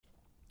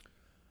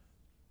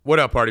What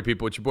up, party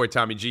people? It's your boy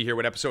Tommy G here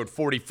with episode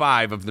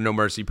 45 of the No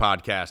Mercy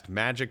podcast.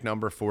 Magic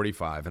number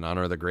 45 in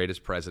honor of the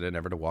greatest president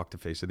ever to walk the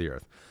face of the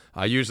earth.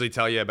 I usually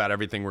tell you about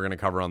everything we're going to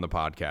cover on the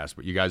podcast,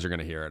 but you guys are going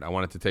to hear it. I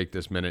wanted to take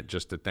this minute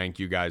just to thank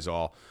you guys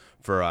all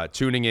for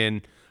tuning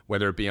in,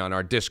 whether it be on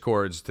our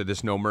Discords, to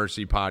this No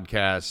Mercy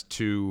podcast,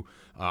 to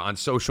on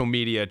social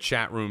media,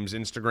 chat rooms,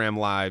 Instagram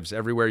lives,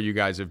 everywhere you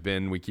guys have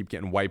been. We keep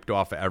getting wiped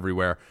off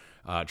everywhere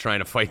trying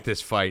to fight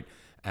this fight.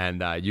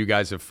 And you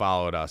guys have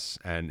followed us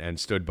and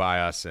stood by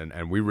us,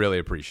 and we really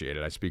appreciate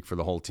it. I speak for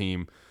the whole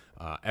team,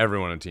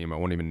 everyone on the team. I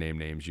won't even name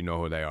names. You know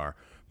who they are.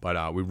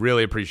 But we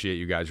really appreciate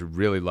you guys. We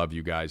really love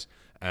you guys.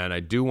 And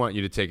I do want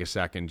you to take a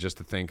second just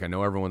to think. I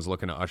know everyone's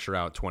looking to usher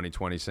out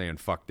 2020 saying,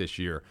 fuck this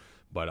year.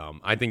 But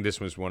I think this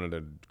was one of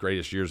the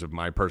greatest years of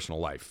my personal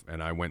life.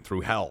 And I went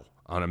through hell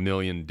on a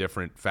million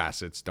different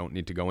facets. Don't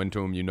need to go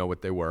into them. You know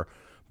what they were.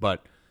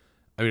 But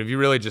I mean, if you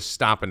really just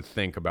stop and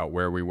think about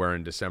where we were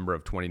in December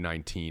of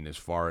 2019, as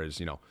far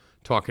as, you know,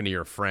 talking to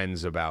your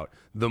friends about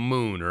the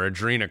moon or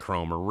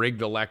adrenochrome or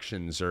rigged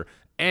elections or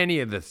any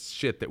of the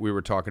shit that we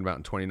were talking about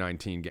in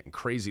 2019, getting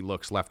crazy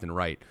looks left and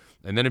right.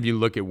 And then if you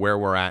look at where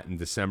we're at in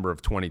December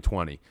of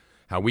 2020,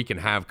 how we can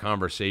have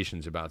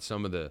conversations about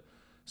some of the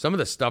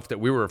stuff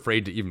that we were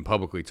afraid to even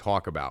publicly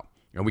talk about.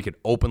 And we could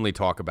openly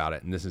talk about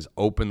it. And this is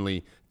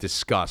openly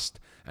discussed.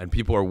 And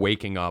people are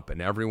waking up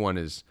and everyone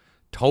is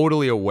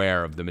totally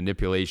aware of the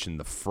manipulation,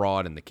 the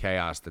fraud, and the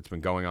chaos that's been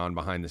going on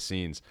behind the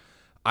scenes.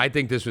 I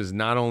think this was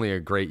not only a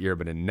great year,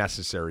 but a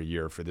necessary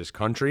year for this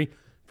country,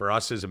 for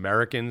us as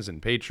Americans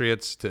and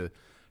patriots to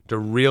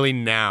really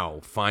now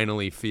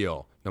finally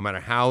feel, no matter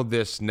how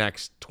this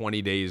next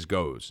 20 days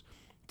goes,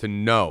 to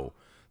know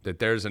that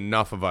there's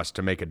enough of us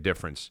to make a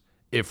difference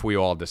if we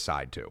all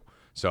decide to.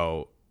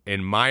 So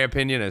in my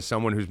opinion, as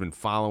someone who's been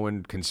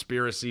following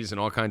conspiracies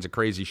and all kinds of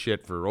crazy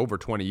shit for over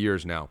 20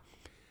 years now,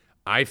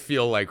 I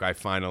feel like I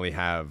finally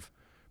have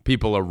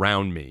people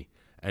around me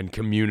and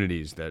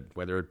communities that,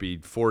 whether it be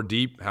 4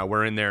 Deep, how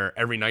we're in there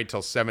every night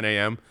till 7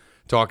 a.m.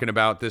 talking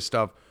about this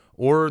stuff,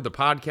 or the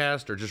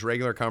podcast, or just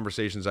regular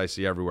conversations I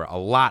see everywhere. A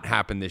lot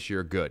happened this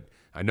year good.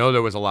 I know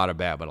there was a lot of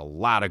bad, but a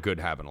lot of good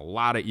happened. A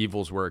lot of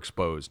evils were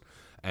exposed.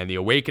 And the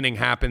awakening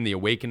happened. The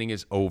awakening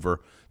is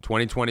over.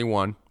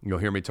 2021, you'll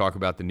hear me talk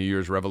about the New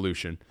Year's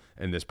revolution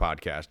in this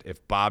podcast.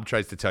 If Bob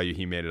tries to tell you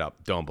he made it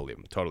up, don't believe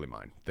him. Totally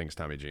mine. Things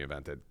Tommy G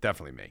invented.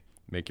 Definitely me.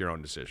 Make your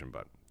own decision,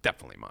 but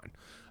definitely mine.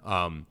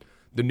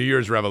 The New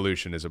Year's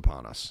revolution is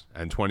upon us,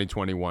 and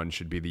 2021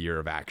 should be the year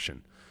of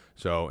action.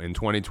 So in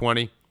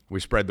 2020, we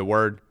spread the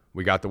word.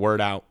 We got the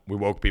word out. We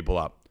woke people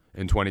up.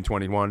 In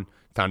 2021,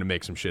 time to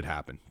make some shit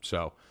happen.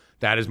 So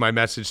that is my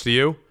message to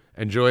you.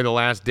 Enjoy the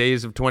last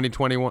days of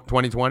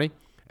 2020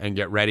 and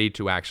get ready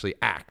to actually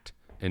act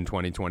in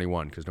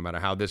 2021, because no matter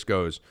how this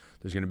goes,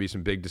 there's going to be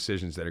some big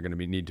decisions that are going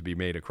to need to be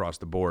made across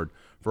the board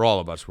for all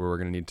of us, where we're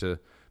going to need to,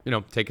 you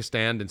know, take a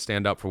stand and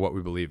stand up for what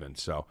we believe in.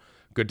 So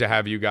good to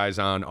have you guys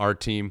on our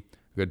team.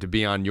 Good to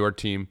be on your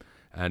team,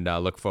 and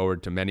look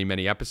forward to many,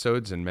 many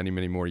episodes and many,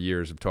 many more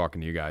years of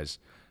talking to you guys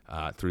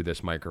through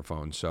this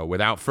microphone. So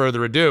without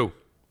further ado,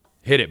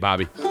 hit it,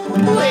 Bobby. Well,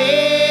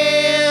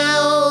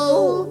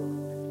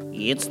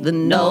 it's the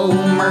No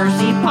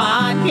Mercy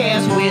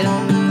podcast with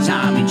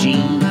Tommy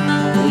G.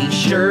 We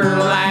sure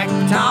like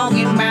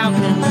talking about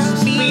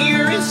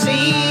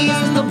conspiracies.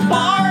 The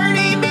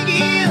party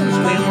begins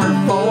when we're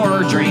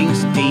 4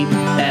 drinks deep.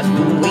 That's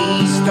when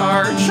we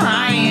start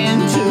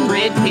trying to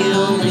red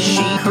pill the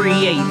sheet.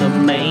 Create the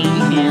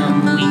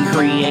mayhem. We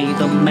create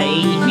the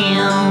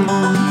mayhem.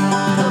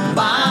 The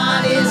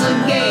bot is a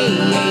gay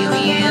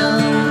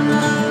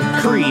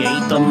alien.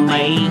 Create the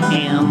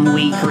mayhem.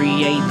 We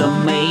create the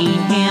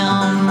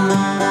mayhem.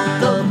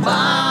 The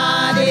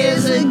bot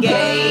is a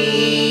gay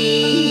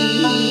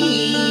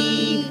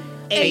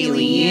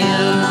alien.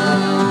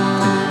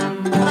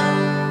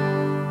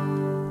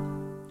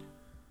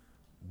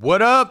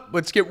 What up?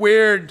 Let's get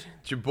weird.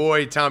 It's your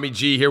boy Tommy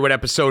G here with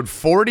episode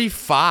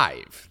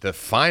 45.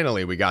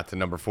 Finally, we got to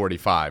number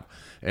 45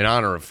 in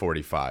honor of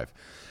 45.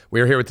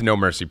 We are here with the No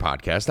Mercy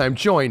podcast. I'm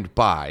joined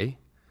by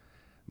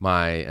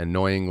my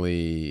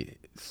annoyingly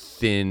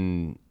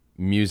thin,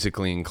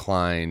 musically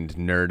inclined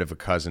nerd of a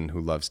cousin who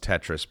loves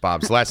Tetris,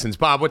 Bob's Lessons.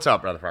 Bob, what's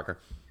up, brother fucker?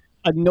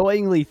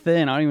 Annoyingly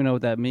thin. I don't even know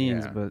what that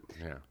means, but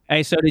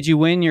hey, so did you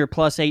win your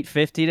plus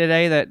 850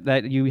 today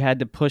that you had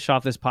to push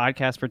off this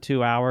podcast for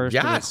 2 hours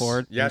to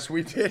record? Yes,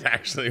 we did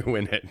actually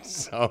win it.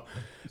 So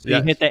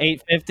you hit the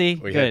 850?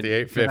 We hit the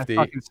 850. I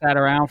fucking sat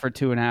around for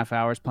 2.5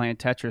 hours playing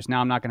Tetris.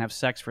 Now I'm not going to have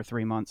sex for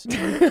 3 months.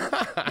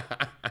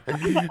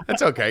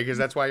 That's okay, because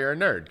that's why you're a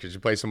nerd, because you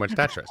play so much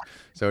Tetris.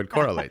 So it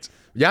correlates.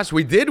 Yes,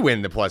 we did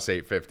win the plus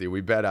 850.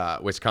 We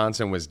bet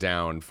Wisconsin was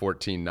down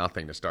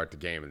 14-0 to start the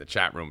game, and the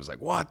chat room was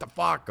like, what the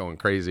fuck, going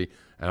crazy.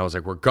 And I was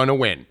like, we're going to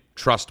win.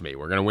 Trust me,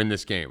 we're going to win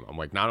this game. I'm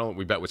like, not only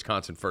we bet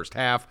Wisconsin first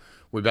half,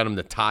 we bet them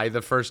to tie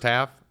the first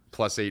half,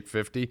 plus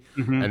 850,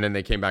 and then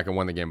they came back and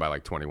won the game by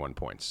like 21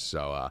 points.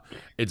 So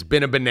it's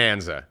been a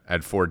bonanza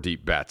at 4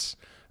 Deep bets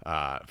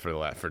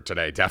for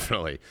today,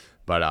 definitely.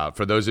 But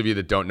for those of you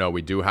that don't know,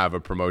 we do have a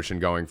promotion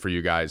going for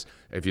you guys.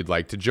 If you'd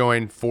like to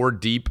join,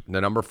 4Deep,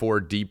 the number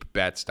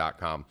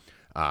 4deepbets.com,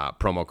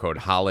 promo code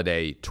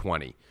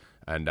HOLIDAY20.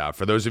 And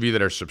for those of you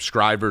that are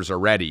subscribers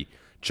already,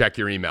 check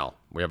your email.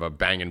 We have a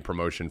banging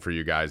promotion for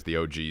you guys, the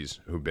OGs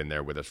who've been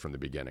there with us from the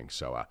beginning.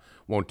 So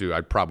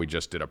I probably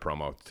just did a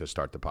promo to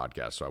start the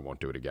podcast, so I won't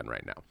do it again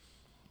right now.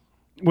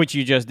 Which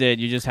you just did.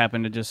 You just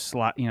happened to just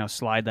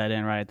slide that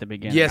in right at the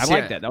beginning. Yes, I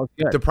like that. That was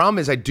good. The problem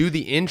is I do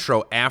the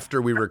intro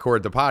after we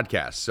record the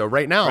podcast. So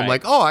right now I'm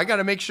like, I got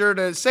to make sure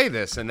to say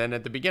this. And then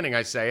at the beginning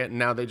I say it, and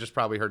now they just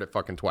probably heard it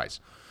fucking twice.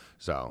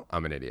 So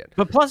I'm an idiot.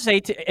 But plus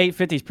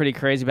 850 is pretty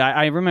crazy. But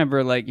I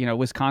remember,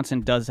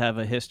 Wisconsin does have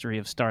a history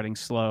of starting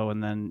slow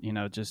and then,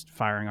 just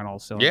firing on all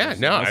cylinders. Yeah,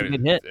 no. It was a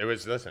good hit. It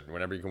was, listen,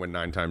 whenever you can win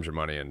 9 times your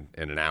money in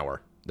an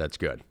hour, that's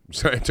good.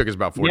 So it took us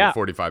about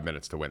 45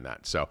 minutes to win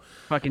that. So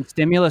fucking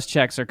stimulus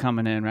checks are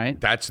coming in, right?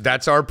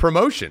 That's our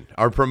promotion.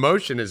 Our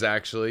promotion is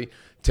actually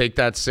take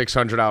that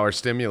 $600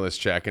 stimulus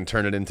check and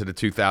turn it into the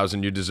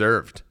 $2,000 you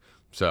deserved.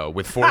 So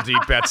with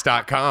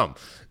 4deepbets.com.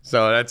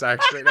 So that's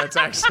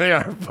actually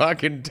our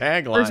fucking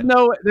tagline.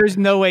 There's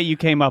no way you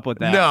came up with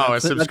that. No,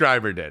 a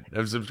subscriber did.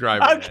 A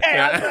subscriber did.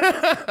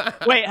 Yeah.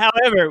 Wait,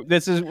 however,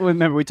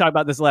 remember we talked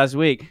about this last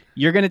week.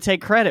 You're going to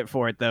take credit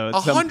for it though.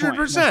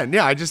 100%.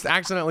 Yeah, I just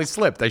accidentally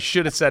slipped. I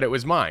should have said it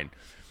was mine.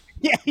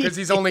 Yeah, because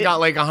he's only got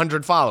like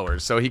 100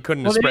 followers, so he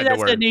couldn't have spread the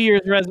word.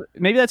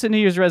 Maybe that's a New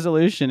Year's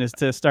resolution is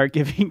to start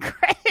giving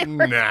credit.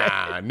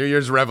 Nah, New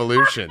Year's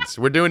revolutions.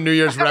 We're doing New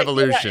Year's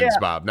revolutions,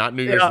 Bob, not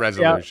New Year's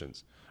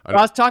resolutions. Well,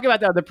 I was talking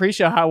about that on the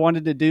pre-show, how I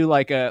wanted to do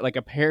like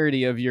a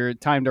parody of your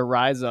time to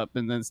rise up,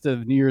 and then instead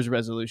of New Year's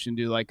resolution,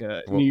 do like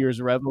a New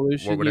Year's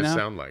revolution. What would it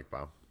sound like,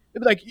 Bob?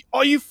 It'd be like,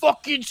 all you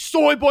fucking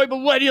soy boy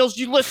millennials,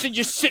 you listen,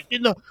 you're sitting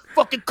in the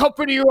fucking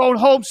comfort of your own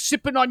home,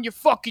 sipping on your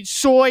fucking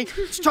soy.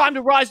 It's time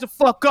to rise the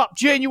fuck up.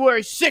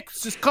 January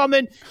 6th is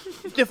coming.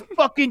 The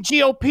fucking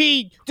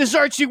GOP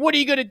deserts you. What are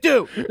you going to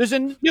do? There's a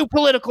new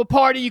political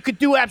party. You could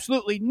do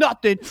absolutely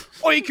nothing.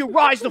 Or you can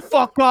rise the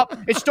fuck up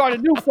and start a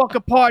new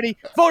fucking party.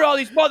 Vote all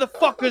these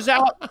motherfuckers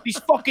out. These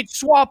fucking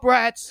swamp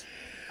rats.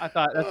 I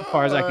thought that's as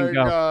far as I can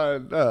go.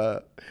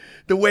 God.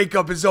 The wake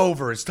up is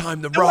over. It's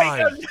time to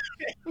rise.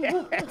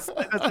 Yes, that's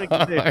what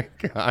you do. My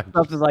God.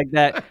 Something like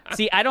that.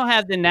 See, I don't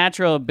have the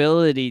natural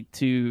ability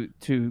to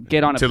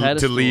get on a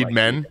pedestal to lead like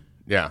men.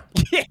 Yeah,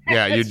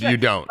 you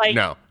don't.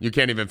 No, you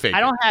can't even fake.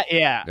 I don't have.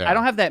 Yeah, I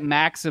don't have that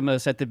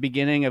Maximus at the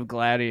beginning of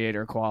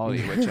Gladiator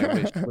quality, which I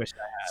wish I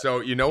had. So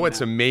you know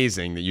what's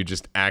amazing that you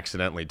just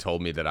accidentally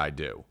told me that I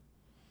do.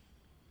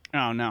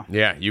 Oh no.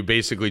 Yeah, you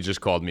basically just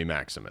called me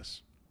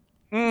Maximus.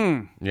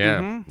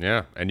 Yeah,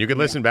 yeah. And you can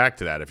listen back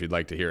to that if you'd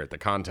like to hear it. The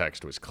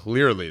context was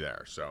clearly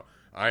there. So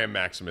I am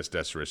Maximus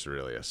Decius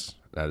Aurelius.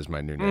 That is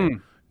my new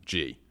name.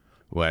 G.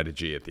 We'll add a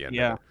G at the end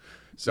of it.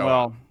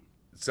 So,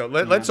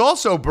 let's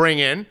also bring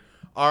in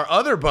our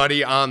other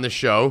buddy on the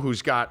show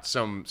who's got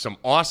some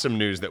awesome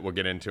news that we'll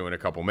get into in a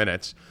couple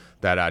minutes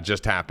that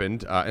just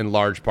happened. In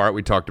large part,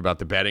 we talked about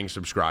the betting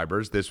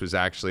subscribers. This was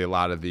actually a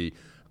lot of the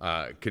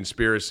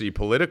conspiracy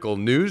political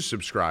news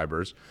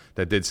subscribers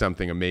that did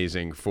something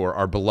amazing for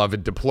our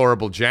beloved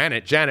deplorable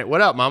Janet. Janet,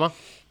 what up, mama?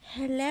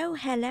 Hello.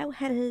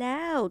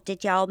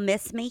 Did y'all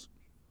miss me?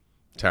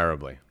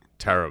 Terribly.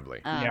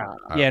 Yeah,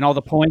 and all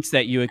the points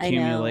that you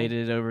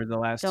accumulated over the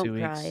last 2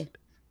 weeks. Cry.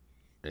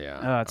 Yeah.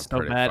 Oh, it's so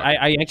bad.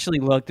 I actually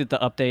looked at the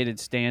updated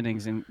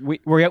standings, and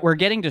we're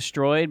getting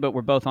destroyed, but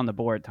we're both on the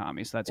board,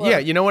 Tommy. So that's yeah.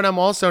 You know what I'm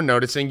also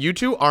noticing? You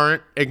two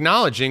aren't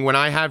acknowledging when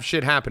I have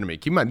shit happen to me.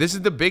 Keep in mind, this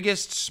is the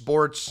biggest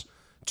sports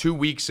 2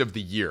 weeks of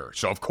the year,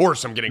 so of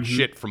course I'm getting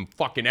shit from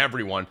fucking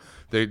everyone.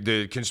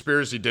 The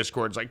conspiracy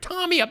Discord's like,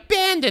 Tommy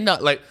abandoned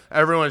us. Like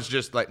everyone's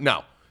just like,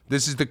 no.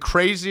 This is the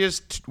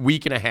craziest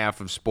week and a half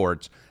of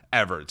sports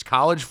ever. It's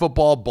college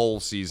football bowl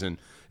season.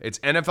 It's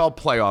NFL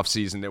playoff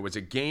season. There was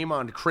a game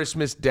on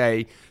Christmas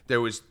Day.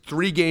 There was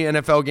 3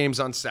 NFL games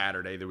on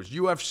Saturday. There was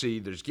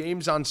UFC. There's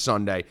games on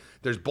Sunday.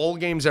 There's bowl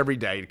games every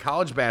day.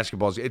 College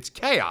basketball. It's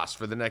chaos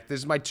for the next.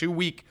 This is my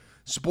 2-week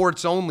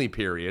sports only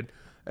period.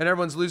 And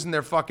everyone's losing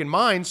their fucking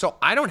mind. So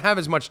I don't have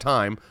as much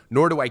time,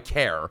 nor do I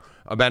care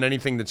about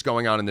anything that's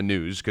going on in the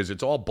news because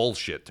it's all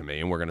bullshit to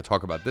me. And we're going to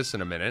talk about this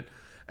in a minute.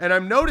 And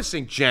I'm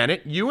noticing,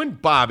 Janet, you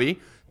and Bobby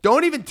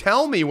don't even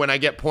tell me when I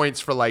get points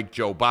for like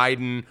Joe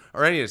Biden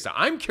or any of this stuff.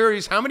 I'm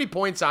curious how many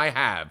points I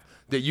have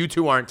that you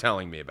two aren't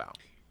telling me about.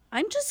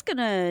 I'm just going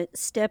to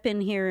step in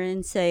here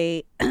and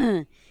say,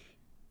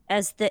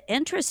 as the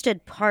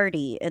interested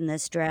party in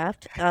this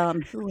draft,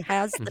 who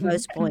has the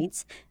most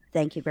points,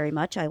 thank you very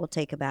much. I will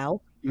take a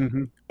bow.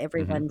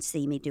 Everyone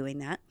see me doing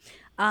that.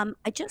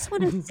 I just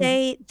want to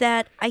say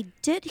that I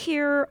did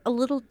hear a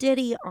little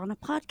ditty on a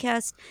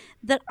podcast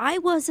that I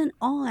wasn't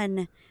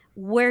on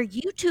where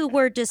you two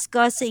were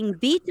discussing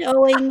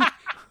vetoing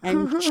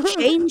and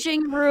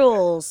changing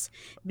rules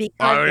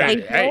because they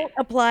don't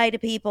apply to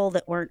people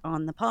that weren't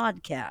on the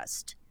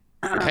podcast.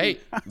 Hey,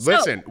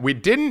 listen, we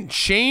didn't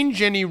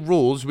change any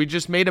rules. We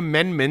just made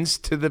amendments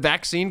to the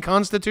vaccine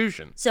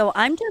constitution. So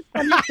I'm just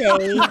going to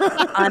say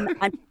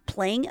I'm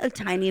playing a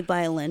tiny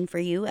violin for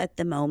you at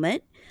the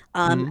moment.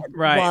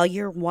 Right. While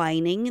you're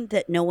whining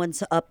that no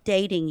one's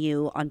updating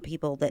you on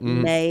people that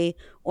may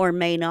or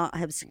may not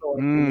have scored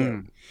for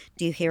you.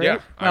 Do you hear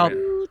it? I Well,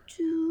 mean,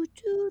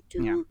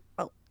 Yeah.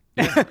 Oh,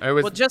 it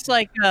was, Well, just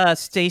like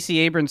Stacey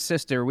Abrams'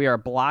 sister, we are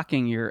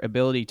blocking your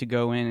ability to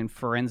go in and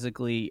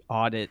forensically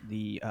audit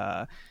the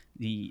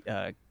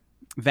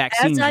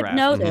vaccine as I've draft,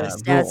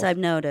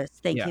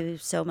 noticed, Thank Yeah. you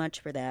so much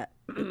for that.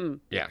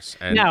 yes.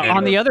 Now,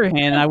 on the other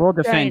hand, I will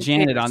defend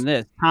Giant Janet on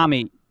this.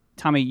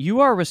 Tommy, you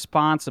are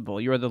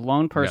responsible. You are the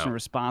lone person No.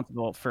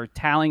 responsible for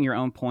tallying your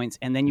own points,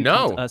 and then you No.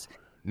 come to us,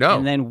 no.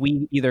 and then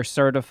we either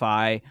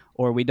certify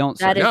or we don't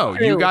That is certify. No,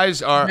 true. you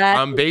guys are. That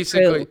I'm is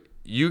basically. true.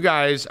 You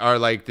guys are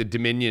like the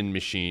Dominion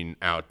machine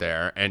out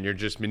there, and you're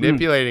just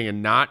manipulating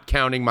and not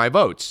counting my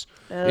votes.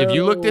 If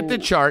you looked at the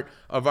chart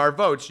of our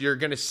votes, you're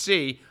going to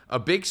see a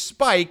big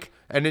spike,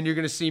 and then you're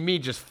going to see me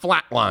just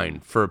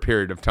flatline for a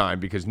period of time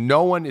because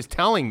no one is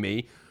telling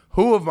me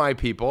who of my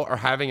people are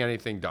having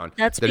anything done.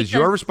 That's That is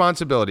your because-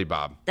 responsibility,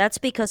 Bob. That's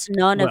because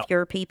none Well- of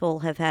your people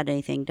have had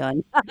anything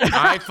done.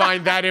 I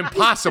find that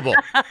impossible.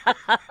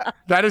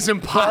 That is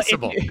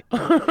impossible.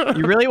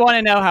 You really want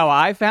to know how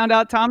I found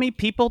out, Tommy?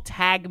 People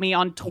tag me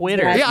on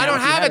Twitter. Exactly. Yeah, I Now, don't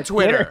if you have had a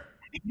Twitter.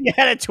 You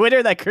had a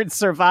Twitter that could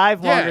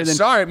survive longer Yeah, than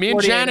sorry. Me and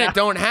 48 Janet hours.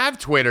 don't have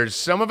Twitters.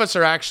 Some of us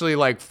are actually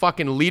like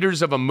fucking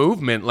leaders of a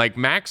movement like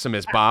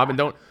Maximus, Bob, and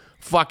don't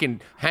fucking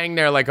hang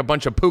there like a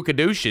bunch of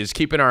pookadouches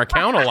keeping our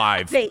account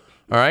alive. Wait,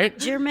 All right?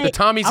 Jermaine, The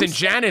Tommies I'm and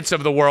Janets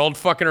of the world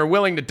fucking are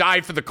willing to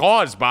die for the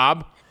cause,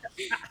 Bob.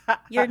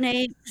 your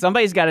name.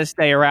 Somebody's got to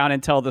stay around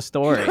and tell the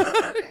story.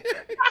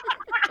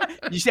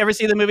 You ever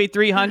see the movie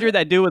 300?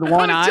 That dude with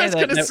one I eye. was just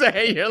going to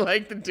say, you're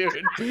like the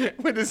dude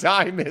with his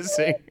eye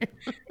missing.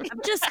 I'm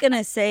just going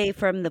to say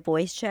from the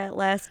voice chat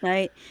last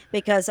night,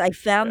 because I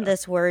found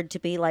this word to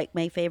be like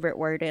my favorite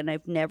word and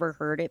I've never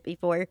heard it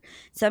before.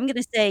 So I'm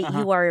going to say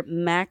you are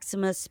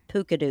Maximus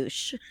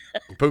Pookadoosh.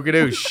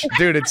 Pookadoosh.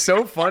 Dude, it's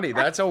so funny.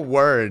 That's a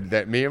word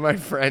that me and my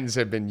friends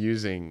have been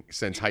using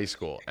since high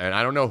school. And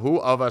I don't know who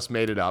of us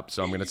made it up,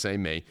 so I'm going to say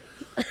me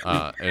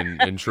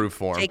in true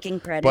form. Taking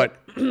credit. But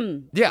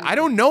yeah, I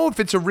don't know if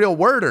it's a real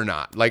word or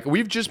not. Like,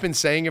 we've just been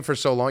saying it for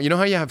so long. You know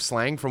how you have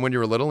slang from when you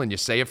were little and you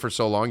say it for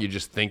so long, you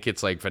just think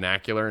it's like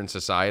vernacular in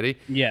society?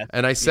 Yeah.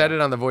 And I said it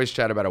on the voice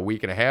chat about a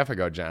week and a half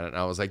ago, Janet, and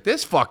I was like,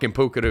 this fucking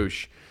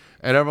pookadoosh.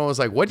 And everyone was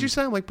like, what'd you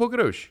say? I'm like,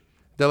 pookadoosh.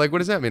 They're like, what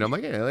does that mean? I'm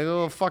like, yeah, like a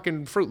little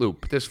fucking Fruit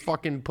Loop. This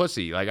fucking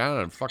pussy. Like, I don't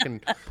know,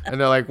 fucking. And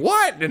they're like,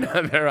 what? And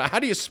they're like, how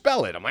do you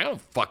spell it? I'm like, I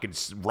don't fucking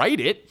write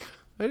it.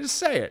 I just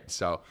say it.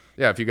 So,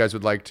 yeah, if you guys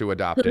would like to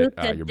adopt it,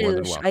 you're more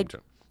than Pookadoosh. welcome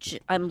to.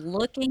 I'm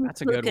looking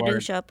That's a good word.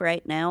 Pookadoosh up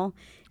right now.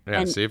 Yeah,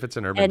 and- see if it's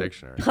an Urban And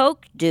Dictionary.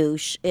 poke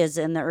douche is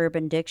in the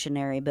Urban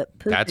Dictionary, but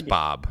That's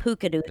Bob.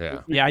 Pookadoosh.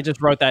 Yeah. Yeah, I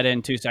just wrote that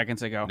in 2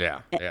 seconds ago. Yeah,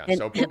 yeah. And-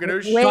 So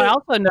pookadoosh. wait, So I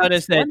also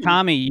noticed that funny.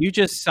 Tommy, you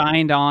just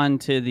signed on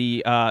to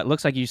the. It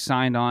looks like you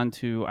signed on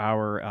to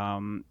our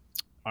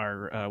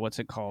what's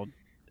it called?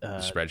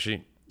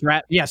 Spreadsheet.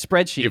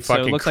 Spreadsheet. You So it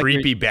fucking looks like you're-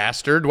 creepy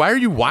bastard. Why are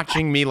you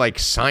watching me like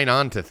sign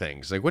on to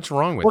things? Like, what's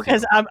wrong with Well, you?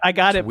 because I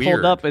got It's it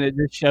weird. pulled up and it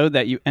just showed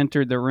that you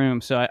entered the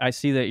room. So I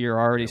see that you're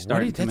already What are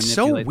starting you- to that's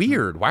so manipulate.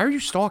 weird. Why are you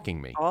stalking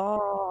me?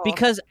 Oh,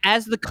 Because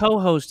as the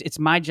co-host, it's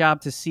my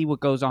job to see what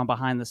goes on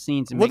behind the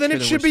scenes. And Well, make then sure it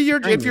that should we're be your.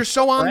 If streaming. you're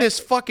so on Correct? this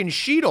fucking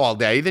sheet all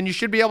day, then you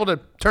should be able to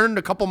turn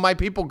a couple of my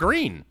people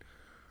green.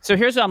 So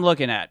here's what I'm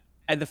looking at.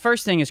 The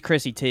first thing is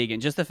Chrissy Teigen.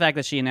 Just the fact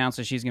that she announced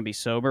that she's going to be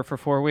sober for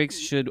 4 weeks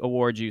should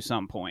award you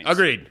some points.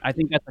 Agreed. I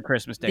think that's a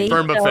Christmas day. Veto.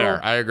 Firm but fair.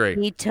 I agree.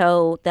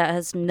 veto. That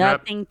has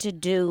nothing to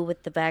do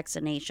with the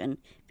vaccination.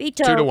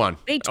 Veto. 2-1.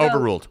 Veto.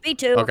 Overruled.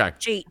 Veto. Okay.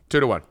 Cheat.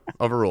 2-1.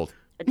 Overruled.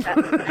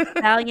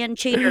 Italian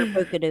cheater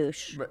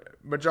Pookadoosh.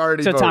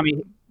 Majority So vote.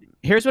 Tommy,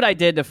 here's what I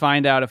did to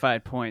find out if I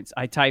had points.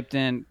 I typed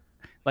in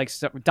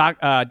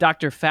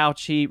Dr.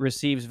 Fauci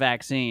receives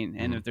vaccine,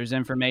 and if there's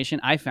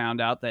information, I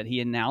found out that he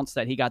announced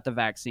that he got the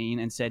vaccine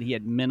and said he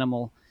had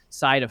minimal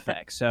side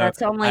effects. So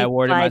That's only I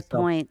awarded 5 myself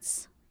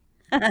points.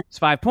 It's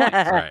 5 points.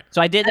 Right.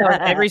 So I did that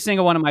with every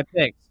single one of my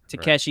picks.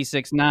 Takeshi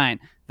 6ix9ine,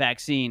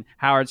 vaccine.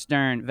 Howard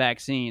Stern,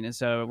 vaccine. And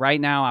so right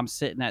now I'm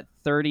sitting at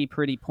 30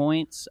 pretty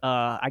points.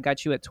 I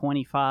got you at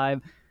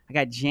 25. I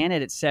got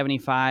Janet at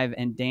 75,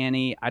 and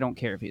Danny, I don't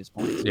care if he has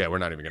points. Yeah, we're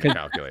not even going to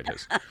calculate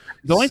his.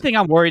 The only thing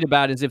I'm worried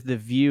about is if The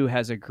View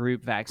has a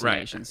group Right.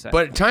 vaccination set.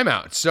 But time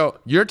out. So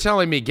you're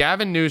telling me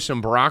Gavin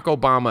Newsom, Barack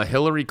Obama,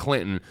 Hillary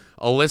Clinton,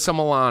 Alyssa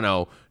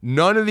Milano,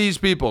 none of these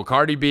people,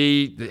 Cardi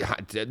B,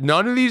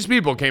 none of these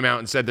people came out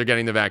and said they're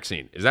getting the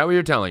vaccine. Is that what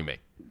you're telling me?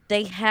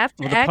 They have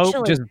to Well, the actually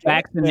Pope just get it.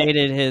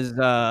 vaccinated his.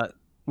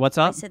 What's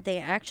I up? said they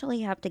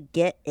actually have to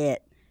get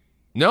it.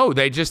 No,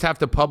 they just have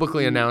to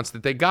publicly announce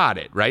that they got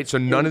it, right? So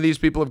none of these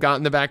people have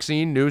gotten the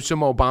vaccine. Newsom,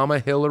 Obama,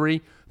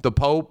 Hillary, the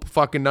Pope,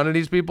 fucking none of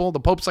these people.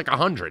 The Pope's like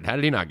 100. How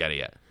did he not get it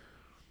yet?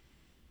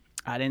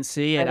 I didn't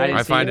see it. I didn't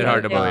I see find it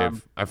hard to but,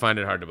 believe. I find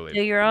it hard to Do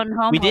believe. your own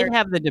homework. We did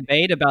have the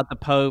debate about the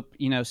Pope,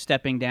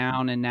 stepping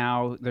down, and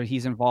now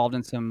he's involved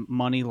in some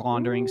money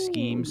laundering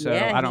scheme. So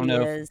yeah, I don't he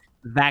know is.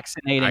 if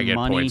vaccinating I get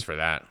money. points for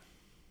that.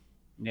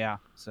 Yeah,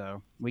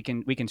 so we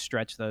can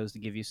stretch those to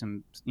give you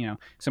some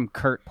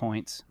Kurt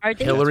points. Are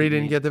they Hillary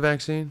didn't get the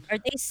vaccine? Are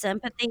they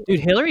sympathy? Dude,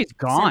 Hillary's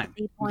gone.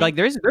 sympathy points? Like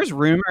there's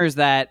rumors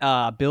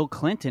that Bill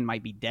Clinton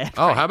might be dead.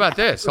 Oh, how about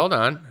this? Hold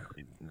on.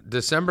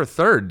 December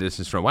 3rd,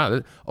 this is from,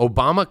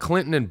 Obama,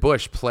 Clinton, and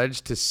Bush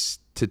pledged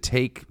to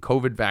take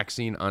COVID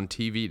vaccine on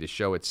TV to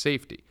show its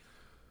safety.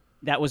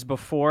 That was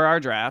before our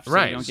draft. So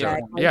Right. You don't So, get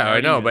Exactly. yeah, I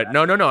already know. knew But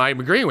that. no, I'm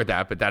agreeing with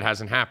that, but that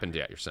hasn't happened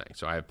yet, you're saying.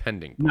 So I have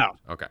pending. No.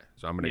 points. Okay.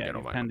 So I'm going to Yeah, get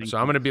on you're my pending So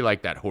I'm going to be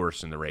like that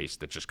horse in the race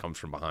that just comes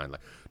from behind, like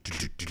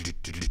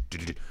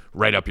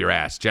right up your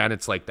ass.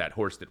 Janet's like that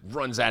horse that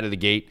runs out of the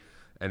gate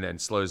and then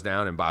slows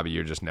down, and Bobby,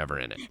 you're just never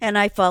in it. And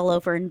I fall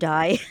over and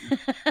die.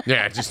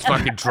 Yeah, just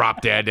fucking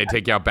drop dead. They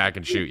take you out back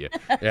and shoot you.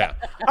 Yeah.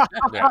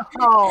 Yeah.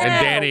 Oh.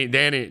 And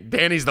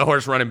Danny's the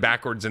horse running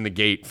backwards in the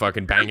gate,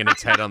 fucking banging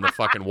its head on the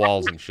fucking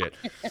walls and shit.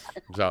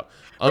 So,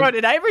 Bro,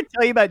 did I ever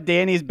tell you about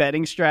Danny's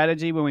betting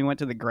strategy when we went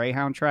to the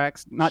Greyhound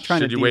tracks? Not trying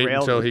should to you wait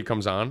derail until this. he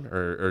comes on,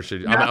 or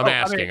should No, I'm I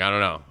asking? mean- I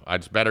don't know.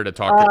 It's better to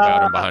talk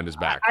about him behind his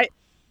back.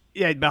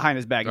 Yeah, behind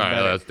his back. is All right,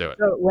 better. let's do it.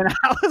 So when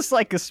I was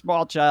like a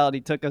small child,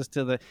 he took us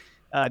to the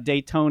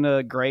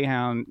Daytona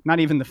Greyhound,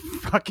 not even the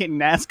fucking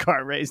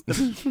NASCAR race,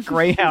 the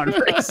Greyhound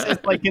races,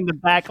 like in the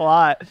back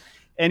lot.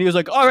 And he was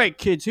like, all right,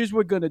 kids, here's what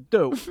we're going to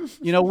do.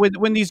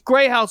 When these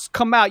Greyhounds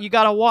come out, you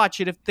got to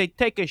watch it. If they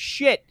take a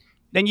shit,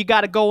 then you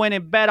got to go in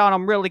and bet on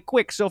them really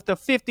quick. So if they're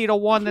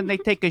 50-1, then they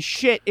take a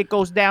shit, it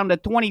goes down to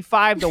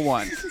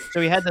 25-1.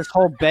 So he had this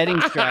whole betting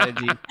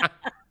strategy.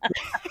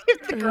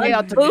 If the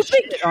Greyhound took a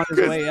shit on his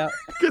way out.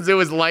 Because it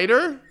was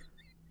lighter?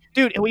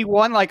 Dude, we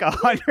won like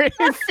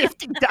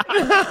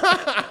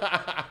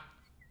 $150.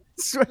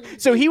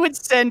 So he would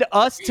send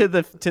us to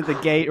the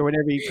gate or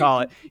whatever you call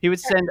it. He would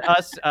send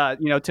us,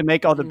 to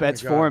make all the bets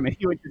for him, and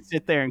he would just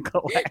sit there and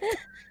collect.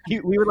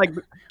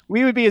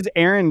 We would be his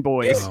errand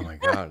boys. Oh my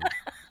god,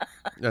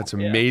 that's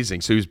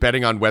amazing. So he was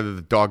betting on whether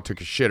the dog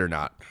took a shit or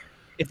not.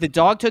 If the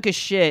dog took a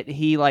shit,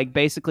 he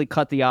basically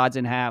cut the odds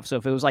in half. So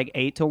if it was like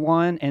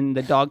 8-1 and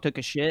the dog took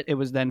a shit, it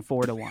was then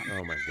 4-1.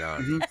 Oh my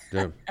god,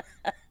 dude.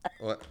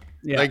 What?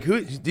 Yeah. Like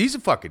who? He's a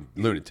fucking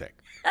lunatic.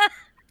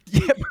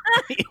 Yeah,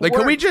 Like,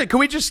 can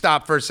we just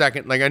stop for a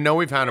second? Like, I know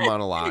we've had him on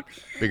a lot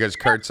because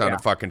Kurt's on a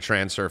fucking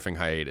trans-surfing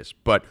hiatus,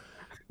 but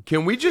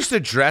can we just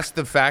address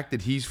the fact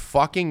that he's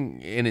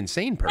fucking an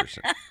insane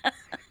person?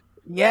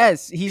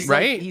 Yes, he's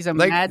Right? he's a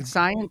Like, mad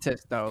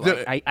scientist though.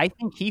 the- I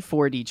think he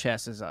 4D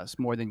chesses us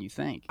more than you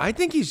think. I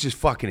think he's just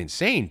fucking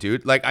insane,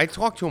 dude. Like, I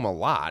talked to him a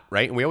lot,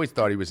 right? And we always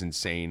thought he was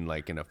insane,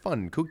 like in a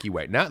fun, kooky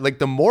way. Now, like,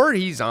 the more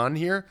he's on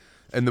here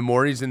and the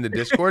more he's in the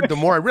Discord, the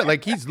more I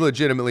like he's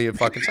legitimately a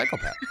fucking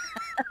psychopath.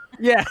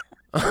 Yeah.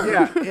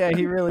 Yeah,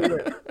 he really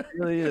is. He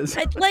really is.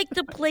 I'd like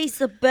to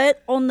place a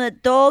bet on the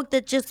dog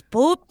that just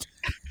pooped.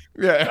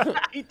 Yeah.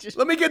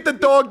 Let me get the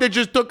dog that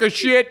just took a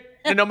shit.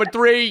 And number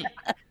 3.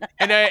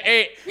 And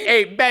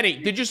hey, Benny,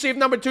 did you see if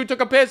number 2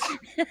 took a piss?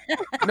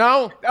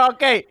 No?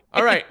 Okay.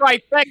 All right.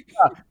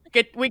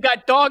 Trifecta. We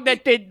got dog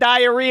that did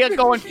diarrhea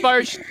going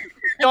first.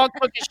 Dog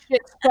took a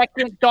shit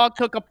second. Dog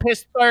took a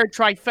piss third.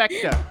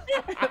 Trifecta.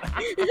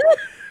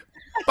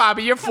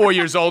 Bobby, you're 4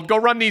 years old. Go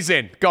run these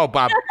in. Go,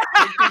 Bob.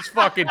 Take these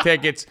fucking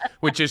tickets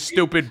with your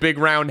stupid big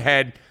round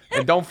head.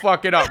 And don't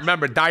fuck it up.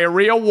 Remember,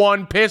 diarrhea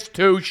 1, piss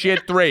 2,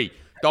 shit 3.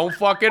 Don't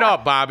fuck it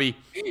up, Bobby.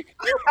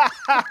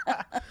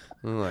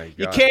 Oh my god.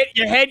 You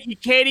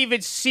can't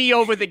even see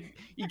over the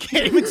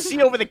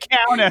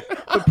counter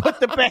to put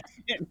the bet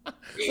in.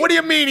 What do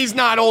you mean he's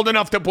not old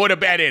enough to put a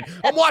bet in?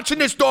 I'm watching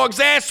this dog's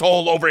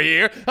asshole over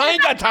here. I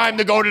ain't got time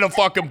to go to the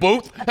fucking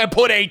booth and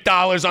put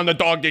 $8 on the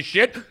dog this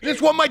shit.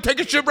 This one might take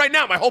a shit right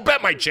now. My whole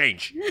bet might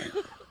change.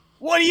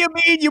 What do you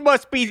mean you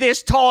must be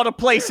this tall to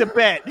place a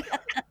bet?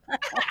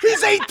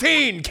 He's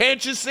 18.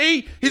 Can't you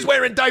see? He's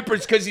wearing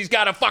diapers because he's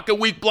got a fucking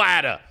weak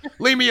bladder.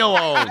 Leave me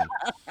alone.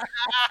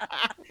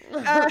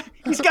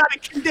 He's got a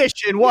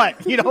condition.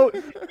 What? You know?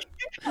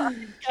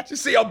 You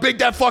see how big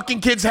that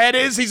fucking kid's head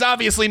is? He's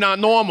obviously not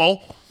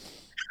normal.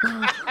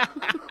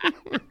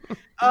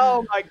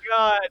 Oh my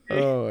god.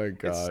 Oh my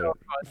god.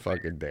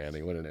 Fucking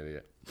Danny, what an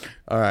idiot.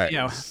 All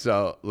right.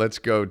 So let's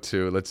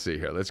see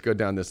here. Let's go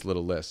down this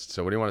little list.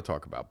 So what do you want to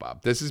talk about,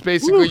 Bob? This is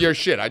basically your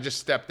shit. I just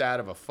stepped out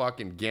of a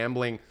fucking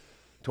gambling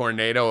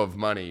tornado of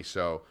money,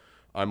 so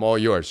I'm all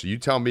yours. So you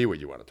tell me what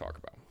you want to talk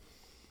about.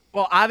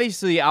 Well,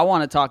 obviously, I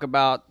want to talk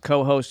about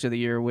co-host of the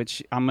year,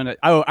 which I'm gonna.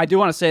 Oh, I do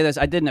want to say this.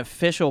 I did an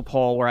official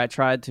poll where I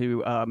tried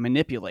to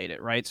manipulate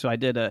it, right? So I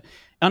did a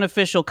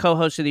unofficial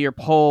co-host of the year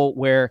poll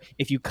where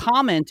if you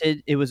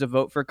commented, it was a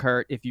vote for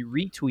Kurt. If you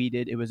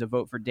retweeted, it was a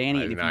vote for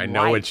Danny. And if you I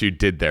know liked, what you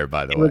did there,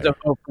 by the it way. was a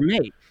vote for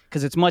me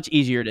because it's much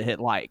easier to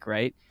hit like,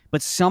 right?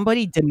 But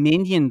somebody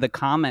dominioned the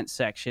comment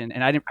section,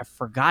 and I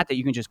forgot that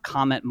you can just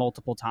comment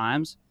multiple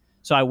times.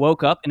 So I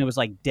woke up and it was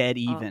like dead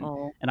even.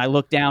 Uh-oh. And I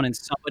looked down and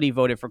somebody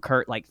voted for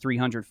Kurt like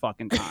 300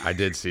 fucking times. I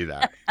did see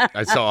that.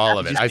 I saw all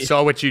of it. I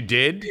saw what you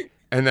did,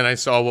 and then I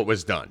saw what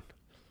was done.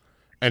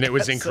 And it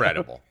was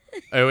incredible.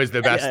 It was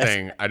the best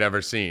thing I'd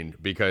ever seen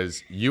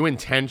because you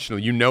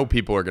intentionally,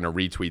 people are going to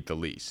retweet the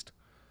least.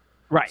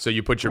 Right. So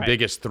you put your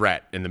biggest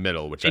threat in the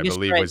middle, which Biggest I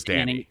believe threat, was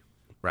Danny.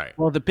 Right.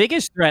 Well, the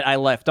biggest threat I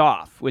left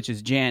off, which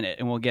is Janet,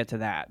 and we'll get to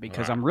that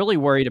because I'm really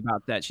worried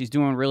about that. She's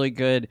doing really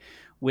good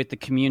with the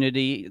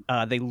community.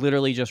 They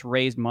literally just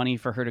raised money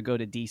for her to go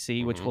to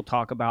DC, which we'll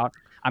talk about.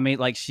 I mean,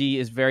 like, she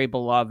is very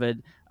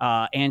beloved,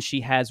 and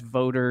she has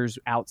voters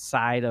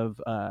outside of,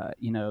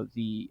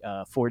 the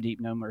Four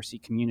Deep No Mercy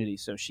community.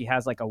 So she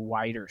has like a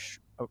wider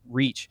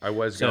reach. I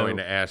was going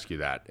to ask you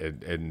that,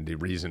 and the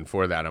reason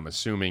for that, I'm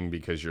assuming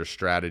because your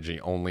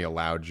strategy only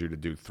allowed you to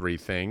do 3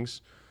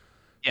 things.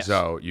 Yes.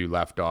 So you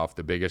left off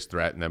the biggest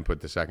threat and then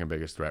put the second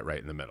biggest threat right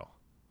in the middle.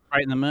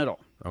 Right in the middle.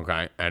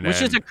 Okay. Which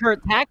is a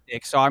Kurt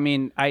tactic. So, I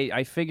mean,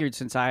 I figured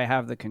since I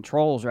have the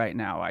controls right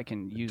now, I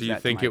can use that. Do you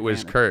think to my it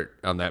was advantage. Kurt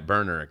on that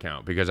burner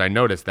account? Because I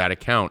noticed that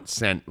account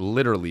sent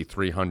literally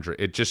 300.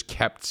 It just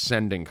kept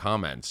sending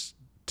comments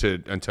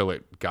until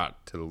it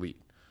got to the lead.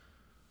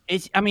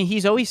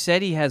 He's always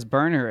said he has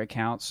burner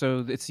accounts,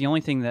 so it's the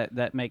only thing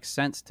that makes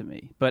sense to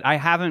me. But I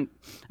haven't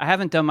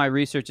done my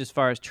research as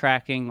far as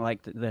tracking like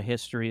the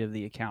history of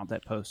the account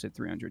that posted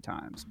 300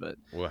 times. But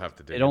We'll have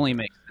to. it only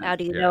makes sense. How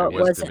do you know it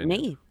wasn't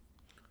me?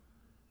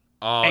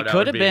 Oh, It that could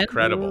would have be been.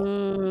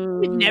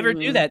 incredible. You'd never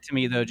do that to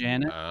me though,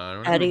 Janet. I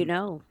don't How do know. you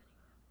know?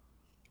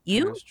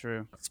 You That's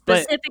true.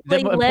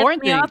 specifically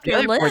left me off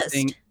your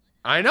list.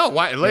 I know.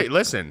 Why?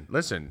 Listen.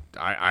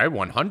 I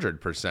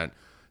 100%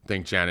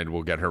 think Janet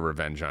will get her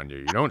revenge on you.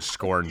 You don't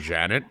scorn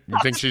Janet. You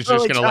think she's just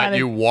really going to let trying to-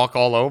 you walk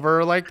all over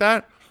her like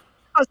that?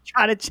 I was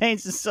trying to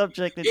change the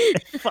subject.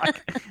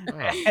 Fuck.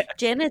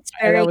 Janet's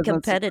I very was on-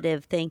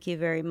 competitive. Thank you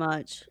very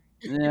much.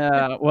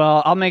 Yeah.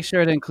 Well, I'll make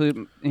sure to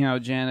include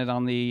Janet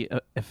on the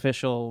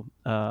official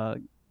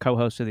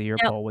co-host of the year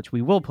poll, which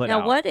we will put out.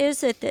 Now, what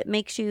is it that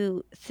makes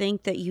you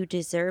think that you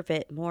deserve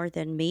it more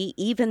than me,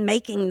 even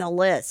making the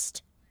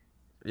list?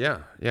 Yeah.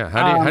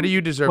 How do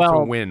you deserve to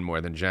well- win more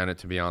than Janet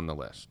to be on the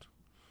list?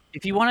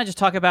 If you want to just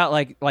talk about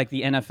like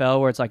the NFL,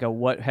 where it's like a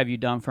 "what have you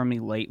done for me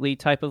lately"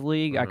 type of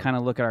league, I kind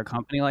of look at our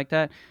company like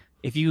that.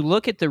 If you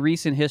look at the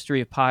recent history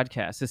of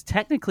podcasts, this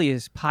technically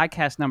is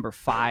podcast number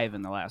 5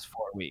 in the last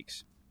 4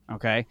 weeks.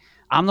 Okay,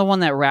 I'm the one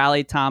that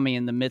rallied Tommy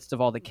in the midst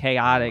of all the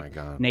chaotic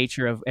God.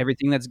 nature of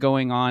everything that's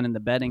going on in the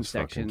betting This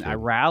fucking section. kid. I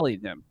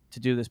rallied them to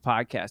do this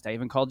podcast. I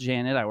even called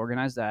Janet. I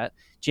organized that.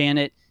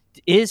 Janet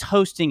is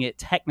hosting it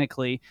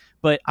technically,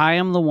 but I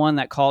am the one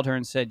that called her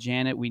and said,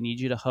 Janet, we need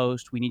you to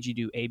host. We need you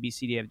to do A, B,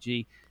 C, D, F,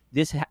 G.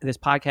 This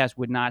podcast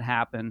would not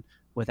happen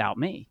without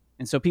me.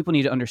 And so people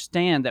need to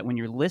understand that when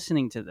you're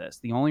listening to this,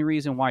 the only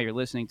reason why you're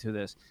listening to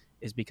this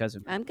is because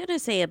of me. I'm going to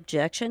say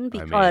objection I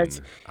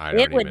because mean, I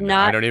don't would even,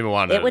 not- I don't even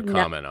want it to would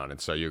not- comment on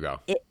it, so you go.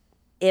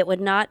 it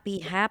would not be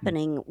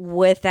happening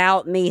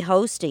without me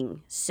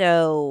hosting.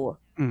 So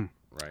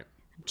Right.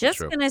 just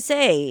true. going to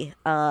say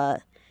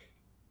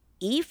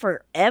E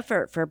for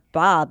effort for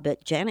Bob,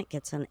 but Janet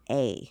gets an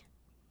A.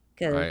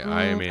 'Cause,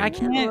 I mean- I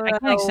can't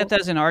accept that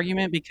as an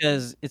argument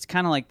because it's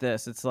kind of like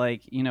this. It's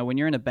like, when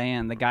you're in a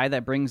band, the guy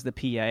that brings the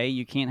PA,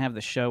 you can't have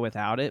the show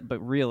without it. But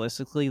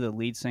realistically, the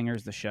lead singer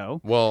is the show.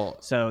 Well,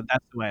 So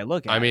that's the way I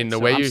look at it. I mean, the So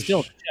way I'm you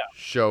still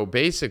show,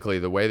 basically,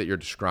 the way that you're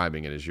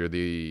describing it is you're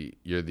the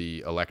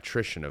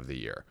electrician of the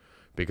year.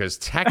 Because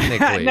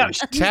technically, No,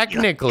 she's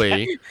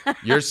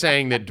you're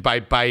saying that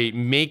by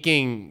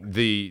making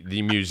the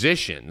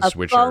musicians, A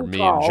which are phone me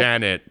call. and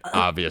Janet,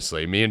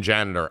 obviously, me and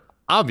Janet are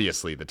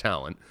obviously the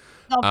talent.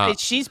 but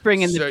she's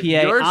bringing the So PA.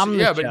 yours- I'm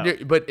the yeah,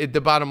 show. but the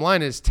bottom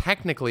line is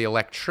technically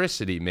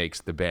electricity makes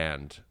the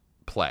band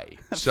play.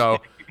 So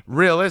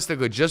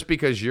realistically, just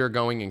because you're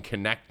going and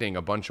connecting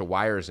a bunch of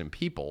wires and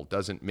people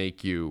doesn't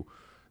make you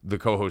the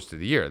co-host of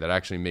the year. That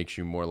actually makes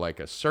you more like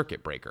a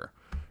circuit breaker.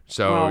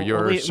 So Well, you're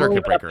we'll a leave circuit it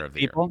up breaker to of the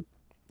year. people.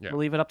 Yeah. We'll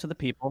leave it up to the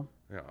people.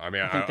 Yeah, I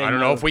mean, I think they don't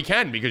know know. if we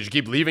can because you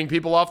keep leaving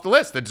people off the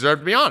list that deserve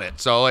to be on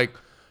it. So, like,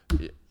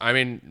 I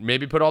mean,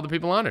 maybe put all the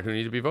people on it who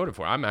need to be voted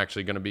for. I'm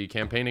actually going to be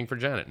campaigning for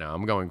Janet now.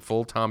 I'm going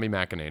full Tommy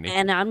McEnany,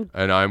 and I'm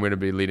going to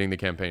be leading the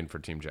campaign for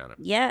Team Janet.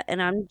 Yeah,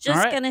 and I'm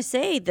just right. going to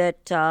say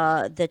that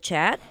the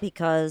chat,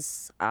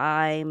 because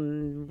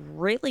I'm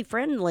really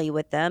friendly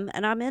with them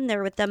and I'm in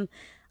there with them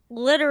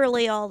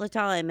literally all the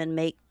time and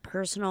make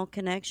personal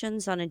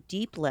connections on a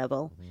deep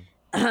level.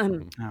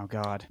 Oh,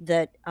 God.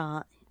 That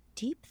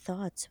deep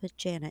thoughts with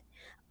Janet.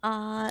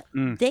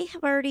 They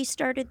have already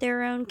started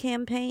their own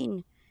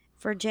campaign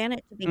for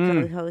Janet to be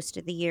co-host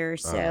of the year.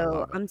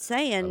 So I'm I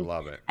saying,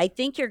 love it. I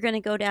think you're going to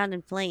go down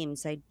in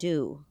flames. I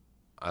do.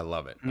 I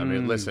love it. I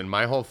mean, listen,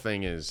 my whole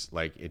thing is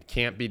like, it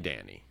can't be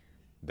Danny.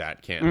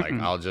 That can't, like,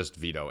 I'll just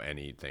veto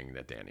anything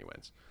that Danny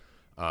wins.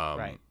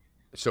 Right.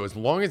 So as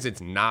long as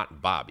it's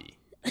not Bobby.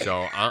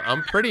 So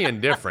I'm pretty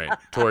indifferent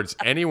towards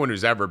anyone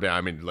who's ever been. I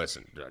mean,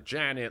 listen,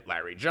 Janet,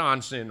 Larry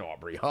Johnson,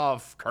 Aubrey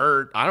Huff,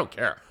 Kurt. I don't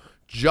care.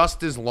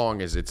 just as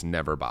long as it's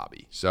never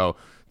Bobby. So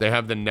they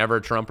have the never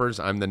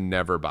Trumpers. I'm the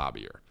never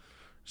Bobbier.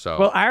 So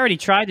Well, I already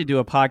tried to do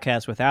a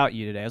podcast without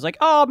you today. I was like,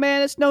 oh,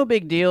 man, it's no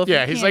big deal. If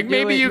yeah, you he's can't like, do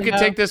maybe it, you could know."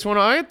 take this one.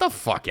 Get the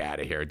fuck out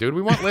of here, dude.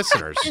 We want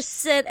listeners. Just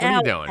sit What are you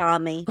out, doing?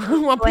 Tommy. We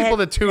want Go people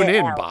ahead to tune and sit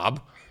in, out.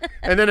 Bob.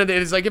 And then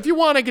it's like, if you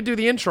want, I could do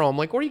the intro. I'm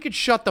like, or you could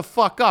shut the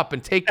fuck up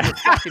and take your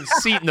fucking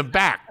seat in the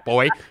back,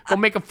 boy. Go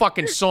make a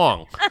fucking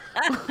song.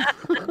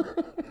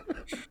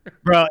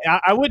 Bro,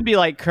 I wouldn't be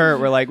like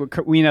Kurt, where like,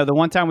 the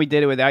one time we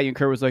did it without you, and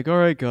Kurt was like, all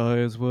right,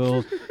 guys,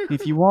 well,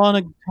 if you want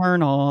to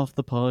turn off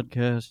the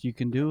podcast, you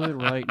can do it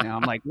right now.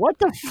 I'm like, what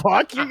the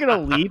fuck? You're going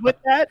to lead with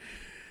that?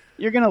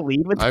 You're going to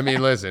lead with that? I mean,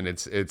 listen,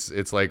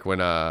 it's like when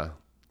the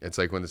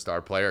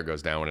star player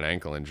goes down with an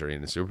ankle injury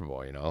in the Super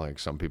Bowl, like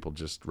some people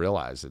just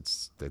realize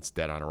it's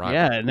dead on arrival.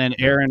 Yeah, and then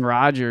Aaron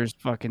Rodgers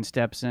fucking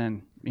steps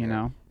in, you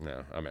know?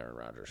 No, I'm Aaron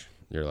Rodgers.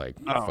 You're like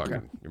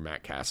you're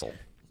Matt Castle.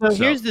 So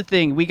here's the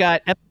thing: we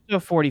got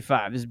episode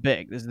 45. This is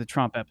big. This is the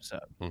Trump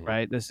episode,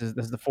 right? This is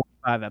the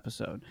 45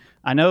 episode.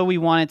 I know we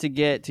wanted to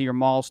get to your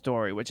mall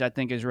story, which I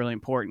think is really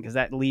important because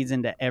that leads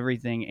into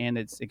everything, and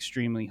it's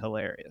extremely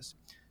hilarious.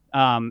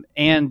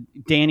 And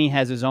Danny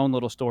has his own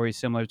little story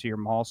similar to your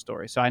mall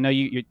story. So I know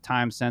you're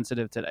time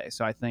sensitive today.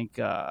 So I think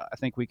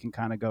we can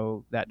kind of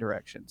go that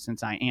direction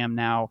since I am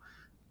now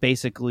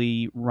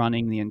basically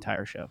running the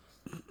entire show.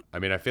 I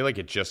mean, I feel like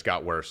it just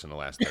got worse in the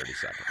last 30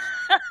 seconds.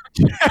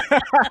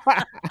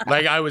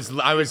 Like I was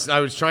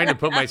trying to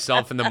put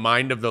myself in the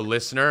mind of the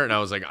listener, and I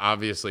was like,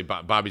 obviously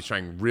Bobby's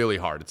trying really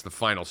hard. It's the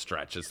final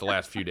stretch. It's the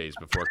last few days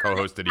before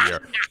co-host of the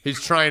year.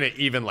 He's trying to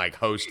even like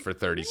host for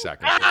 30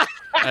 seconds.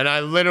 And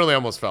I literally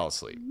almost fell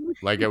asleep.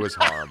 Like it was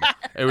horrible.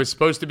 It was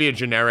supposed to be a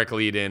generic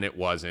lead in. It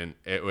wasn't.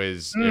 It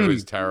was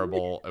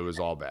terrible. It was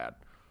all bad.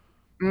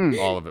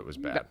 All of it was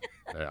bad.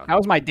 Yeah. That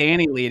was my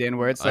Danny lead in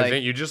where it's I like,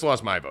 think you just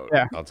lost my vote.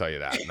 Yeah. I'll tell you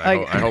that. And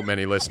Like- I hope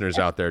many listeners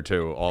out there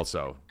too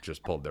also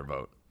just pulled their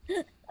vote.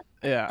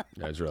 yeah.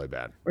 It was really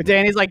bad. Where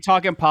Danny's like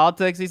talking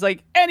politics. He's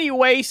like,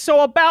 anyway,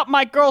 so about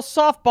my girls'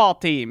 softball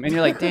team. And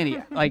you're like,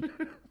 Danny, like,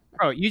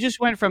 bro, you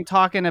just went from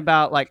talking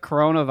about like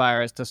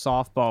coronavirus to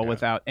softball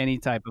without any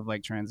type of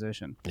like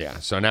transition. Yeah.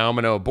 So now I'm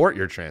going to abort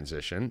your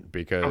transition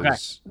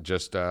because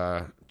just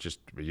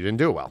you didn't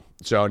do it well.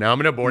 So now I'm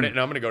going to abort it and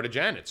I'm going to go to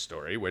Janet's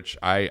story, which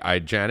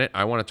Janet,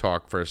 I want to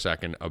talk for a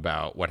second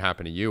about what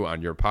happened to you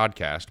on your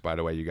podcast. By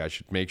the way, you guys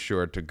should make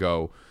sure to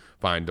go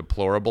find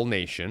Deplorable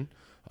Nation.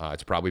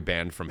 It's probably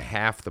banned from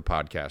half the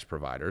podcast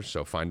providers,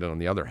 so find it on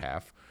the other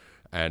half.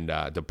 And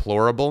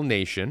Deplorable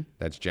Nation,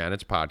 that's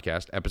Janet's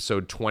podcast,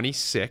 episode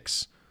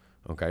 26.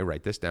 Okay,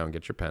 write this down.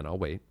 Get your pen. I'll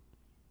wait.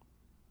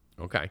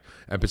 Okay,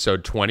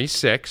 episode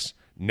 26,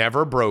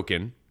 Never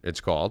Broken, it's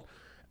called.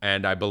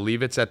 And I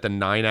believe it's at the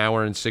 9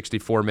 hour and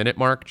 64 minute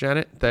mark,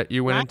 Janet, that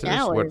you went into this.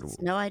 Hours.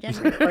 No, I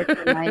didn't record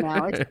for 9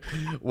 hours.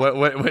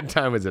 What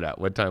time was it at?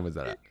 What time was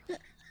that at?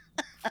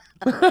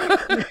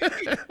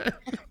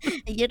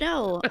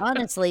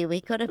 Honestly, we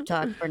could have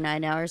talked for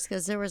 9 hours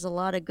because there was a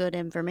lot of good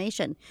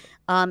information.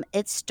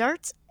 It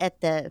starts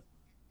at the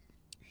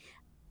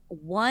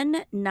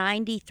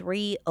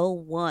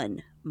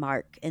 193.01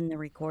 mark in the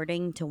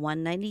recording to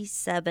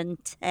 197.10.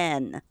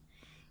 And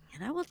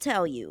I will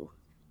tell you,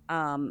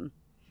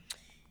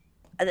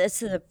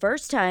 this is the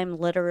first time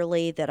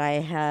literally that I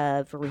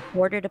have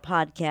recorded a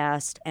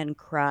podcast and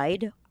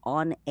cried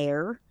on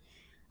air.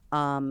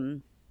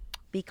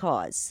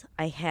 Because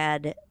I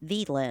had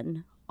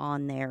VLIN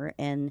on there,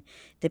 and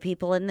the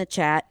people in the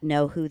chat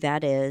know who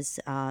that is.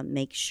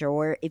 Make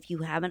sure, if you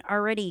haven't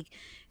already,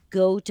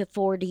 go to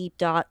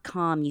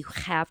 4deep.com. You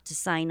have to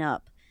sign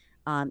up.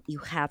 You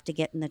have to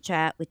get in the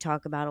chat. We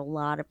talk about a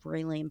lot of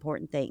really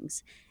important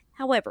things.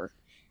 However,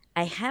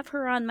 I have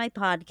her on my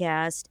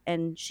podcast,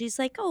 and she's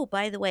like, oh,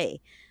 by the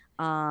way,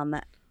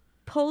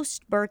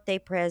 post-birthday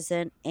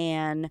present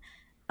and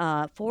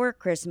for a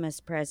Christmas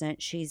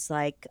present, she's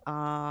like,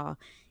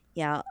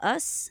 yeah,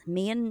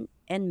 me and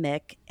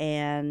Mick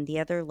and the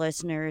other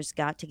listeners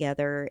got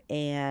together,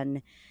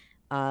 and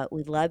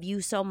we love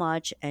you so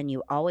much, and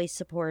you always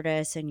support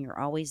us, and you're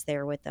always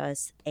there with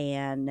us.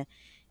 And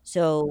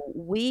so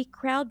we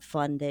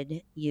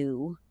crowdfunded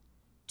you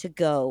to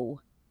go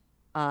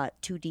to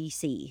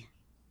DC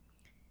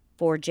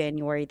for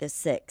January the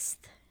 6th.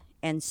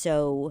 And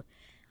so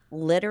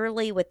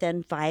literally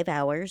within 5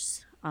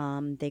 hours,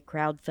 they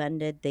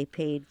crowdfunded, they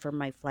paid for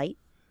my flight,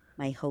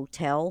 my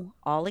hotel,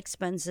 all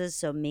expenses,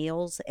 so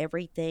meals,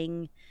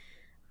 everything.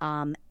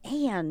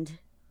 And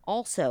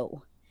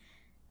also,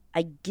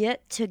 I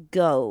get to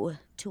go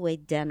to a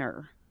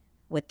dinner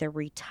with the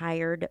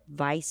retired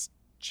Vice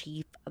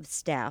Chief of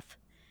Staff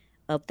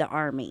of the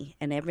Army.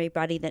 And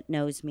everybody that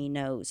knows me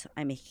knows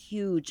I'm a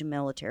huge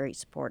military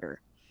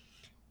supporter.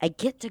 I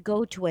get to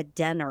go to a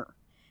dinner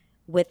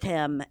with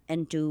him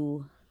and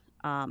do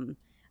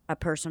a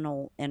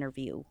personal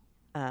interview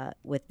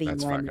with VLIN.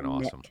 That's fucking and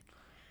awesome. Mick.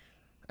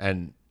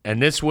 And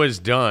this was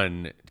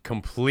done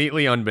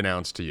completely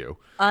unbeknownst to you.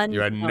 You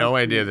had no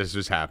idea this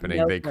was happening.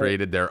 No They clue.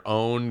 created their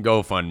own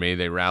GoFundMe.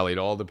 They rallied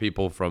all the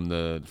people from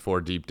the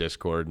 4 Deep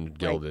Discord and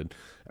Gilded.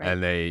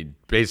 And they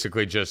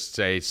basically just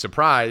say,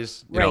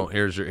 surprise, you know, Right.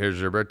 here's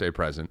your birthday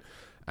present.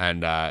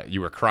 And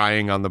you were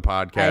crying on the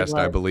podcast,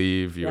 I was.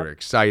 believe. You were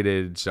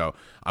excited. So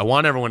I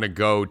want everyone to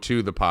go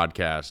to the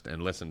podcast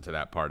and listen to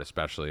that part,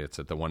 especially. It's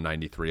at the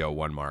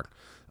 193.01 mark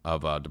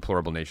of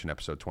Deplorable Nation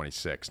episode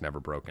 26, Never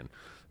Broken.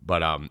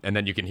 But and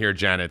then you can hear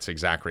Janet's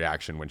exact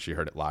reaction when she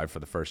heard it live for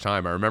the first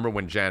time. I remember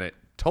when Janet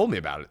told me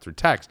about it through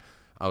text,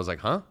 I was like,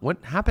 huh?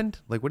 What happened?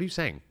 Like, what are you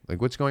saying?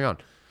 Like, what's going on?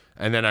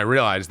 And then I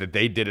realized that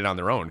they did it on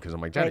their own because I'm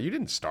like, Janet, Right. you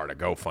didn't start a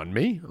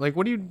GoFundMe. Like,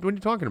 what are you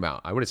talking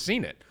about? I would have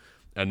seen it.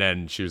 And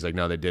then she was like,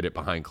 no, they did it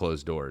behind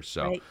closed doors.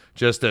 So Right.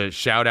 just a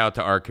shout out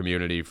to our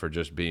community for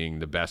just being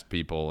the best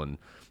people and,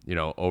 you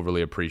know,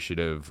 overly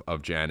appreciative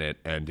of Janet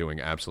and doing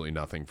absolutely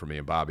nothing for me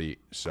and Bobby.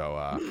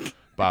 So,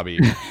 Bobby,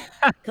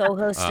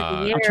 Co-host of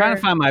the year. I'm trying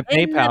to find my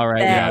In the PayPal right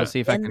now bag, to see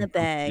if I in can. the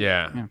bag.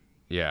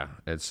 yeah.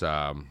 It's,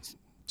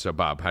 so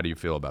Bob, how do you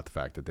feel about the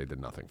fact that they did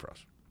nothing for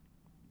us?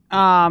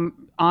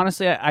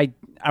 Honestly, I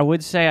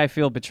would say I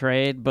feel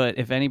betrayed, but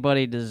if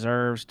anybody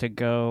deserves to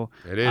go,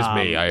 It is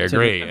me. I to the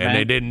agree. And they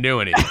event- didn't do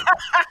anything.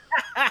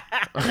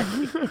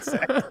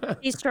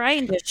 He's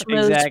trying to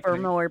schmooze for Exactly.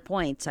 more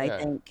points, I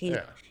think.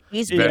 yeah.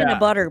 He's being Yeah. a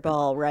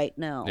butterball right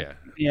now. Yeah.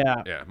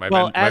 Yeah, Yeah. My,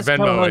 Well, my as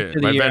co-host of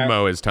the my year-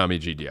 Venmo is Tommy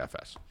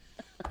GDFS.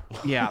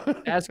 yeah.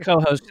 As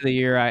co-host of the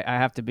year, I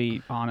have to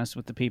be honest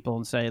with the people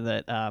and say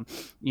that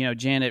you know,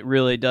 Janet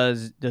really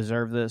does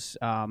deserve this,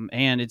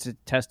 and it's a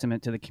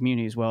testament to the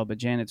community as well. But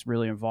Janet's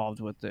really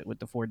involved with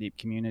the Four Deep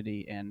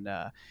community, and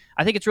I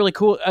think it's really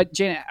cool.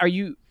 Janet,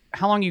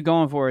 how long are you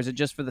going for? Is it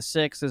just for the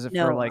 6th? Is it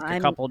No, for like a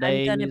couple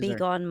days? I'm going to be or-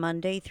 gone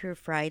Monday through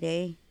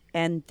Friday,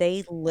 and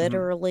they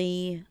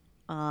literally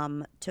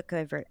took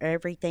over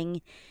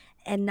everything.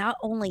 And not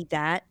only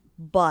that,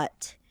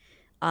 but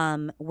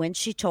when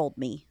she told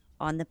me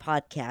on the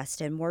podcast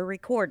and we're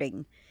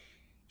recording,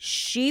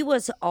 she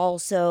was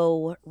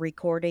also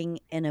recording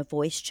in a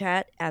voice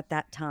chat at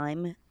that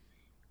time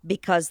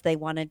because they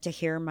wanted to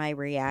hear my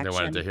reaction. They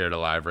wanted to hear the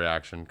live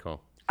reaction.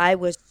 Cool. I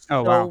was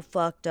Oh, so wow.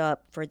 fucked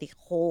up for the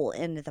whole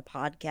end of the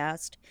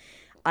podcast.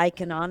 I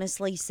can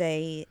honestly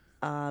say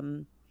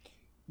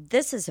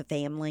this is a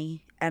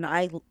family, and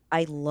I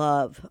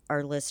love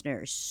our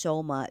listeners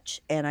so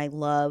much, and I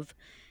love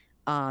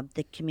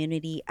the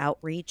community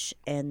outreach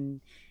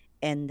and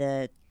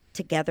the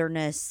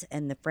togetherness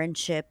and the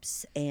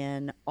friendships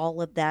and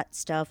all of that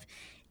stuff.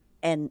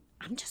 And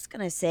I'm just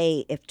going to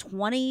say, if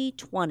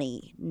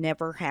 2020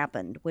 never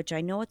happened, which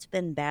I know it's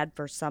been bad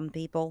for some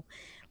people,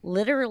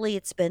 literally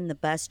it's been the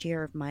best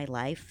year of my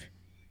life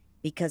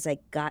because I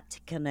got to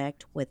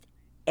connect with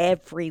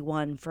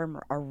everyone from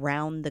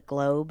around the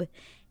globe.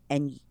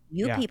 And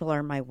you Yeah. people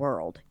are my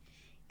world.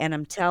 And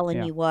I'm telling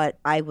Yeah. you what,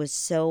 I was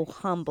so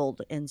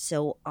humbled and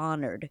so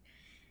honored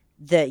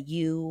that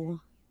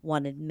you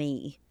wanted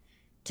me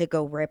to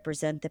go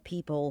represent the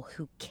people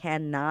who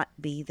cannot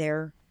be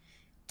there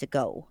to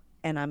go.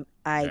 And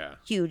Yeah.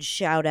 huge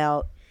shout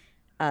out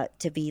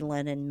to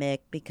Velan and Mick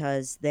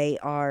because they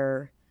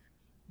are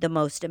the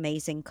most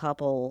amazing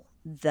couple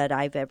that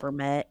I've ever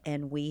met,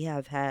 and we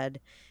have had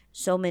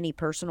so many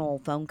personal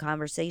phone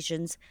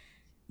conversations.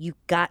 You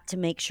got to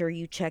make sure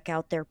you check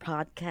out their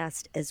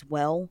podcast as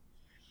well.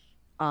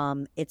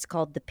 It's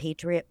called the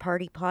Patriot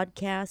Party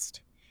Podcast.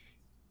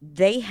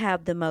 They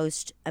have the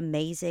most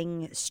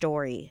amazing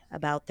story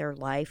about their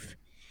life,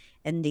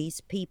 and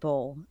these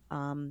people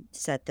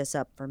set this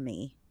up for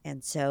me.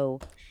 And so,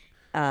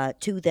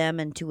 to them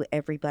and to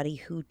everybody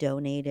who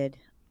donated,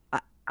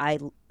 I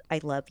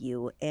love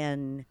you,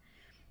 and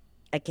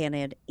I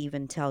can't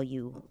even tell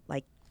you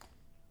like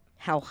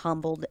how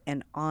humbled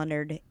and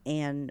honored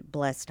and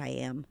blessed I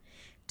am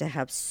to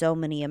have so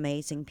many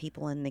amazing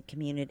people in the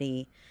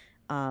community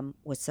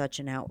with such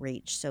an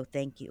outreach. So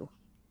thank you.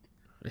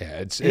 Yeah.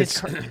 It's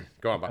It's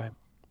go on, Bob.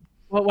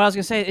 Well, what I was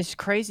gonna say, it's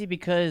crazy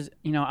because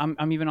you know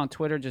I'm even on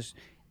Twitter, just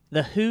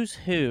the who's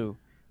who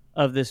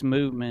of this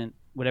movement,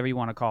 whatever you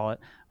want to call it,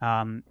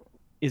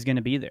 is going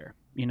to be there.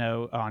 You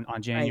know,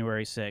 on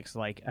January 6th.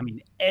 Like, I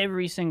mean,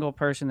 every single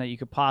person that you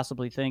could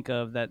possibly think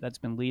of that's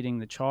been leading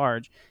the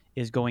charge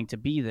is going to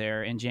be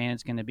there, and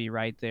Janet's going to be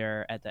right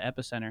there at the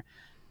epicenter.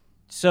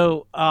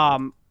 So,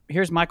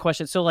 here's my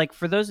question. So, like,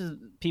 for those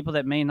of the people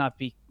that may not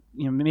be,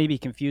 you know, maybe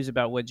confused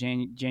about what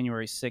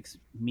January 6th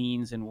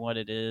means and what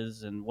it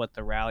is and what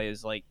the rally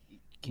is like,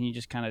 can you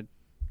just kind of,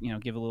 you know,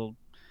 give a little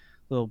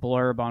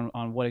blurb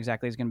on what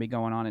exactly is going to be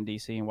going on in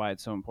DC and why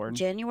it's so important?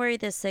 January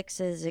the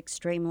 6th is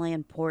extremely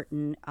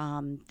important.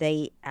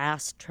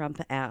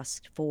 Trump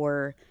asked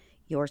for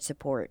your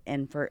support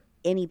and for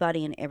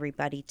anybody and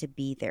everybody to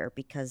be there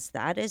because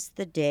that is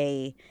the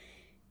day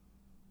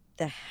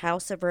the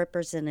House of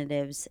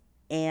Representatives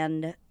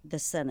and the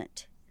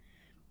Senate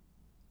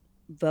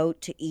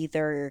vote to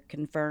either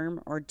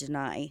confirm or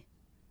deny,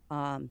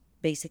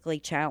 basically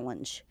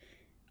challenge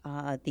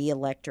the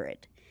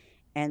electorate.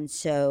 And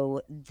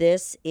so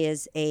this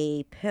is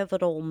a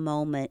pivotal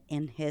moment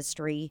in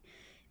history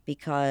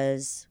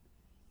because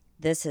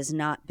this has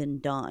not been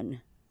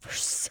done for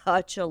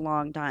such a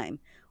long time.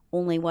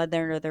 Only one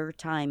other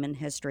time in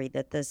history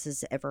that this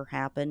has ever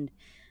happened.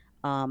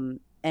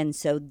 And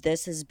so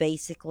this is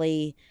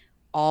basically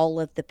all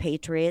of the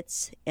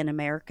patriots in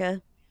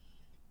America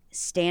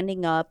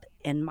standing up,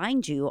 and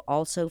mind you,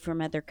 also from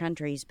other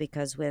countries,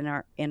 because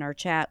in our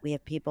chat we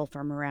have people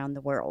from around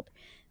the world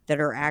that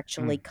are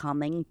actually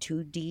coming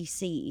to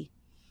DC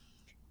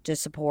to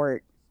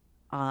support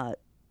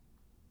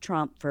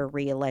Trump for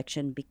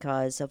re-election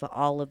because of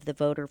all of the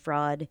voter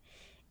fraud.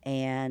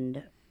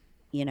 And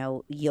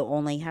you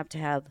only have to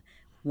have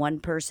one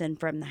person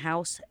from the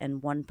House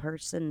and one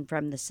person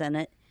from the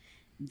Senate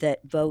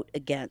that vote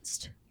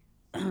against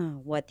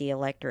what the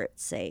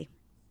electorates say.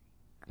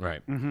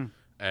 Right.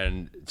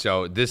 And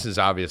so this is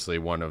obviously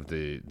one of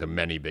the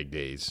many big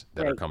days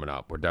that are coming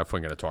up. We're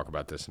definitely going to talk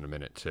about this in a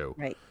minute too.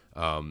 Right.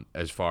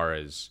 As far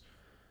as,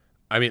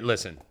 I mean,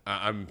 listen,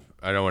 I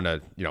don't want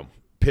to,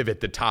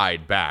 pivot the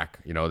tide back.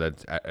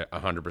 That's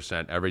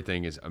 100%.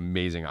 Everything is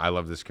amazing. I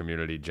love this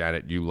community.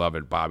 Janet, you love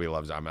it. Bobby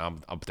loves it. I'm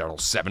up there till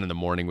 7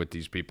 a.m. with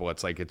these people.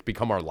 It's like, it's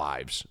become our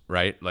lives,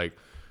 right? Like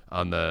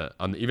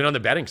even on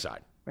the betting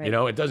side, right.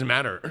 It doesn't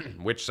matter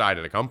which side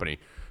of the company.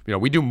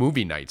 We do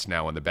movie nights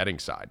now on the betting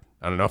side.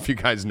 I don't know if you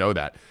guys know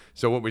that.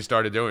 So what we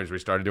started doing is we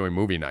started doing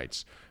movie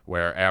nights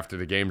where after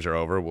the games are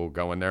over, we'll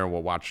go in there and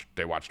we'll watch.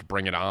 They watched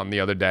Bring It On the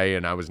other day,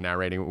 and I was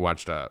narrating. We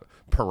watched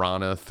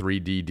Piranha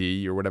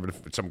 3DD or whatever.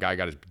 Some guy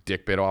got his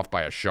dick bit off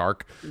by a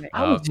shark.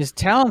 I was just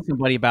telling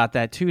somebody about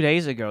that 2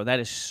 days ago. That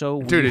is so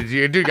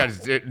weird. Dude got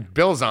his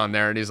Bill's on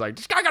there, and he's like,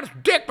 this guy got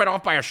his dick bit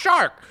off by a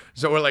shark.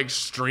 So we're like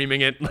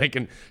streaming it,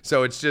 and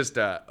so it's just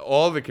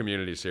all the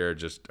communities here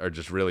are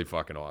just really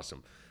fucking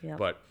awesome. Yep.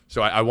 But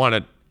so I want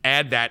to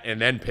add that and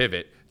then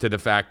pivot to the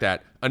fact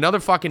that another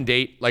fucking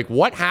date, like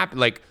what happened,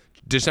 like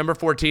December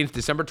 14th,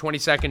 December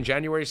 22nd,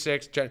 January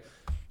 6th.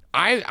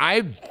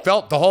 I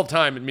felt the whole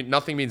time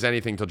nothing means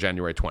anything till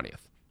January 20th,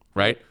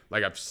 right?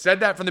 Like I've said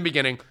that from the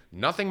beginning.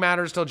 Nothing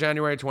matters till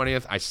January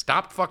 20th. I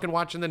stopped fucking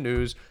watching the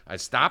news. I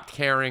stopped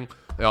caring.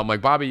 I'm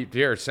like, Bobby,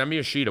 here, send me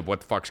a sheet of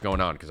what the fuck's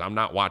going on because I'm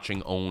not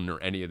watching OWN or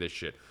any of this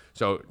shit.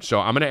 So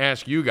I'm going to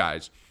ask you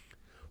guys,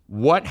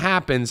 what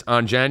happens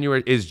on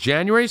January? Is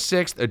January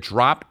 6th a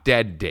drop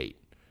dead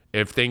date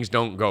if things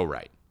don't go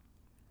right?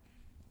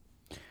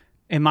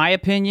 In my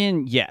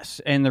opinion,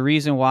 yes. And the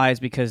reason why is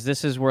because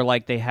this is where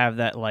they have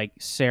that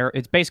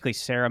it's basically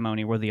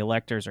ceremony where the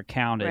electors are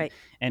counted. Right.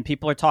 And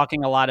people are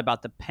talking a lot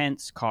about the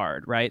Pence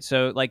card, right?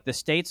 So the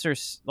states are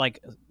a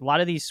lot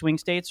of these swing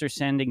states are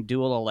sending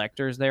dual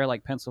electors there,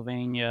 like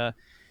Pennsylvania,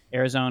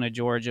 Arizona,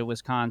 Georgia,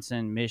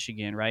 Wisconsin,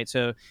 Michigan, right?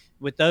 So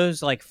with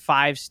those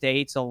 5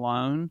 states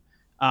alone,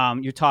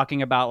 you're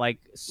talking about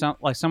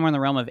somewhere in the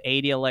realm of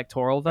 80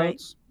 electoral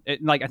votes. Right.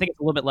 I think it's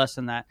a little bit less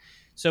than that.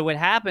 So what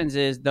happens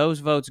is those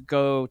votes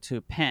go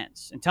to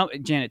Pence.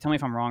 And Janet, tell me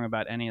if I'm wrong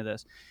about any of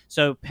this.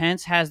 So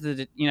Pence has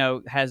the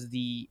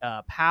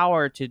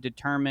power to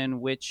determine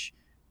which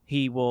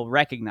he will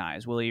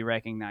recognize. Will he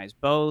recognize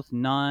both,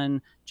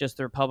 none, just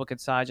the Republican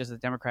side, just the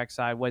Democratic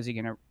side? What is he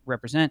going to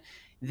represent?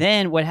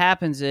 Then what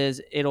happens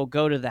is it'll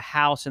go to the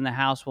House, and the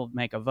House will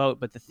make a vote.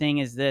 But the thing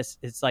is this: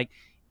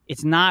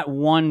 it's not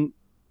one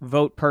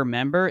vote per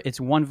member,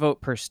 it's one vote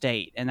per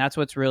state. And that's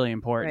what's really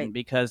important. Right.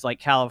 Because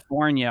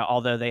California,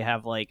 although they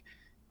have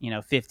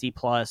 50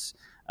 plus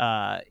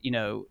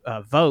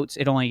votes,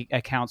 it only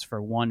accounts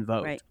for one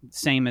vote. Right.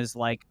 Same as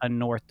a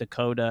North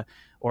Dakota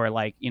or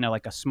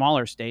a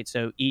smaller state.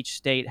 So each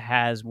state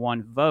has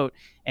one vote,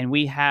 and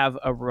we have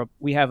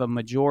a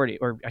majority,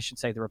 or I should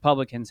say the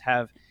Republicans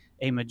have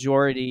a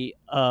majority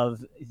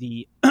of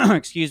the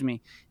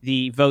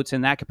the votes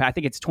in that capacity. I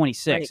think it's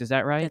 26. Right. Is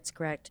that right? That's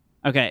correct.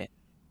 Okay.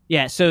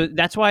 Yeah, so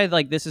that's why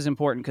this is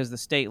important, because the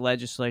state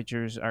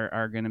legislatures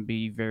are going to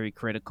be very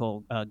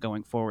critical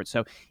going forward.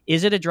 So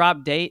is it a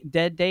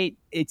dead date?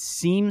 It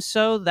seems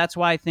so. That's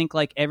why I think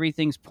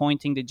everything's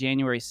pointing to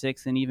January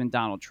 6th, and even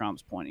Donald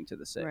Trump's pointing to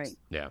the 6th. Right.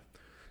 Yeah.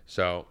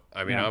 So,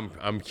 I mean, yeah.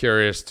 I'm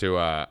curious to,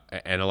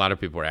 and a lot of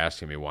people are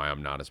asking me why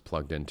I'm not as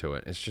plugged into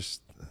it. It's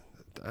just,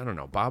 I don't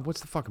know, Bob, what's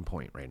the fucking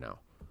point right now?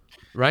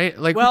 Right?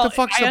 What the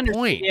fuck's the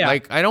point? Yeah.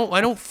 I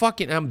don't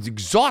fucking, I'm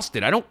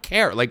exhausted. I don't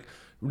care.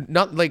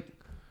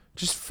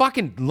 Just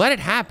fucking let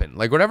it happen.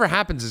 Whatever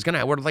happens is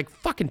we're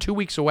fucking 2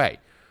 weeks away.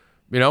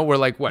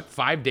 We're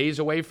 5 days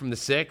away from the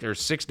 6th, or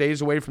 6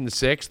 days away from the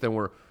 6th, and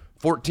we're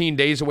 14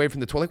 days away from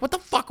the 12th. What the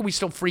fuck are we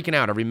still freaking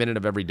out every minute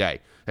of every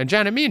day? And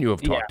Janet, me and you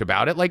have talked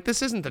about it.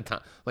 This isn't the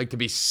time to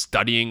be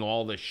studying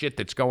all the shit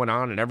that's going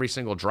on and every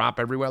single drop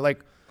everywhere.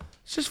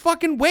 Just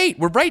fucking wait.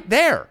 We're right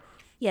there.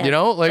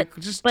 Yeah.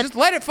 Just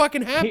let it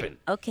fucking happen.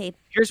 Okay.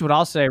 Here's what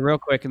I'll say real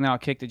quick, and then I'll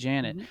kick to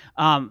Janet.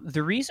 Mm-hmm.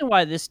 The reason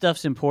why this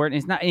stuff's important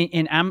is not,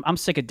 and I'm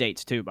sick of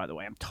dates too, by the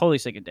way. I'm totally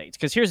sick of dates.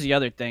 Because here's the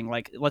other thing.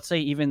 Let's say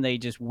even they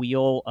just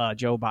wheel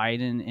Joe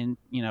Biden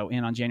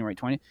in on January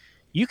 20th.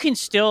 You can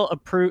still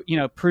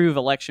prove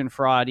election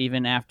fraud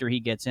even after he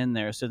gets in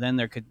there. So then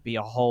there could be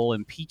a whole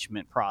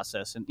impeachment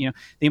process. And the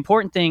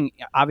important thing,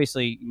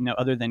 obviously,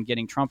 other than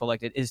getting Trump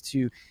elected, is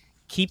to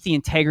keep the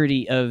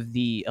integrity of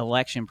the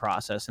election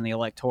process and the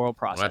electoral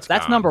process. That's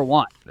That's number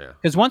one. Yeah.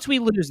 Because once we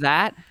lose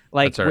that,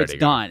 like, That's already it's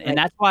done. And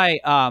that's why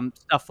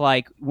stuff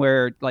like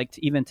where, like,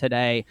 even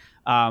today,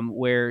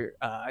 where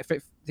I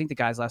think the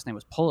guy's last name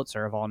was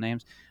Pulitzer of all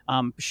names,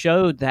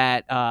 showed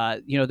that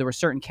there were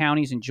certain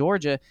counties in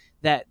Georgia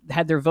that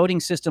had their voting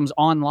systems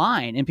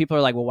online, and people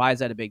are like, well, why is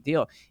that a big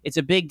deal? It's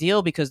a big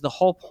deal because the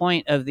whole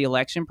point of the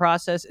election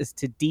process is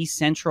to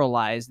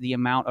decentralize the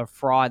amount of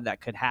fraud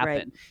that could happen.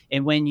 Right.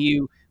 And when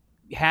you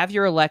have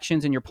your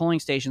elections and your polling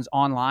stations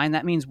online,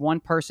 that means one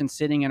person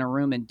sitting in a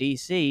room in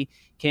DC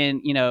can,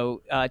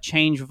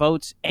 change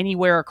votes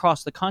anywhere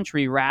across the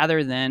country,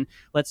 rather than,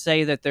 let's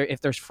say that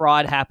if there's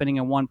fraud happening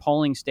in one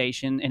polling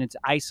station and it's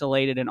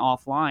isolated and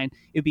offline,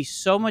 it'd be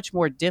so much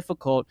more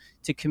difficult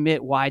to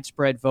commit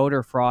widespread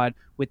voter fraud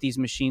with these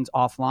machines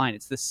offline.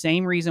 It's the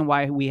same reason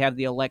why we have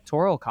the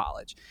Electoral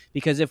College,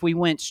 because if we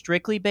went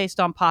strictly based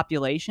on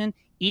population,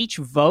 each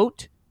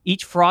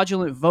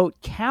fraudulent vote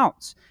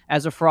counts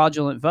as a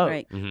fraudulent vote.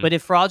 Right. Mm-hmm. But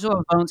if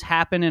fraudulent votes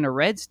happen in a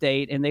red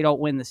state and they don't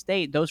win the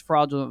state, those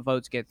fraudulent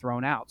votes get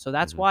thrown out. So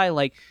that's why,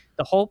 like,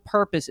 the whole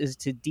purpose is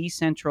to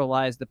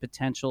decentralize the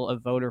potential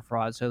of voter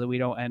fraud so that we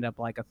don't end up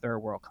like a third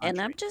world country.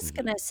 And I'm just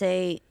going to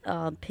say,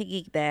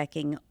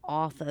 piggybacking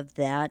off of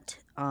that,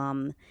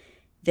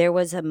 there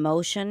was a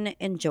motion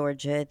in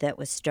Georgia that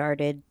was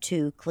started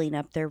to clean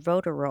up their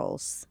voter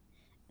rolls.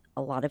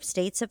 A lot of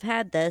states have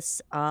had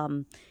this.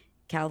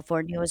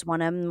 California was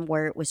one of them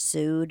where it was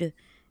sued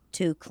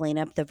to clean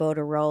up the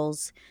voter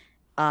rolls.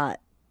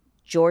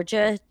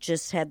 Georgia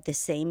just had the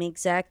same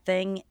exact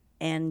thing.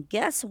 And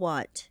guess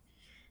what?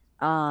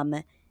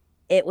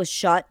 It was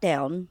shot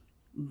down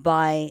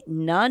by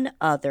none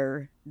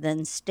other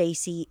than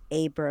Stacey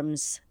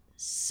Abrams'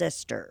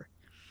 sister.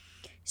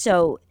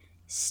 So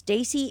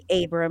Stacey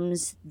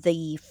Abrams,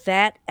 the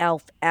fat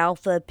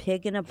alpha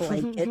pig in a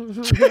blanket.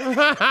 Sorry,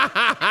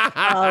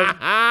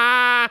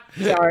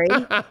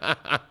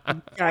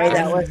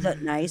 that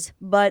wasn't nice.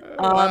 But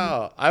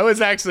Wow. I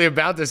was actually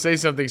about to say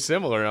something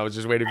similar, and I was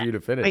just waiting for you to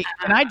finish. Wait,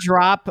 can I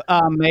drop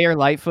Mayor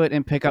Lightfoot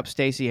and pick up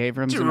Stacey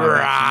Abrams? in my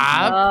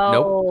rankings?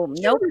 Drop.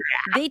 nope,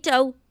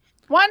 veto.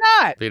 Why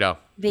not? Veto.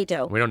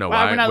 Veto. We don't know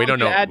Why why. would I We don't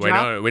know. look at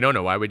drop? We don't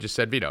know why. We just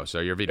said veto. So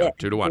you're veto. Yeah.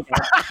 2-1.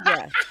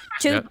 Yeah,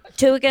 two Yep.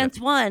 two against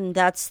one.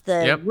 That's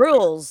the Yep.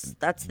 rules.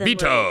 That's the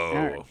Veto. rules.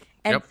 All right.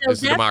 And Yep, so this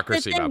is that's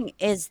democracy, the Bob. thing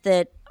is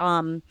that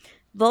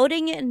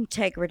voting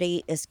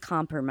integrity is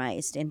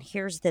compromised. And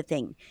here's the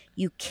thing: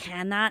 you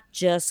cannot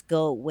just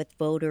go with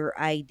voter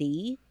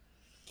ID.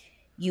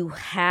 You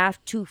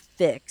have to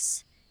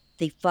fix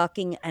the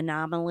fucking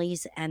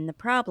anomalies and the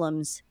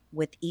problems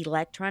with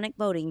electronic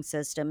voting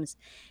systems,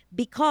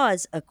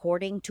 because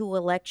according to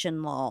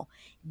election law,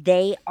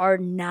 they are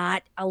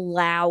not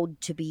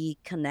allowed to be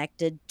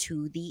connected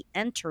to the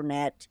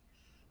internet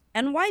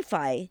and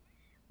Wi-Fi,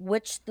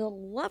 which the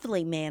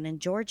lovely man in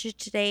Georgia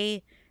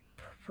today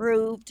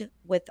proved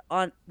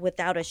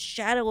without a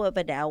shadow of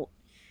a doubt.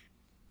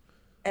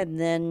 And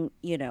then,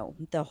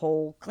 the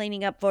whole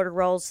cleaning up voter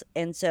rolls.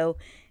 And so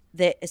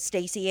the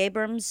Stacey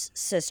Abrams'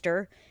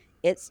 sister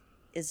is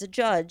a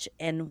judge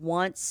and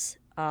wants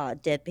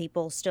dead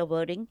people still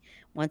voting,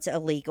 wants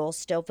illegal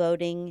still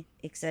voting,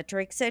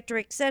 etc., etc.,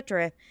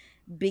 etc.,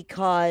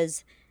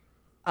 because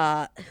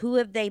who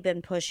have they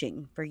been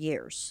pushing for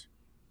years?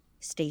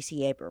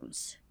 Stacey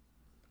Abrams.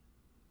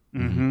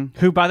 Mm-hmm.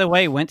 Who, by the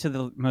way, went to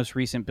the most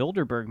recent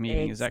Bilderberg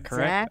meeting. Is that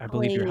correct? I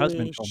believe your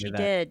husband told me She that.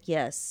 did,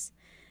 yes.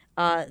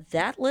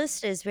 That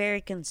list is very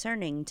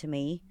concerning to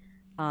me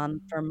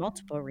for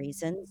multiple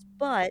reasons.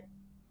 But,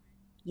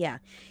 yeah,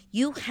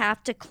 you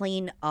have to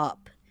clean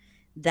up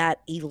that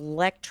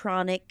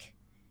electronic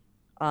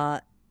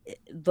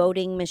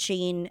voting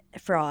machine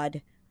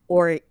fraud,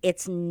 or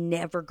it's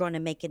never going to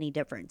make any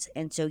difference.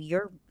 And so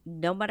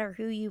no matter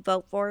who you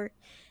vote for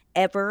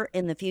ever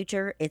in the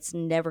future, it's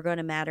never going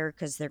to matter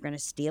because they're going to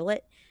steal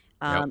it.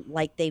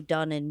 Like they've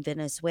done in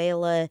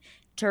Venezuela,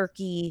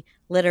 Turkey,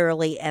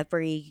 literally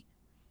every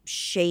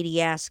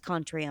shady ass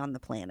country on the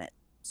planet.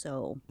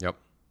 So Yep.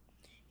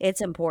 it's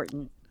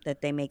important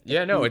that they make.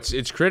 Yeah, no,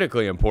 it's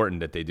critically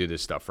important that they do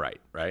this stuff right?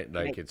 Like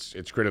Right.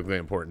 it's critically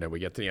important that we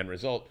get to the end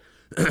result.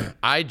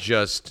 I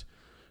just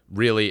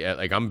really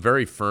I'm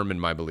very firm in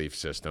my belief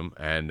system,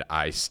 and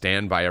I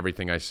stand by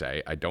everything I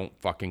say. I don't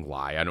fucking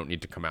lie. I don't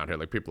need to come out here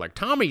like people like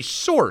Tommy's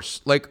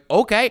source. Like,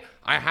 okay,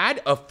 I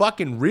had a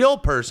fucking real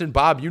person,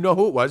 Bob, you know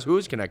who it was, who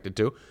was connected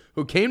to,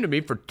 who came to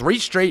me for 3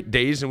 straight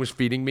days and was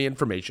feeding me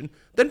information,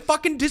 then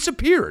fucking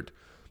disappeared.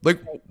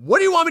 Like, what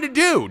do you want me to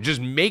do?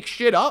 Just make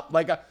shit up?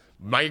 Like,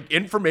 my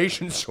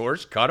information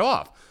source cut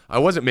off. I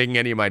wasn't making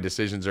any of my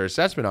decisions or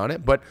assessment on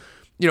it, but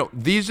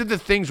these are the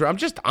things where I'm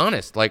just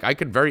honest. Like, I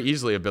could very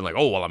easily have been like,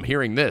 oh, well, I'm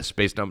hearing this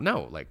based on,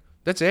 no, like,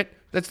 that's it.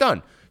 That's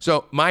done.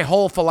 So my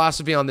whole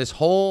philosophy on this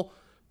whole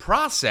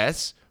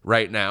process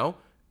right now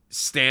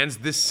stands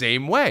the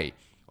same way.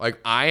 Like,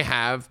 I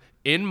have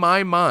in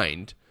my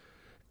mind,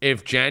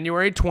 if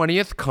January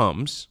 20th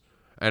comes,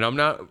 and I'm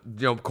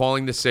not,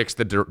 calling the 6th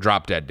the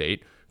drop dead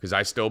date, because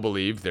I still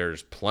believe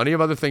there's plenty of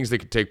other things that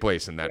could take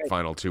place in that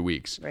final 2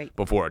 weeks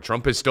before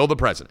Trump is still the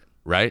president,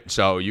 right?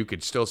 So you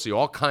could still see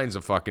all kinds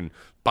of fucking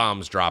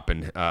bombs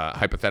dropping,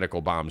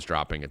 hypothetical bombs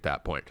dropping at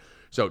that point.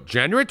 So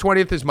January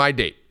 20th is my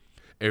date.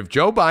 If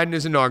Joe Biden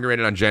is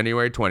inaugurated on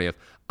January 20th,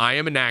 I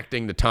am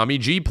enacting the Tommy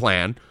G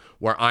plan,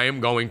 where I am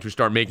going to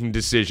start making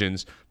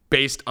decisions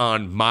based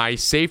on my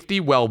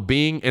safety,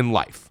 well-being, and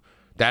life.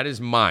 That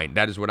is mine.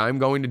 That is what I'm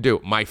going to do.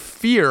 My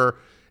fear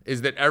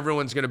is that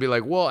everyone's going to be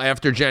like, well,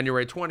 after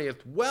January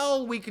 20th,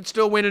 well, we could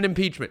still win an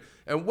impeachment.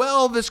 And,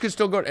 well, this could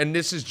still go. And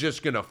this is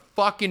just going to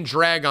fucking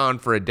drag on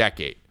for a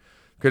decade.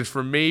 Because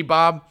for me,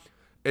 Bob,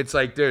 it's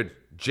like, dude,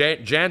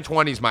 Jan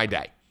 20 is my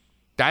day.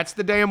 That's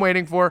the day I'm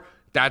waiting for.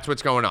 That's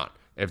what's going on.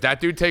 If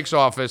that dude takes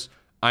office,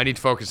 I need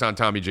to focus on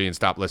Tommy G and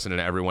stop listening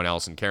to everyone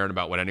else and caring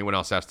about what anyone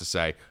else has to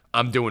say.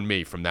 I'm doing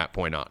me from that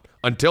point on.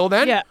 Until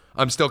then,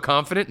 I'm still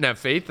confident and have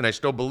faith, and I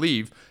still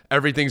believe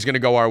everything's going to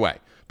go our way.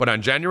 But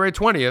on January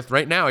 20th,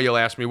 right now, you'll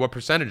ask me, what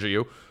percentage are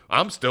you?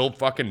 I'm still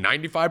fucking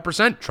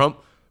 95%. Trump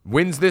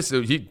wins this.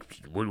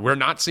 We're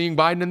not seeing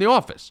Biden in the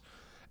office.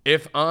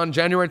 If on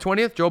January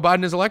 20th, Joe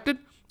Biden is elected,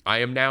 I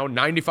am now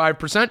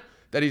 95%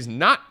 that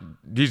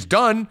he's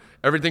done.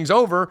 Everything's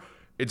over.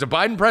 It's a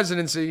Biden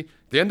presidency.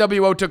 The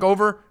NWO took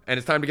over, and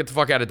it's time to get the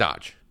fuck out of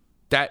Dodge.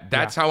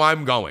 That's how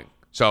I'm going.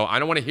 So I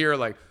don't want to hear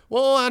like,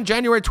 well, on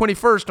January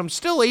 21st, I'm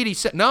still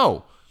 87.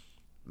 No.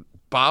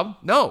 Bob,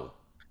 no.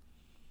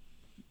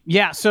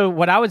 Yeah, so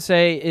what I would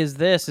say is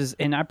this is,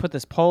 and I put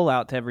this poll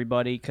out to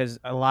everybody because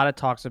a lot of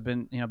talks have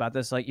been, about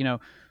this, like,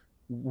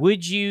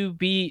 would you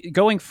be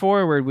going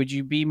forward? Would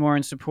you be more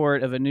in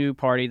support of a new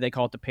party? They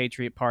call it the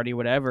Patriot Party,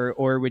 whatever,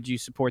 or would you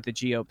support the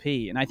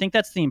GOP? And I think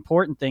that's the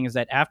important thing is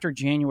that after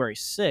January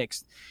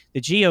 6th, the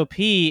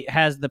GOP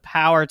has the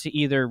power to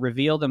either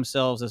reveal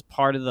themselves as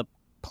part of the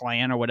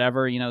plan or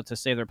whatever, to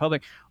save the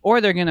Republic, or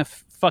they're going to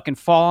fucking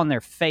fall on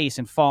their face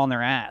and fall on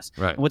their ass.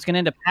 Right. And what's going to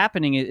end up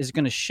happening is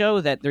going to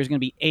show that there's going to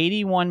be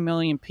 81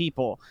 million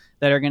people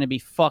that are going to be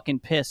fucking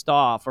pissed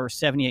off, or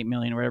 78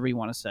 million, or whatever you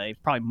want to say,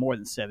 probably more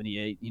than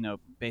 78,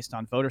 based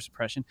on voter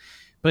suppression,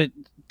 but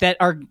that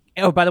are,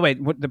 oh, by the way,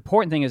 what the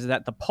important thing is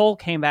that the poll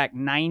came back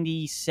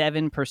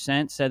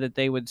 97% said that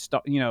they would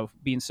start,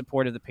 be in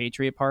support of the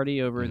Patriot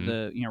Party over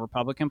the,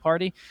 Republican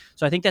Party.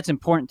 So I think that's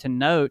important to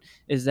note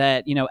is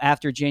that,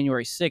 after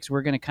January 6th,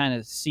 we're going to kind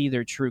of see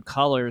their true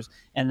colors.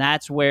 And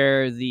that's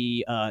where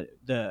the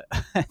the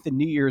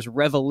New Year's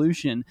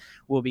revolution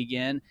will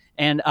begin.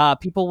 And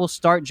people will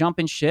start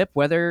jumping ship,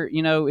 whether,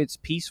 it's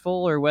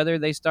peaceful or whether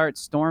they start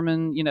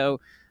storming,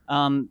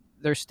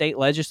 their state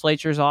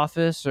legislature's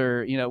office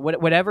or,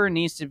 whatever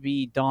needs to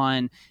be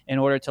done in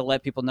order to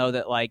let people know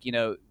that, like,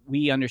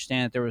 we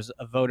understand that there was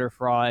a voter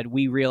fraud.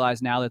 We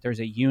realize now that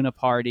there's a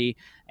uniparty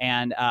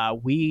and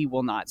we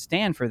will not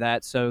stand for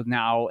that. So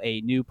now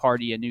a new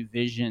party, a new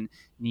vision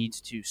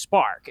needs to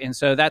spark. And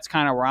so that's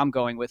kind of where I'm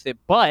going with it.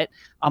 But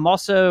I'm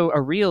also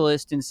a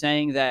realist in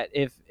saying that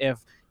if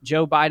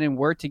Joe Biden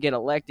were to get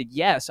elected,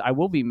 yes, I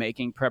will be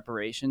making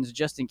preparations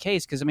just in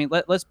case. Because,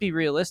 let's be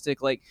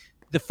realistic. Like,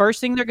 the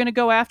first thing they're going to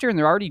go after, and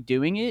they're already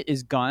doing it,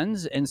 is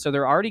guns. And so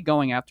they're already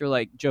going after,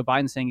 like, Joe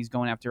Biden saying he's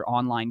going after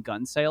online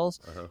gun sales.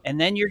 And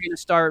then you're going to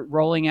start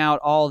rolling out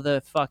all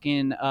the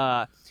fucking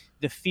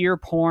the fear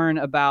porn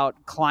about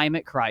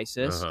climate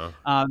crisis.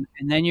 And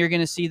then you're going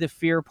to see the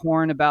fear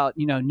porn about,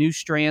 new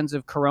strands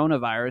of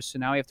coronavirus. So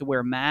now we have to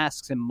wear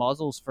masks and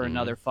muzzles for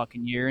another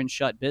fucking year and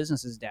shut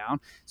businesses down.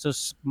 So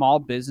small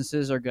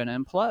businesses are going to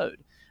implode.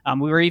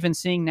 We were even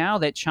seeing now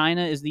that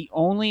China is the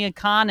only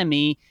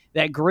economy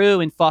that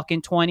grew in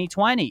fucking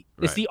 2020.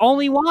 Right. It's the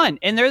only one.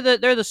 And they're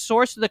the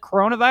source of the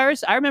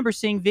coronavirus. I remember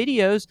seeing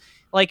videos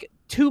like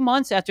 2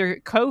 months after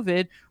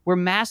COVID where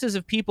masses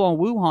of people in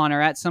Wuhan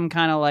are at some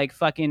kind of like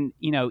fucking,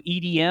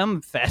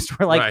 EDM fest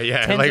where like,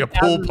 like a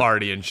pool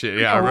party and shit.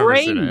 Yeah, I remember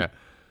seeing that.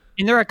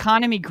 And their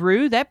economy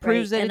grew. That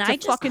proves that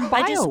it's fucking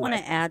bio. I just want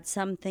to add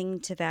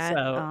something to that.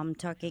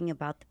 Talking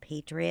about the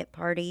Patriot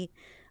Party.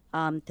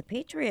 The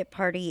Patriot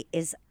Party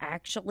is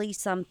actually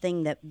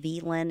something that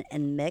Veland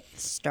and Mick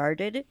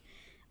started.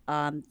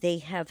 They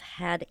have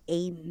had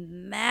a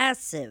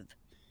massive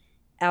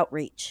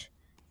outreach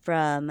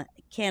from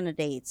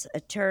candidates,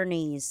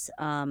 attorneys,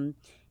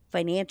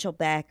 financial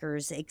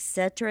backers,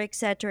 etc.,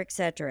 etc.,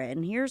 etc.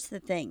 And here's the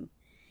thing.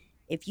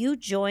 If you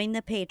join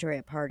the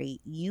Patriot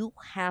Party, you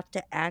have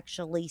to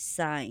actually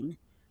sign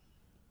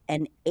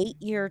an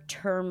 8-year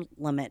term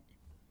limit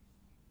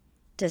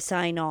to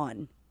sign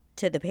on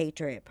to the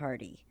Patriot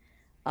Party.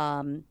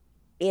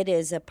 It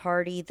is a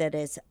party that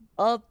is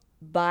of,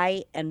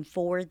 by, and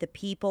for the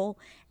people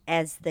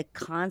as the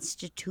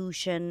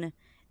Constitution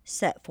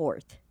set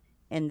forth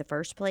in the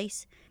first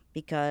place,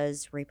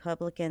 because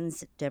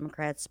Republicans,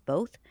 Democrats,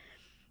 both,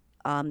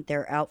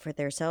 they're out for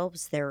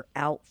themselves. They're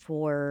out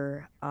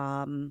for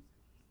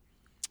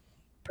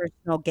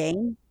personal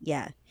gain.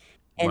 Yeah.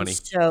 And money,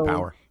 so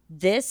power.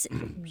 This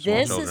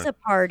is a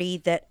party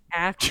that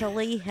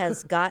actually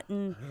has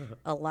gotten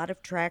a lot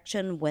of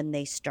traction when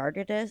they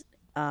started it.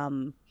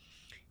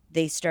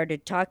 They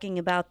started talking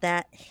about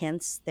that,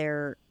 hence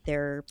their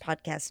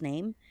podcast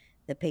name,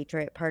 the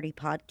Patriot Party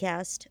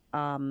Podcast.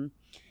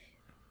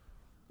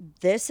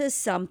 This is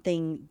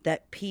something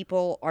that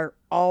people are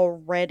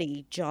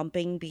already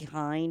jumping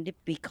behind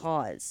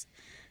because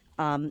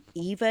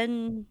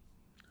even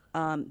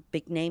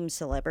big name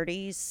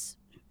celebrities,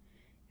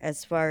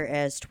 as far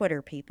as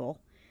Twitter people,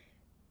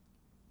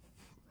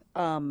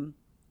 are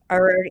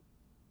already.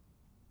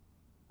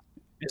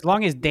 As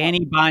long as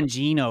Danny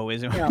Bongino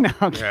is No. no,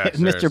 I'm Yeah,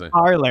 kidding, Mr. seriously.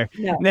 Parlor,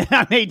 No. then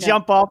they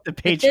jump off the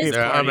Patriot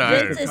Yeah, Party. I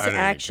This didn't is even care about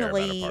a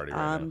actually party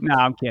right now. No,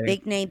 I'm kidding.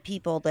 big name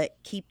people that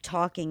keep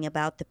talking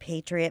about the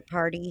Patriot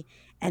Party,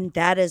 and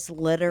that is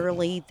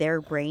literally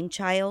their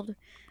brainchild,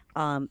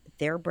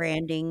 their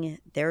branding,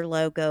 their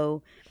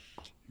logo.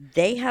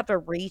 They have a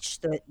reach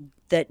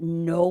that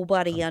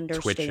nobody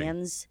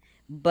understands,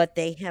 but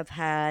they have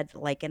had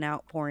like an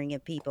outpouring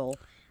of people,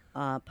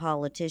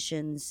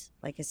 politicians,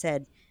 like I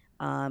said,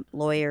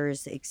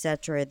 lawyers,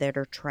 etc., that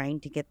are trying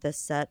to get this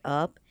set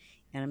up.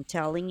 And I'm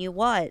telling you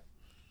what,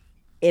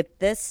 if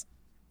this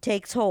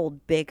takes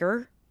hold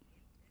bigger,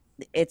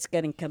 it's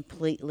going to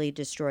completely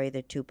destroy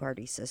the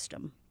two-party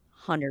system.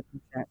 100%.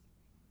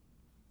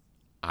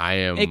 I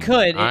am. It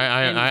could.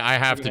 I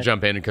have Go to ahead.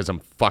 jump in because I'm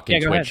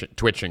fucking Yeah, go ahead.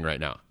 twitching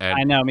right now. And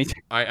I know, me too.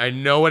 I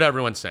know what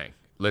everyone's saying.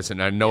 Listen,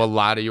 I know a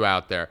lot of you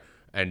out there,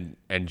 and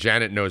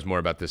Janet knows more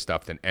about this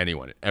stuff than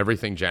anyone.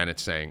 Everything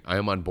Janet's saying, I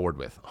am on board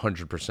with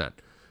 100%.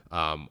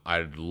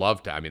 I'd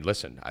love to. I mean,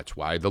 listen, that's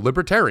why the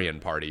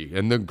Libertarian Party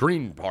and the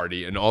Green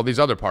Party and all these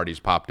other parties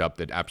popped up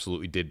that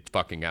absolutely did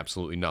fucking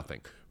absolutely nothing,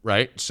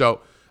 right?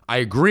 So I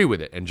agree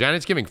with it. And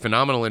Janet's giving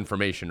phenomenal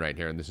information right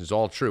here, and this is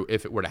all true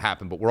if it were to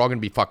happen, but we're all going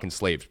to be fucking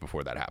slaves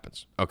before that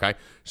happens, okay?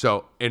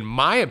 So in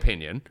my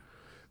opinion,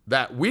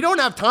 that we don't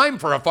have time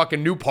for a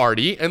fucking new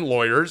party and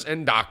lawyers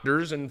and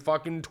doctors and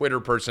fucking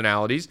Twitter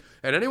personalities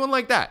and anyone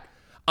like that.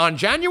 On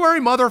January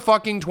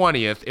motherfucking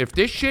 20th, if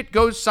this shit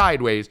goes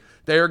sideways,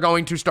 they are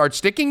going to start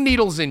sticking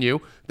needles in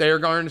you. They are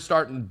going to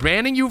start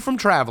banning you from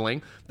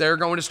traveling. They're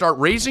going to start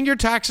raising your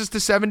taxes to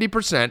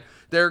 70%.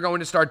 They're going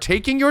to start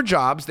taking your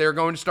jobs. They're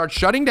going to start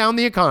shutting down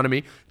the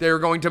economy. They're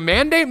going to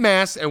mandate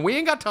masks, and we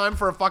ain't got time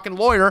for a fucking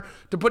lawyer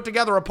to put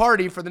together a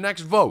party for the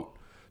next vote.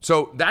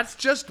 So that's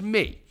just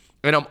me.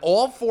 And I'm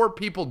all for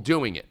people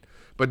doing it.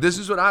 But this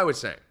is what I was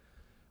saying.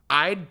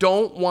 I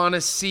don't want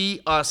to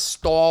see us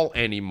stall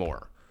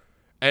anymore.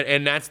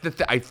 And that's the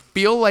thing. I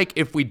feel like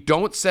if we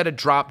don't set a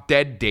drop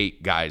dead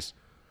date, guys,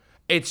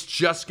 it's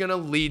just going to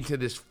lead to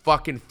this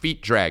fucking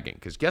feet dragging.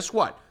 Because guess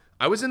what?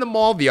 I was in the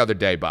mall the other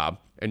day, Bob,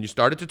 and you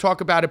started to talk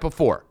about it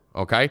before,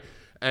 okay?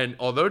 And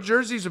although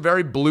Jersey's a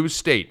very blue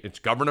state, it's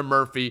Governor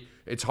Murphy,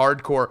 it's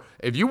hardcore.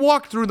 If you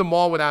walk through the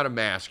mall without a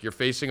mask, you're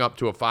facing up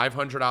to a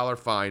 $500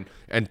 fine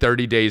and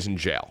 30 days in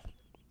jail,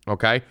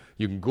 okay?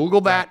 You can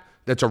Google that.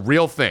 That's a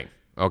real thing,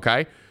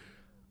 okay?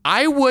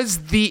 I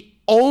was the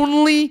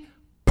only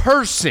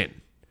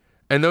person,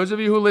 and those of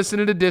you who listen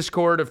to the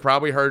Discord have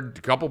probably heard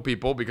a couple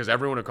people, because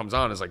everyone who comes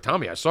on is like,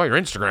 Tommy, I saw your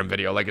Instagram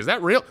video. Like, is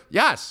that real?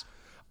 Yes.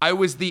 I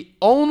was the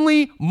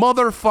only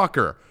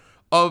motherfucker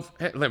of,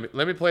 hey, let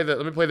me play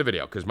the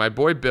video, because my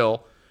boy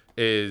Bill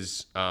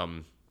is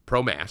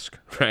pro mask,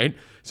 right?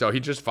 So he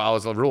just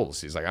follows the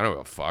rules. He's like, I don't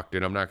give a fuck,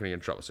 dude. I'm not gonna get in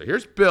trouble. So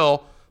here's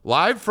Bill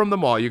live from the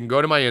mall. You can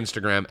go to my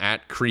Instagram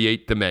at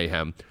Create the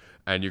Mayhem,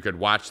 and you could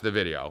watch the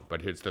video.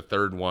 But here's the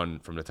third one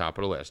from the top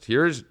of the list.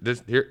 Here's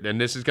this here,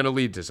 and this is gonna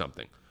lead to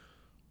something.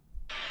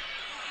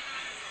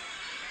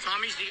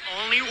 Tommy's the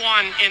only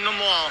one in the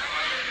mall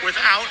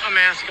without a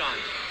mask on.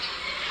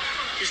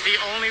 He's the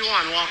only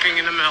one walking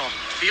in the mall.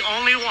 The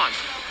only one.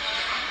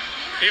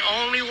 The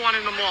only one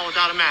in the mall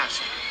without a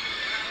mask.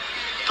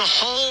 The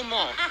whole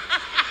mall.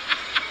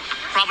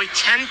 Probably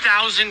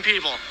 10,000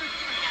 people.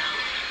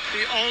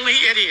 The only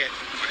idiot.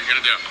 What are you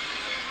gonna do?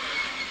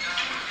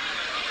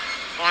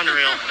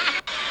 Unreal.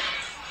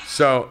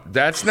 So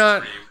that's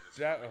not.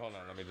 Hold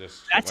on, let me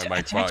just. That's, my mic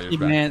that's volume's actually,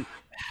 back. man.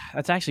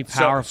 That's actually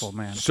powerful,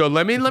 man. So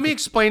let me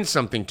explain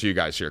something to you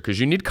guys here, because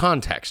you need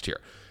context here.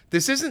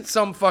 This isn't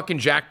some fucking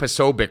Jack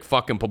Posobiec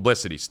fucking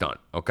publicity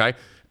stunt, okay?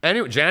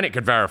 Anyway, Janet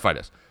could verify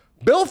this.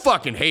 Bill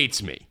fucking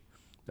hates me,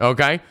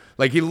 okay?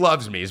 Like, he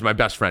loves me. He's my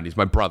best friend. He's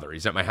my brother.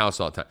 He's at my house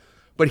all the time.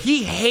 But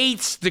he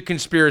hates the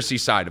conspiracy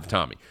side of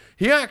Tommy.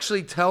 He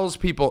actually tells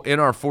people in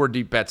our 4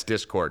 Deep Bets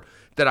Discord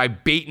that I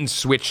bait and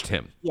switched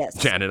him. Yes.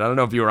 Janet, I don't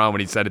know if you were on when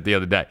he said it the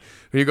other day.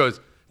 He goes,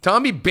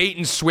 Tommy bait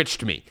and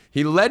switched me.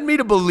 He led me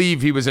to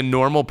believe he was a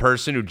normal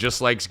person who just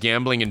likes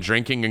gambling and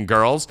drinking and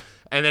girls.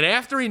 And then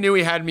after he knew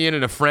he had me in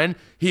and a friend,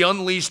 he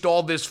unleashed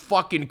all this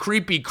fucking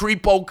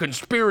creepo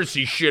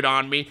conspiracy shit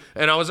on me.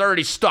 And I was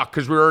already stuck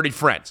because we were already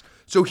friends.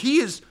 So he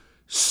is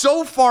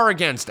so far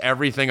against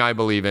everything I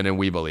believe in and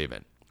we believe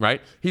in,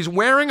 right? He's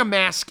wearing a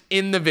mask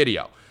in the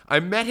video. I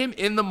met him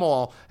in the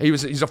mall.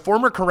 He's a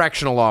former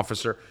correctional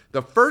officer.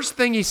 The first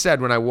thing he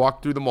said when I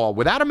walked through the mall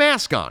without a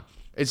mask on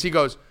is he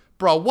goes,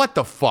 bro, what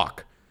the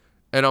fuck?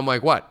 And I'm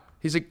like, what?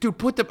 He's like, dude,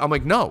 I'm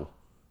like, no.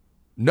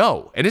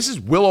 And this is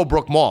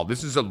Willowbrook Mall.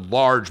 This is a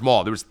large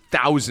mall. There was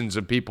thousands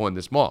of people in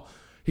this mall.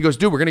 He goes,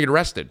 dude, we're going to get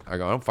arrested. I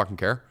go, I don't fucking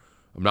care.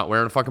 I'm not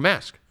wearing a fucking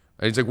mask.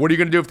 And he's like, what are you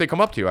going to do if they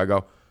come up to you? I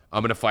go,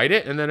 I'm going to fight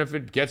it. And then if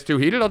it gets too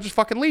heated, I'll just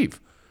fucking leave.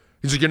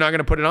 He's like, you're not going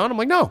to put it on? I'm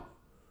like, no.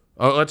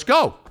 Let's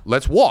go.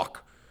 Let's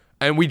walk.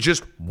 And we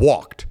just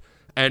walked.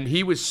 And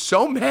he was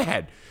so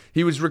mad.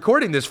 He was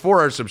recording this for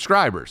our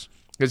subscribers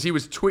because he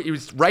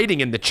was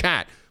writing in the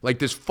chat like,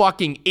 this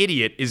fucking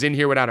idiot is in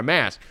here without a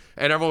mask.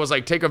 And everyone was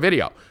like, take a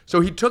video.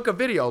 So he took a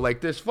video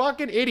like, this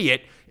fucking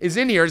idiot is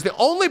in here. Is the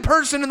only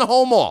person in the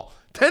whole mall.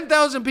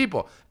 10,000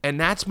 people. And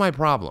that's my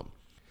problem.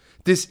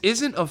 This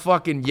isn't a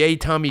fucking yay,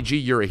 Tommy G,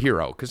 you're a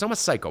hero, because I'm a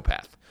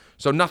psychopath.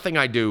 So nothing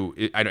I do,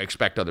 I don't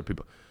expect other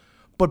people.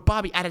 But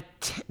Bobby, out of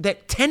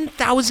that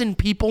 10,000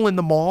 people in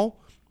the mall,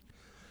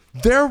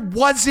 there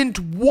wasn't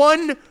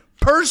one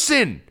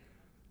person,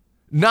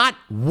 not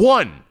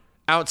one,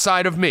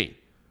 outside of me,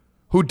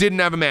 who didn't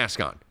have a mask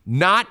on.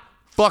 Not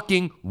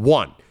fucking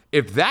one.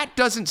 If that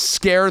doesn't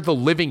scare the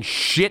living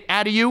shit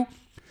out of you,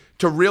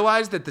 to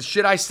realize that the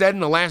shit I said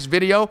in the last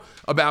video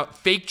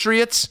about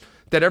Faketriots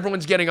that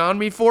everyone's getting on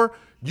me for,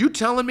 you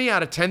telling me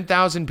out of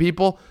 10,000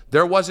 people,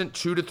 there wasn't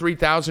 2,000 to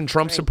 3,000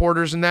 Trump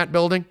supporters in that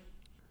building?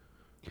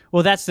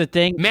 Well, that's the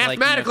thing.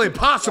 Mathematically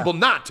impossible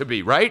not to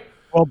be, right?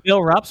 Well,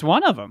 Bill Rupp's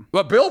one of them.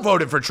 Well, Bill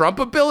voted for Trump,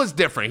 but Bill is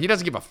different. He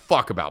doesn't give a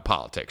fuck about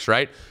politics,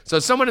 right? So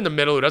someone in the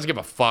middle who doesn't give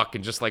a fuck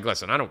and just like,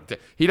 listen,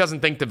 he doesn't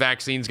think the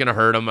vaccine's going to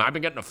hurt him. I've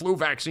been getting a flu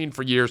vaccine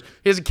for years.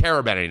 He doesn't care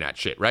about any of that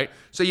shit, right?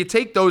 So you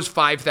take those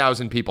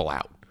 5,000 people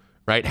out,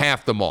 right?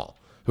 Half them all,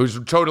 who's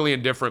totally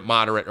indifferent,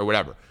 moderate, or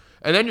whatever.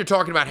 And then you're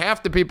talking about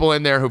half the people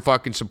in there who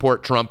fucking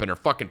support Trump and are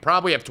fucking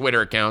probably have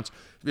Twitter accounts.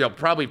 You know,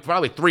 probably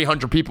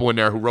 300 people in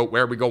there who wrote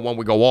 "Where we go, one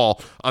we go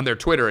all" on their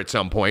Twitter at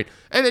some point.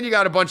 And then you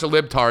got a bunch of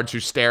libtards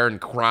who stare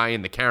and cry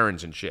and the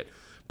Karens and shit.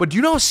 But do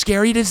you know how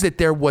scary it is that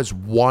there was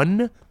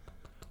one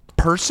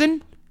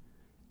person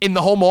in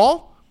the whole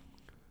mall?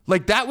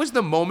 Like, that was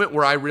the moment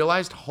where I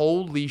realized,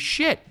 holy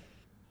shit,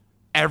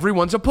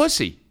 everyone's a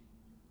pussy.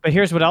 But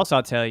here's what else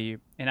I'll tell you,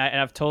 and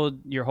I've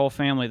told your whole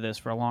family this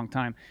for a long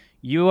time.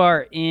 You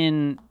are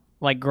in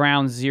like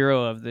ground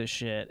zero of this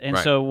shit. And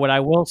Right. So what I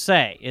will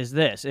say is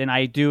this, and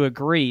I do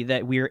agree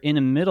that we are in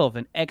the middle of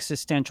an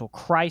existential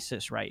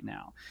crisis right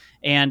now.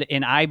 And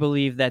I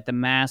believe that the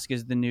mask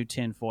is the new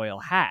tinfoil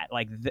hat.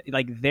 Like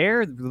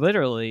they're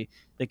literally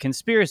the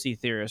conspiracy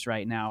theorists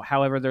right now.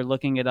 However, they're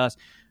looking at us.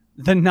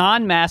 The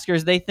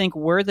non-maskers, they think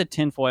we're the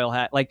tinfoil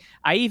hat.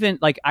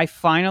 I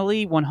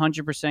finally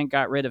 100%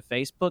 got rid of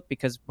Facebook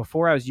because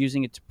before I was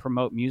using it to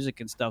promote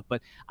music and stuff.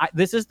 But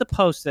this is the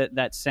post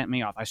that sent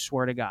me off. I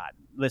swear to God,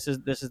 this is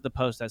the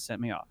post that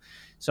sent me off.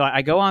 So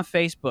I go on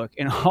Facebook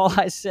and all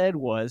I said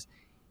was,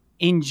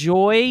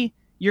 enjoy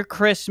your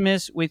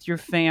Christmas with your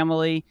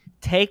family,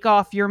 take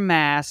off your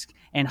mask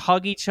and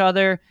hug each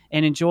other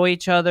and enjoy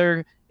each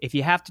other. If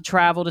you have to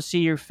travel to see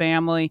your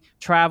family,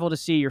 travel to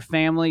see your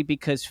family,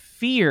 because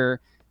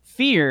fear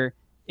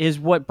is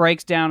what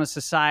breaks down a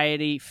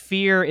society.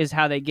 Fear is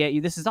how they get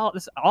you. This is all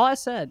I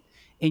said.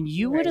 And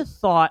you would have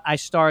thought I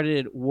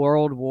started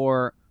World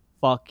War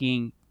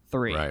fucking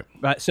III.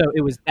 Right. So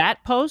it was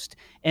that post.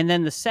 And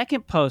then the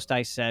second post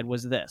I said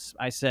was this.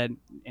 I said,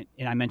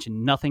 and I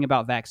mentioned nothing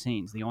about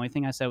vaccines. The only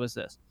thing I said was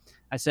this.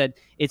 I said,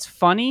 it's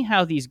funny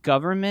how these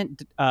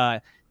government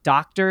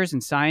doctors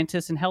and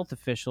scientists and health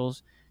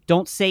officials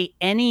don't say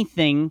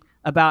anything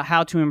about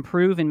how to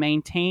improve and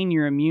maintain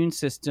your immune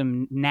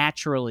system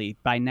naturally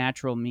by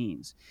natural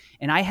means.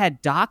 And I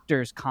had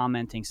doctors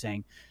commenting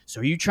saying, so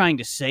are you trying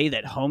to say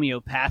that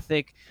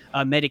homeopathic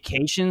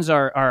medications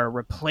are a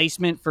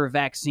replacement for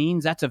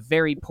vaccines? That's a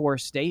very poor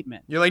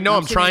statement. You're like, no,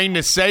 I'm trying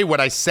to say what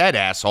I said,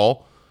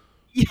 asshole.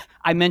 Yeah,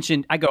 I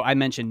mentioned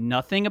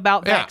nothing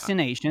about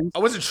vaccinations. I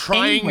wasn't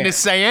trying to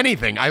say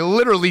anything. I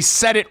literally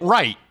said it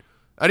right.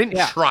 I didn't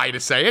try to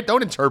say it.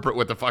 Don't interpret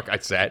what the fuck I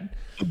said.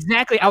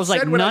 Exactly. I was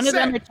like, none of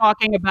them are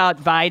talking about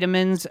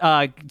vitamins,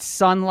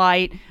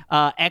 sunlight,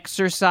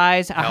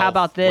 exercise. Health, how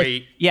about this?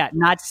 weight,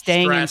 not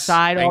staying stress,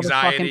 inside all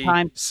anxiety, the fucking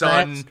time.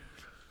 sun.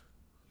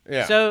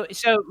 Yeah. So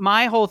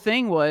my whole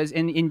thing was,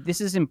 and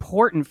this is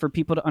important for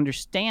people to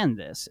understand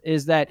this,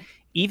 is that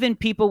even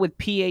people with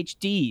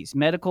PhDs,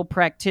 medical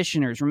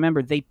practitioners,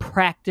 remember, they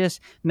practice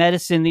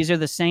medicine. These are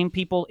the same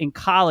people in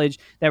college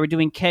that were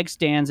doing keg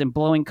stands and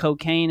blowing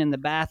cocaine in the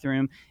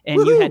bathroom,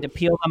 and you had to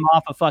peel them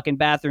off a fucking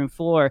bathroom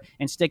floor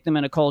and stick them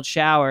in a cold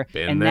shower.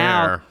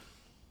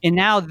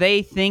 Now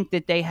they think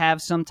that they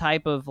have some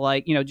type of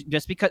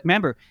just because,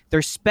 remember,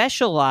 they're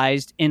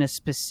specialized in a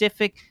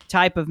specific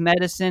type of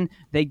medicine.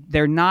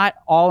 They're not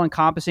all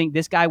encompassing.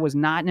 This guy was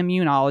not an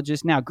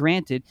immunologist. Now,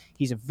 granted,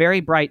 he's a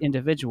very bright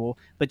individual,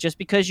 but just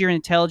because you're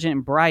intelligent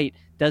and bright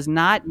does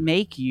not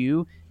make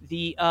you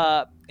the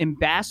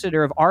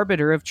ambassador of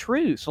arbiter of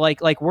truth.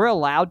 Like we're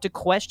allowed to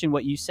question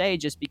what you say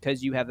just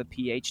because you have a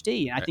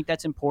PhD. And I think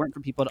that's important for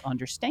people to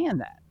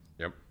understand that.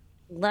 Yep.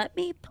 Let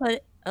me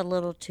put a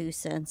little 2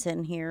 cents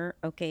in here.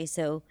 Okay,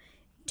 so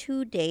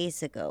 2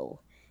 days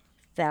ago,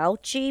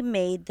 Fauci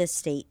made the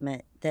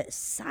statement that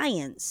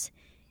science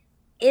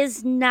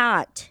is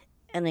not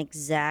an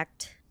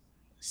exact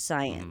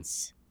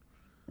science.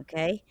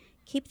 Okay?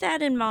 keep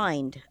that in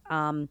mind.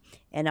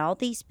 And all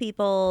these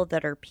people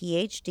that are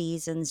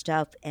PhDs and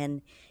stuff,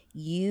 and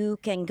you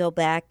can go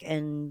back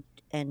and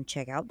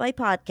check out my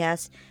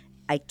podcast.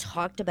 I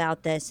talked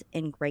about this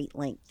in great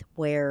length,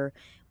 where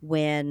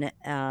when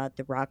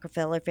the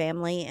Rockefeller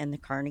family and the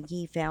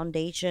Carnegie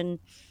Foundation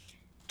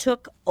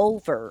took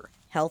over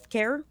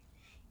healthcare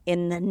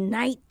in the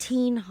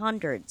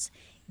 1900s,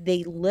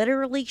 they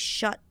literally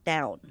shut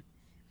down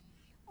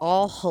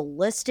all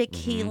holistic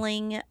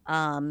healing,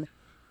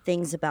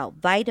 things about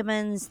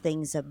vitamins,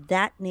 things of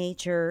that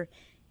nature.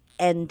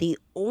 And the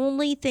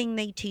only thing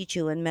they teach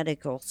you in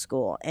medical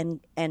school,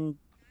 and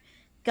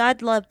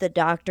God love the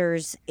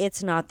doctors,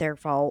 it's not their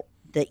fault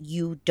that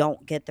you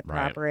don't get the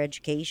proper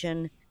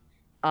education.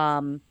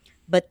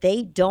 But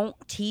they don't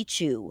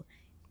teach you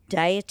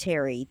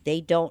dietary.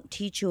 They don't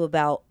teach you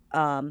about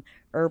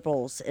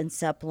herbals and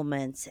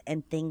supplements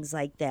and things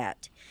like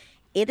that.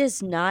 It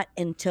is not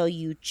until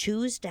you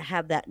choose to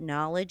have that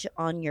knowledge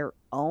on your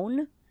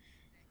own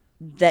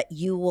that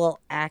you will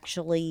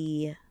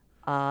actually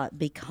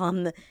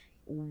become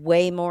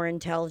way more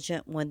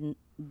intelligent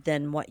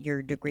than what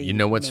your degree. You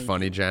know what's may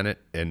funny, be. Janet?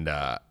 And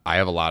I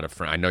have a lot of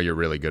friends. I know you're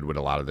really good with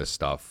a lot of this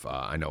stuff.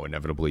 I know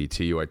inevitably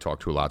to you, I talk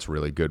to a lot's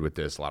really good with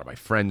this. A lot of my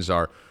friends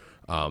are.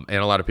 And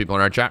a lot of people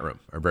in our chat room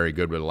are very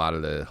good with a lot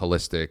of the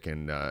holistic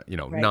and,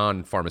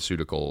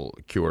 non-pharmaceutical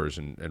cures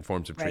and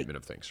forms of treatment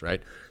of things,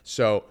 right?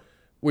 So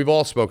we've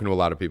all spoken to a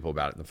lot of people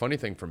about it. And the funny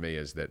thing for me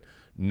is that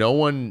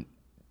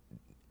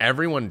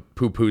everyone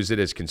poo-poos it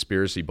as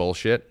conspiracy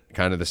bullshit,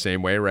 kind of the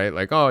same way, right?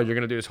 Like, oh, you're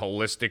going to do this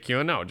holistic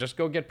cure. No, just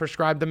go get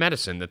prescribed the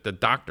medicine that the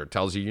doctor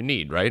tells you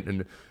need, right?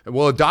 And,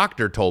 well, a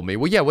doctor told me.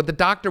 Well, yeah, what the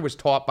doctor was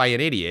taught by an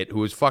idiot who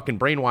was fucking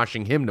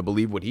brainwashing him to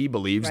believe what he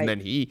believes, and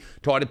then he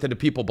taught it to the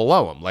people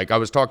below him. Like, I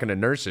was talking to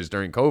nurses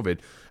during COVID,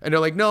 and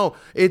they're like, no,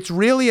 it's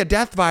really a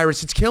death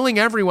virus. It's killing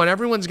everyone.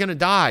 Everyone's going to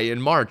die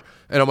in March.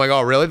 And I'm like,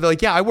 oh, really? They're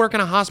like, yeah, I work in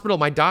a hospital.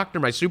 My doctor,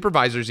 my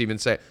supervisors even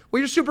say,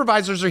 well, your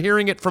supervisors are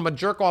hearing it from a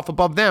jerk off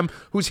above them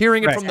who's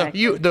hearing it from the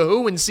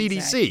WHO and CDC.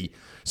 Exactly.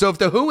 So if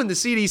the WHO and the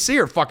CDC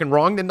are fucking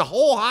wrong, then the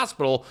whole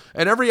hospital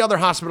and every other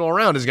hospital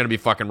around is going to be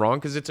fucking wrong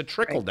because it's a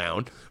trickle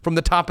down from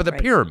the top of the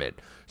pyramid.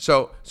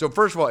 So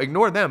first of all,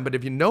 ignore them. But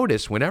if you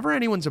notice, whenever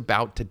anyone's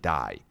about to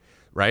die,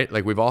 right?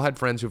 Like we've all had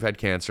friends who've had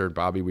cancer.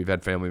 Bobby, we've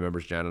had family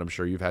members. Janet, I'm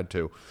sure you've had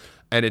too.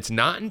 And it's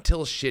not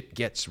until shit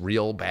gets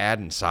real bad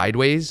and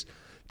sideways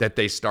that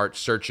they start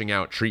searching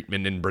out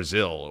treatment in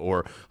Brazil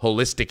or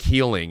holistic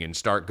healing and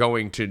start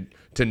going to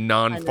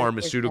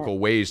non-pharmaceutical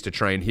ways to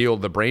try and heal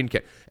the brain.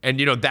 And,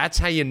 that's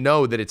how you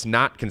know that it's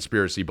not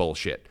conspiracy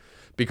bullshit.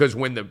 Because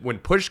when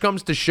push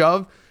comes to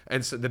shove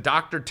and so the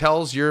doctor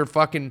tells your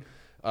fucking,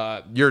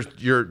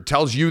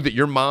 tells you that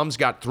your mom's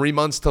got 3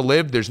 months to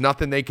live, there's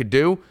nothing they could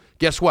do,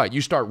 guess what? You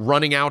start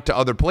running out to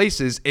other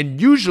places and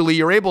usually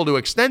you're able to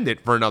extend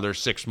it for another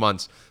 6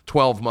 months,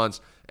 12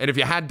 months. And if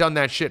you had done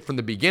that shit from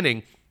the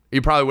beginning,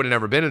 you probably would have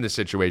never been in the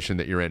situation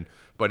that you're in.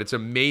 But it's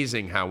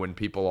amazing how when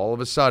people all of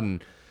a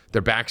sudden,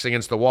 their back's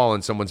against the wall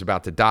and someone's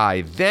about to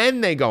die,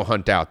 then they go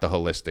hunt out the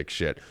holistic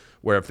shit.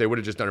 Where if they would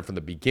have just done it from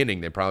the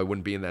beginning, they probably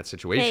wouldn't be in that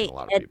situation, a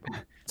lot of people.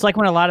 It's like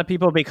when a lot of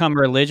people become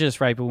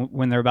religious, right,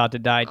 when they're about to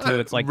die, too.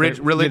 It's like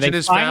religion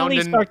is found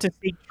in... start to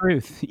seek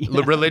truth.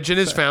 Religion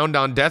is found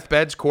on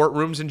deathbeds,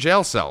 courtrooms, and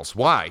jail cells.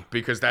 Why?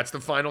 Because that's the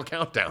final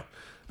countdown.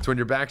 It's when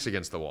your back's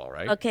against the wall,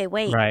 right? Okay,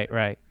 wait.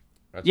 Right.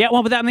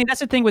 Well, but that's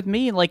the thing with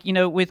me, like,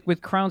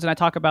 with Crohn's, and I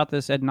talk about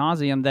this ad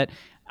nauseum, that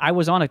I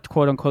was on a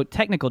quote-unquote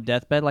technical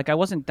deathbed. Like, I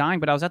wasn't dying,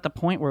 but I was at the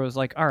point where it was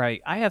like, all right,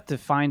 I have to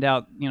find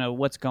out,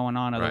 what's going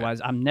on. Otherwise,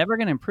 I'm never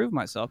going to improve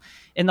myself.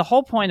 And the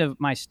whole point of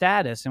my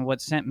status and what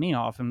sent me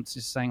off, and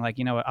just saying, like,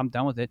 I'm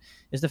done with it,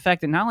 is the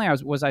fact that not only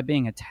was I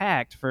being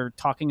attacked for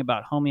talking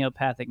about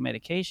homeopathic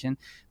medication,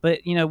 but,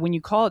 when you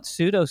call it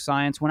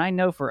pseudoscience, when I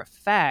know for a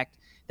fact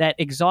that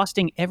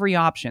exhausting every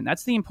option,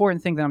 that's the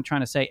important thing that I'm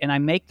trying to say. And I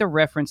make the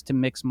reference to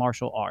mixed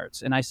martial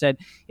arts. And I said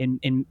in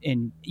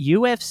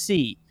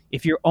UFC,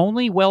 if you're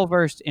only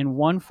well-versed in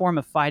one form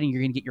of fighting,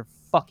 you're going to get your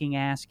fucking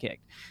ass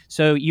kicked.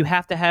 So you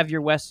have to have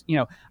your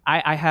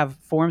I have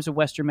forms of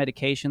Western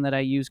medication that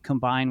I use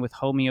combined with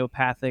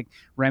homeopathic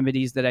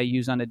remedies that I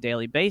use on a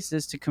daily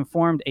basis to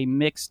conform a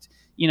mixed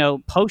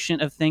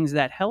potion of things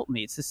that help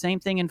me. It's the same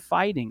thing in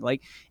fighting.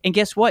 Like, and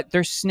guess what?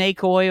 There's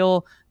snake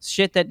oil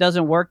shit that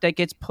doesn't work that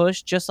gets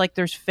pushed, just like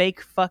there's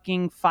fake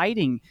fucking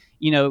fighting,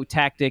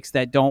 tactics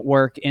that don't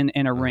work in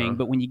a ring.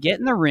 But when you get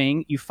in the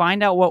ring, you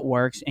find out what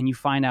works and you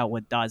find out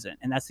what doesn't.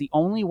 And that's the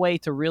only way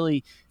to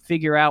really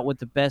figure out what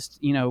the best,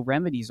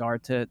 remedies are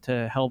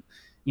to help,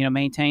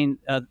 maintain,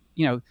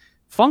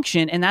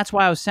 function. And that's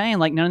why I was saying,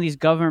 like, none of these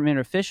government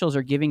officials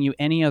are giving you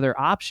any other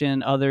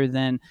option other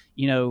than,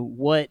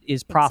 what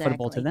is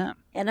profitable to them.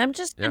 And I'm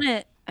just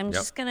gonna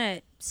just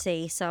gonna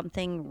say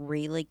something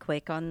really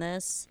quick on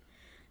this.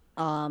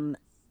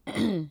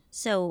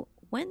 So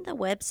when the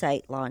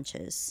website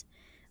launches,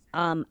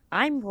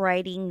 I'm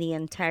writing the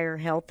entire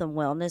health and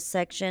wellness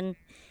section,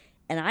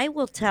 and I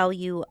will tell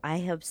you, I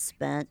have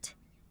spent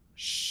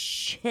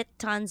shit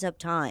tons of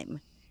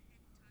time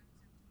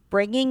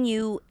bringing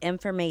you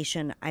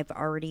information. I've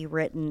already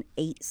written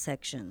 8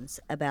 sections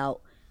about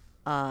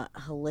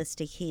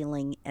holistic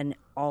healing and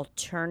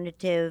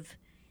alternative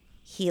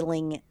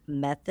healing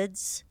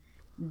methods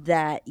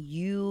that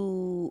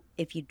you,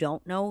 if you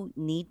don't know,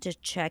 need to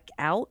check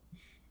out.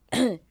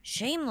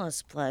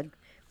 Shameless plug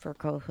for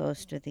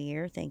co-host of the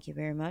year. Thank you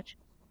very much.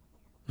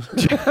 So,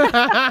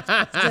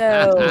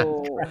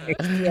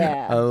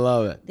 yeah. I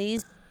love it.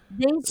 These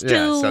Yeah,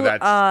 two, so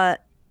that's-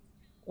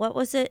 what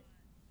was it?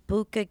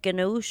 Buka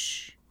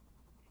Ganoush?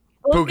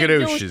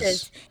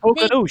 Bukadooshes.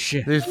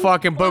 Okadoosh. These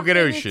fucking Fucking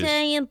Bukadooshes.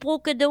 Italian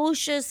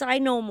Bukadooshes. I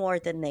know more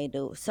than they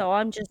do. So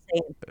I'm just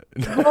saying.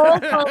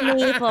 Vote for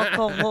me for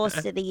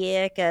co-host of the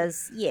year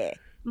because, yeah,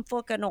 I'm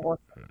fucking awesome.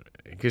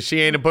 Because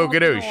she ain't a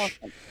Fucking Bukadoosh.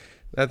 awesome.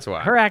 That's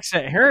why. Her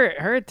accent,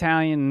 her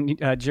Italian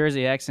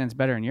Jersey accent's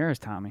better than yours,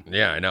 Tommy.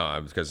 Yeah, I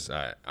know. Because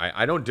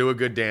I don't do a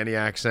good Danny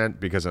accent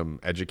because I'm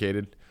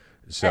educated.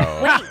 So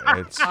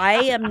it's I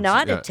am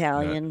not yeah,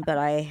 Italian, but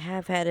I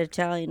have had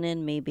Italian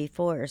in me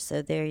before.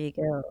 So there you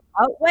go.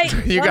 Oh, wait.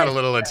 you got a what?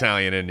 little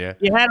Italian in you.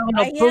 You had a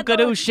I little had a-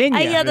 Bukadoosh in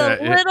I you. had a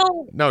Yeah,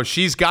 little. No,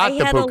 she's got I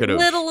the had a Bukadoosh.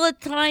 little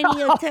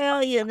tiny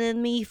Italian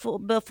in me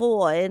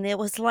before, and it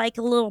was like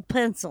a little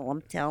pencil.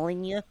 I'm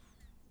telling you.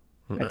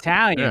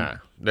 Italian. Yeah,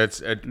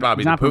 that's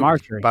Bobby. He's not from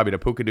archery. Bobby, the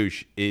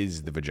Pukadoosh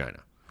is the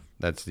vagina.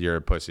 That's your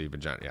pussy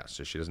vagina. Yeah,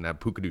 so she doesn't have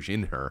Pukadoosh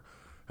in her.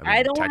 mean,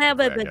 I don't have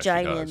a technically, I guess she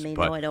vagina does, in me.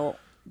 but- No, I don't.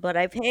 But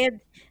I've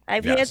had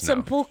Yes, some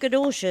no.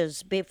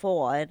 Pukadooshes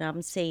before, and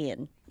I'm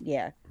saying,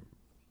 yeah,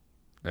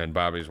 and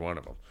Bobby's one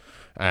of them.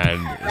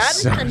 And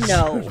that's a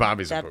no.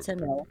 Bobby's That's a Pukadoosh.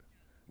 no.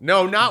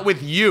 No, not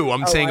with you.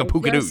 I'm saying I a was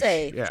gonna Pukadoosh.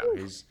 say, Yeah, phew,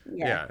 he's,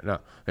 yeah. yeah, no,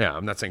 yeah.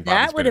 I'm not saying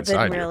Bobby's That would have been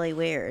inside you. really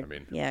weird. I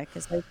mean- yeah,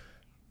 because And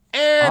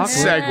Awkward.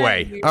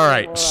 segue. All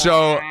right,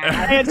 so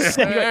And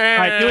segue. All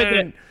right, do it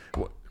then.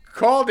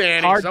 Call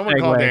Danny. Hard Someone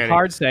call segue. Danny.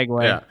 Hard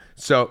segue. Yeah.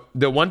 So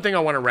the one thing I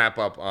want to wrap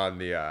up on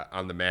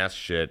the mask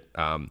shit,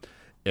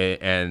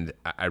 and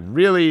I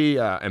really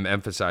am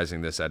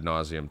emphasizing this ad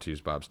nauseum, to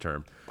use Bob's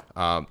term.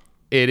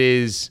 It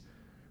is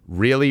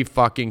really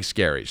fucking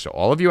scary. So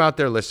all of you out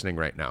there listening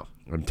right now,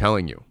 I'm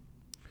telling you,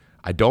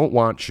 I don't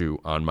want you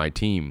on my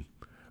team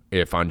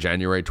if on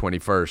January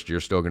 21st you're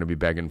still going to be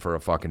begging for a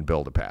fucking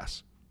bill to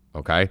pass.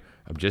 Okay?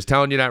 I'm just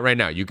telling you that right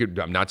now.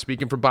 I'm not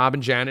speaking for Bob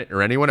and Janet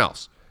or anyone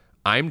else.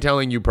 I'm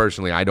telling you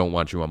personally, I don't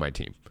want you on my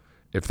team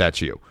if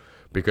that's you,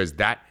 because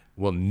that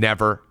will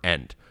never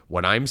end.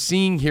 What I'm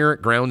seeing here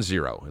at Ground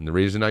Zero, and the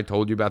reason I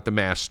told you about the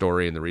mask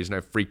story and the reason I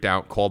freaked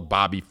out, called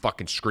Bobby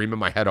fucking screaming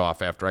my head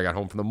off after I got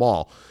home from the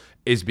mall,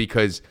 is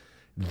because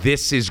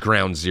this is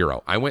Ground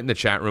Zero. I went in the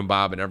chat room,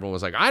 Bob, and everyone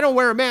was like, I don't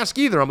wear a mask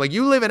either. I'm like,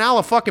 you live in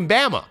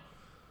Alabama.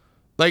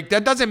 Like,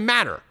 that doesn't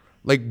matter.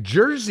 Like,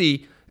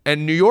 Jersey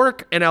and New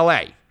York and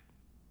LA,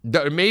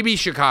 maybe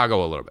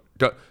Chicago a little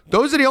bit.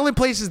 Those are the only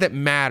places that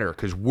matter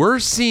because we're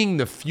seeing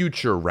the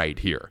future right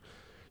here.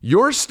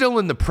 You're still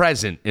in the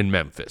present in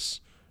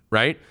Memphis,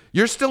 right?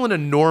 You're still in a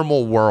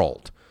normal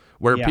world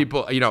where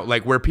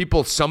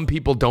people, some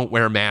people don't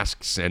wear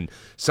masks and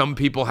some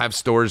people have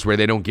stores where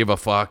they don't give a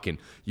fuck and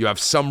you have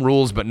some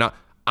rules, but not.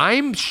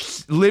 I'm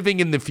living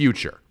in the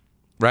future,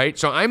 right?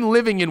 So I'm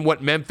living in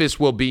what Memphis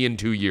will be in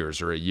 2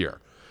 years or a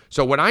year.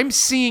 So what I'm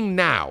seeing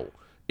now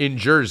in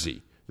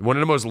Jersey, one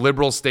of the most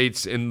liberal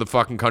states in the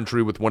fucking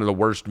country with one of the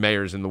worst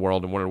mayors in the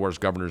world and one of the worst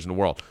governors in the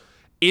world,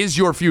 is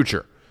your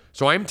future.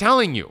 So I'm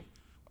telling you,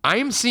 I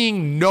am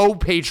seeing no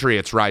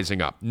patriots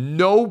rising up,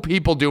 no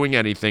people doing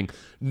anything,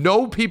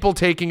 no people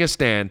taking a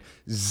stand,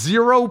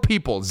 0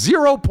 people,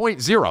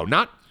 0.0,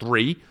 not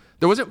 3.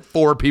 There wasn't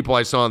 4 people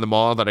I saw in the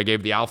mall that I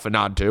gave the alpha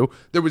nod to.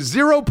 There was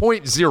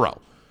 0.0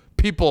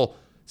 people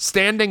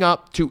standing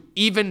up to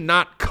even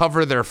not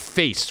cover their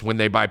face when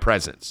they buy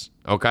presents,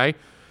 okay?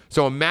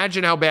 So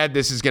imagine how bad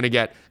this is going to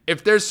get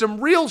if there's some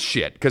real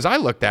shit, because I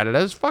looked at it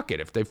as, fuck it,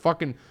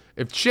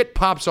 if shit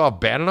pops off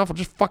bad enough, I'll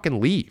just fucking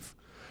leave.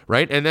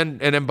 Right? And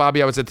then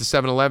Bobby, I was at the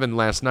 7-Eleven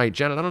last night.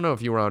 Janet, I don't know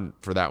if you were on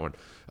for that one.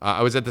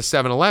 I was at the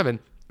 7-Eleven,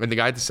 and the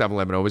guy at the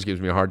 7-Eleven always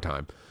gives me a hard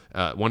time.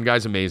 One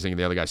guy's amazing, and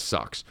the other guy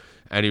sucks.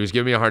 And he was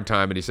giving me a hard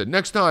time, and he said,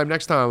 next time.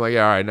 I'm like,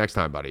 yeah, all right, next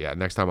time, buddy. Yeah,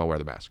 next time I'll wear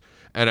the mask.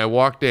 And I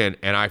walked in,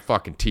 and I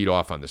fucking teed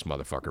off on this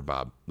motherfucker,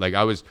 Bob. Like,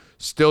 I was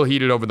still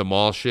heated over the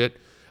mall shit,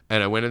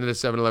 and I went into the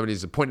 7-Eleven.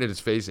 He's pointing at his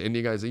face, and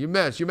the guy's like, you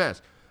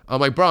mask. I'm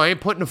like, bro, I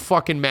ain't putting a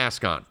fucking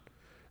mask on.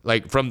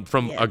 Like, from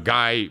a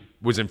guy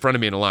was in front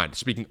of me in a line,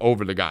 speaking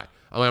over the guy.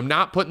 I'm like, I'm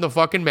not putting the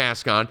fucking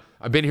mask on.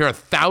 I've been here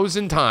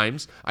 1,000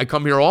 times. I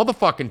come here all the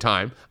fucking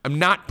time. I'm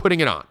not putting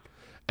it on.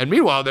 And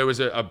meanwhile, there was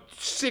a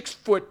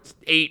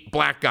 6'8"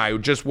 black guy who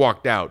just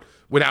walked out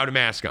without a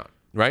mask on,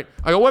 right?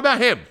 I go, what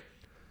about him?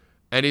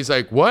 And he's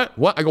like, what?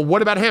 I go,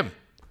 what about him?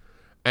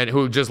 And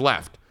who just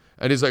left.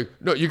 And he's like,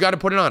 no, you got to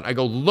put it on. I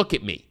go, look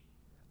at me.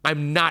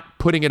 I'm not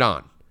putting it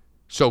on.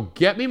 So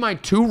get me my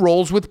 2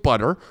 rolls with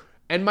butter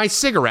and my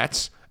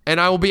cigarettes, and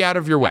I will be out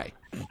of your way.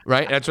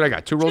 Right? That's what I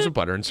got. 2 rolls of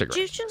butter and cigarettes.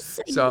 Did you just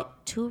say So-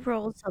 2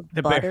 rolls of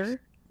The butter? Bears.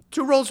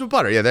 2 rolls with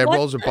butter. Yeah, they had What?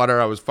 rolls with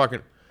butter. I was fucking.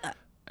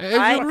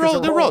 I- They're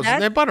rolls. that-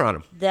 They had butter on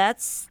them.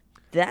 That's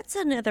that's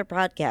another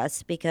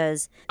podcast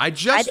because I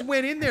just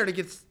went in there to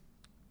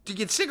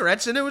get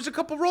cigarettes, and there was a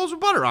couple rolls of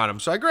butter on them,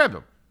 so I grabbed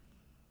them.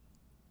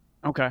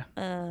 Okay.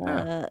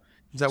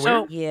 Is that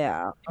So- weird?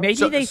 yeah.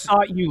 Maybe they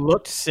thought you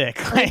looked sick.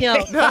 I know.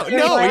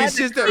 No, he's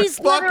just a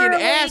fucking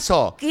literally-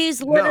 asshole.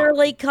 He's No.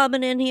 literally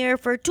coming in here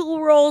for 2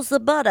 rolls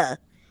of butter.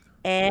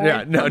 And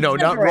Yeah, no,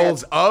 not cigarettes.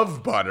 rolls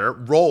of butter,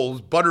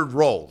 buttered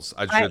rolls,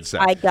 I should say.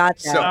 I got that.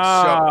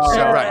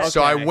 So right.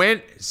 So I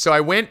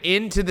okay. went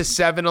into the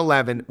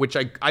 7-Eleven, which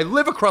I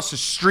live across the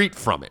street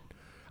from it.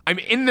 I'm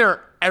in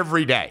there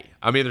every day.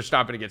 I'm either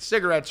stopping to get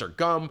cigarettes or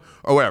gum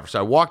or whatever. So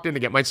I walked in to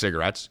get my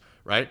cigarettes,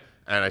 right?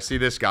 And I see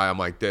this guy. I'm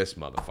like, this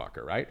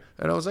motherfucker, right?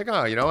 And I was like,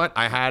 oh, you know what?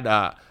 I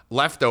had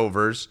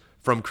leftovers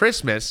from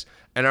Christmas.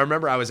 And I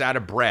remember I was out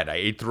of bread. I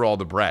ate through all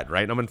the bread,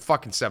 right? And I'm in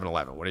fucking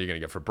 7-Eleven. What are you going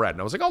to get for bread?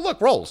 And I was like, oh, look,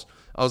 rolls.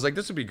 I was like,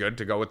 this would be good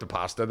to go with the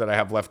pasta that I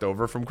have left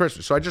over from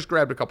Christmas. So I just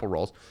grabbed a couple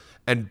rolls.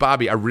 And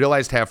Bobby, I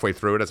realized halfway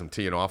through it as I'm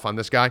teeing off on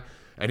this guy.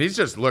 And he's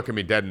just looking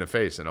me dead in the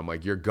face. And I'm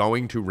like, you're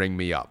going to ring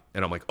me up.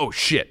 And I'm like, oh,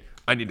 shit.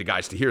 I need the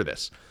guys to hear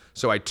this.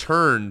 So I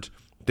turned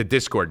the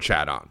Discord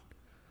chat on.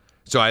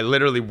 So I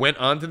literally went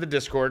onto the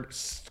Discord,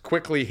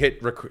 quickly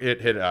hit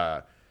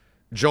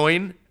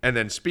join, and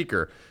then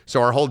speaker.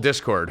 So our whole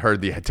Discord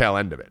heard the tail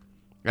end of it.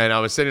 And I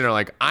was sitting there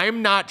like,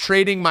 I'm not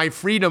trading my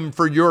freedom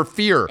for your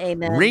fear.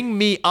 Amen. Ring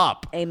me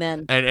up.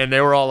 Amen. And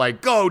they were all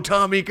like, go,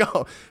 Tommy,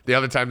 go. The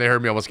other time they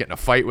heard me almost get in a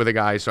fight with a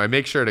guy. So I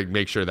make sure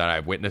that I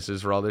have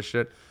witnesses for all this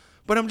shit.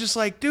 But I'm just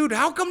like, dude,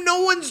 how come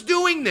no one's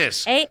doing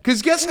this?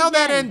 Because guess how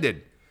that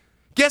ended?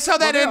 Guess how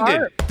that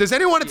ended? Does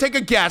anyone want to take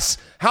a guess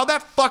how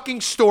that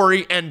fucking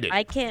story ended?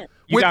 I can't.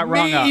 You With got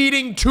rung me up.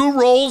 eating 2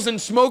 rolls and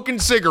smoking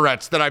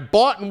cigarettes that I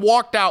bought and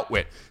walked out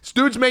with. This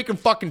dude's making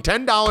fucking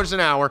 $10 an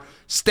hour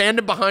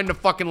standing behind the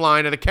fucking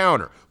line at the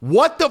counter.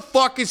 What the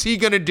fuck is he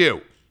going to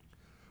do?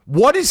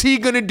 What is he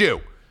going to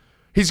do?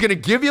 He's going to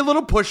give you a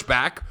little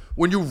pushback.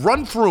 When you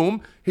run through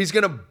him, he's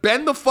going to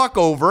bend the fuck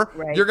over.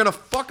 Right. You're going to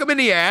fuck him in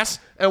the ass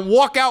and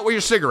walk out with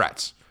your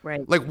cigarettes.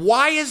 Right. Like,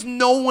 why is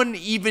no one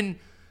even...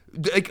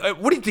 Like,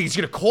 what do you think? He's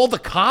going to call the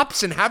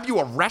cops and have you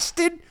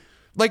arrested?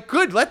 Like,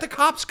 good, let the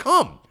cops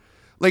come.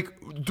 Like,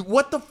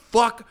 what the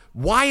fuck?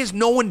 Why is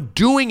no one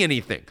doing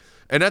anything?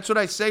 And that's what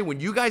I say. When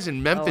you guys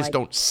in Memphis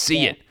don't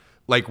see it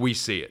like we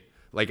see it,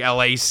 like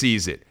LA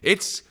sees it.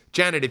 It's,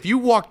 Janet, if you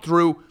walked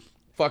through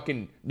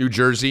fucking New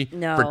Jersey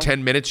for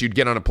 10 minutes, you'd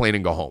get on a plane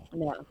and go home.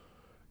 No.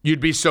 You'd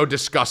be so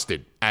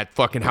disgusted at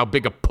fucking how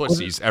big of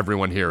pussies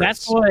everyone here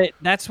is.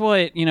 That's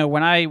what, you know,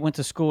 when I went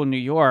to school in New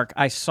York,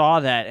 I saw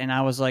that and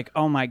I was like,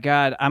 oh my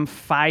God, I'm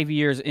 5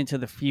 years into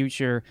the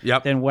future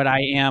than what I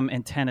am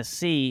in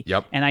Tennessee.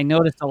 Yep. And I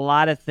noticed a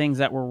lot of things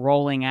that were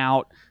rolling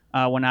out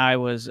when I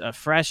was a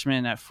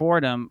freshman at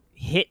Fordham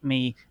hit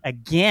me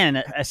again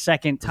a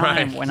second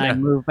time when I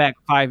moved back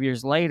 5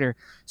 years later.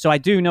 So I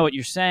do know what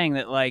you're saying,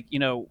 that, like, you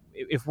know,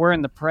 if we're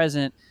in the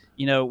present,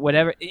 you know,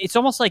 whatever. It's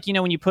almost like, you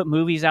know, when you put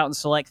movies out in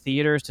select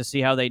theaters to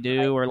see how they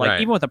do, or like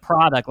even with a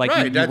product, like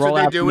you that's roll what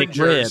they out do the in McRib.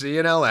 Jersey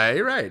and LA.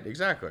 Right,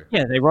 exactly.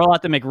 Yeah, they roll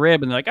out the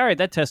McRib and they're like, all right,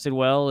 that tested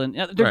well. And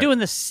they're doing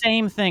the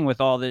same thing with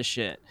all this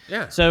shit.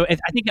 Yeah. So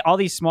I think all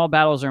these small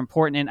battles are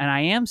important. And I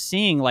am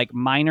seeing like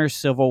minor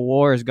civil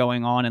wars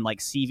going on in like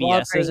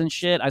CVS's and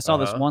shit. I saw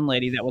this one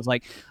lady that was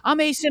like, I'm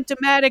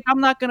asymptomatic.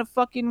 I'm not going to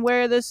fucking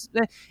wear this.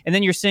 And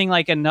then you're seeing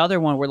like another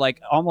one where like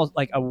almost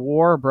like a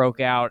war broke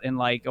out and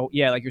like,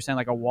 like you're saying,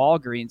 like a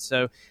Walgreens.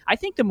 So I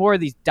think the more of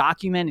these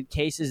documented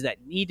cases that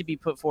need to be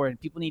put forward and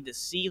people need to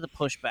see the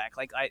pushback,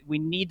 like we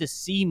need to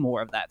see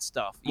more of that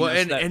stuff. Well,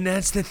 and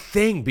that's the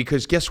thing,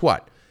 because guess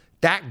what?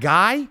 That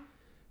guy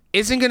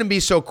isn't going to be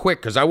so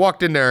quick, because I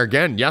walked in there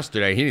again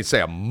yesterday. He didn't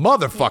say a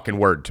motherfucking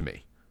word to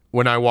me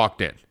when I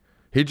walked in.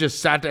 He just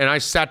sat there, and I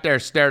sat there,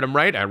 stared him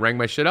right. I rang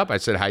my shit up. I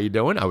said, how you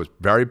doing? I was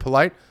very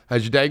polite.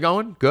 How's your day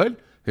going? Good?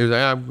 He was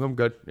like, I'm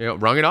good. You know,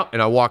 rung it up,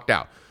 and I walked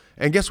out.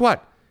 And guess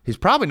what? He's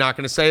probably not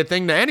going to say a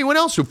thing to anyone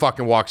else who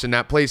fucking walks in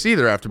that place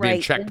either after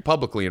being checked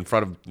publicly in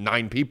front of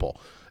 9 people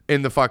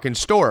in the fucking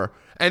store.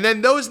 And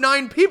then those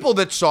 9 people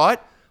that saw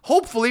it,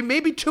 hopefully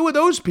maybe 2 of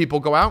those people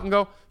go out and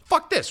go,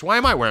 fuck this. Why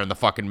am I wearing the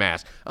fucking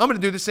mask? I'm going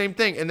to do the same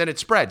thing. And then it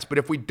spreads. But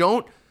if we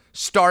don't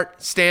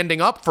start standing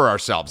up for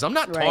ourselves, I'm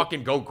not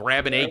talking go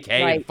grab an AK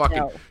and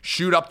fucking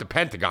shoot up the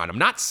Pentagon. I'm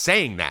not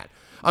saying that.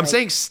 I'm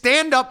saying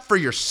stand up for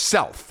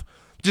yourself.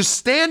 Just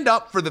stand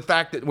up for the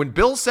fact that when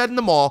Bill said in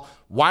the mall,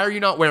 why are you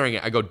not wearing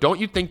it? I go,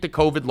 don't you think the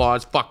COVID law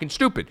is fucking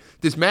stupid?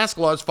 This mask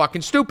law is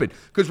fucking stupid.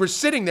 Because we're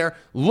sitting there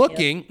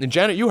looking, and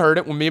Janet, you heard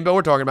it when me and Bill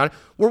were talking about it.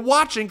 We're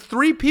watching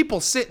 3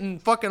 people sitting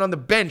fucking on the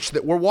bench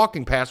that we're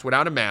walking past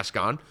without a mask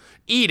on,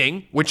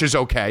 eating, which is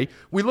okay.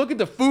 We look at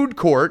the food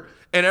court,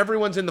 and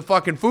everyone's in the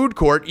fucking food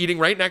court eating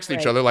right next to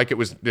each other like it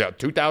was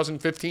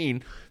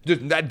 2015.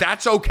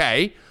 That's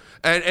okay.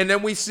 And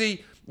then we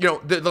see, you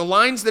know, the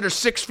lines that are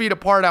 6 feet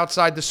apart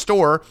outside the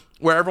store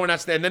where everyone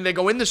has to, and then they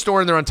go in the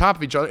store and they're on top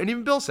of each other. And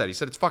even Bill said,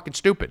 it's fucking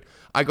stupid.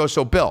 I go,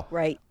 so Bill,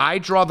 I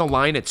draw the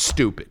line at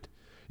stupid.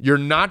 You're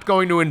not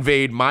going to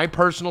invade my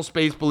personal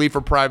space, belief,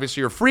 or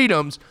privacy or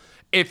freedoms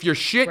if your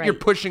shit you're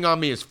pushing on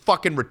me is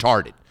fucking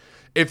retarded.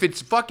 If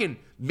it's fucking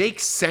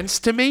makes sense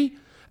to me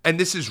and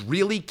this is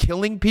really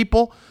killing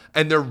people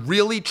and they're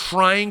really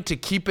trying to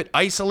keep it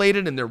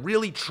isolated and they're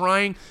really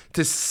trying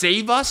to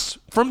save us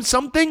from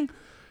something,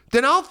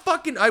 then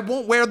I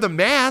won't wear the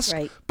mask,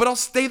 Right. but I'll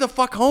stay the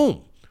fuck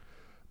home.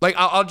 Like,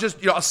 I'll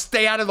just, I'll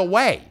stay out of the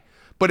way.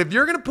 But if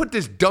you're going to put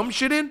this dumb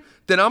shit in,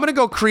 then I'm going to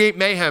go create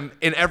mayhem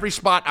in every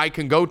spot I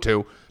can go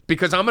to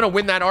because I'm going to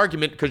win that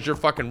argument because you're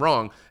fucking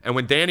wrong. And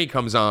when Danny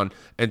comes on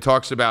and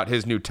talks about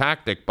his new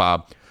tactic,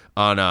 Bob,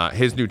 on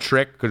his new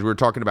trick, because we were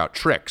talking about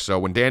tricks. So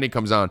when Danny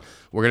comes on,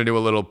 we're going to do a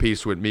little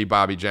piece with me,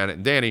 Bobby, Janet,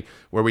 and Danny,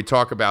 where we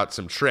talk about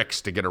some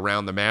tricks to get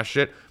around the mask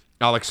shit.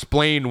 I'll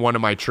explain one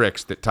of my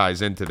tricks that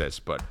ties into this.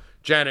 But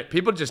Janet,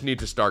 people just need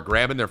to start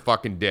grabbing their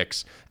fucking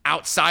dicks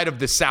outside of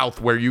the South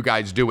where you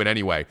guys do it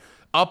anyway.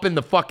 Up in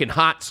the fucking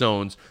hot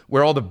zones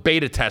where all the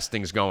beta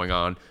testing's going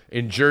on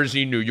in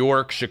Jersey, New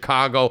York,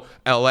 Chicago,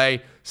 LA.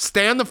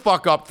 Stand the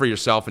fuck up for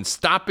yourself and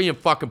stop being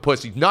fucking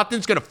pussies.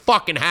 Nothing's gonna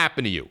fucking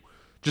happen to you.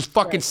 Just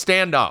fucking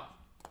stand up.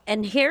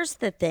 And here's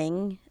the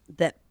thing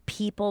that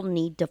people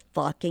need to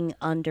fucking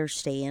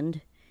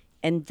understand.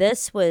 And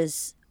this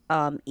was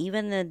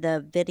even in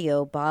the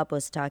video Bob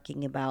was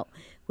talking about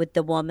with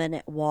the woman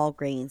at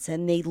Walgreens.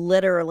 And they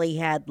literally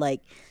had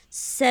like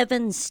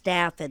 7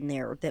 staff in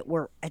there that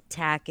were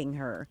attacking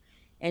her.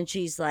 And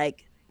she's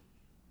like,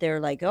 they're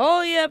like,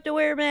 oh, you have to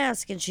wear a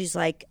mask. And she's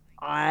like,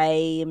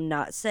 I am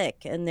not sick.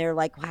 And they're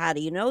like, well, how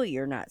do you know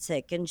you're not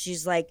sick? And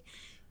she's like,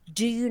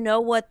 do you know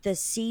what the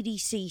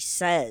CDC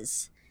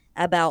says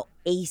about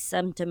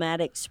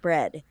asymptomatic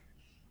spread?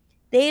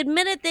 They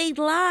admitted they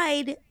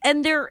lied,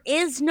 and there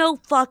is no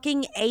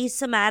fucking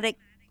asymptomatic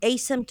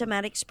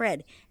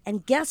spread.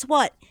 And guess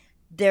what?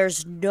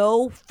 There's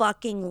no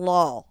fucking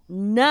law,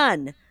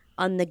 none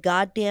on the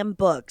goddamn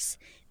books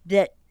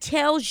that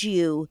tells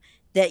you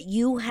that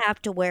you have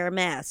to wear a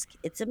mask.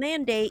 It's a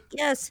mandate,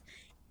 yes.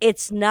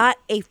 It's not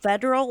a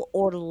federal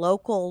or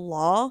local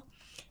law.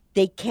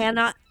 They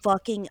cannot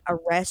fucking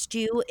arrest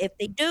you. If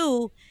they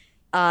do,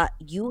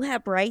 you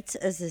have rights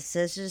as a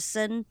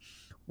citizen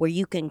where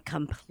you can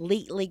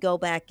completely go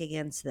back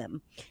against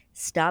them.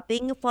 Stop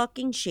being a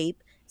fucking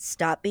sheep.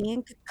 Stop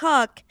being a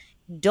cuck.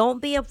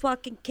 Don't be a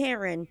fucking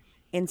Karen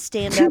and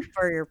stand up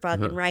for your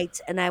fucking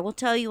rights. And I will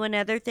tell you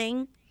another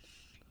thing.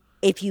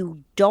 If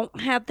you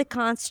don't have the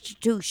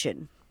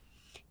Constitution,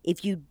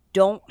 if you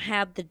don't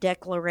have the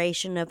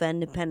Declaration of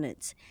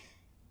Independence,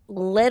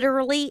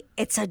 literally,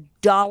 it's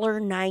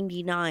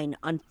 $1.99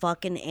 on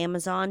fucking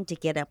Amazon to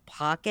get a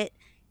pocket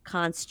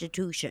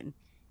Constitution.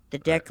 The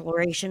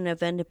Declaration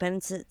of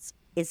Independence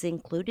is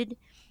included.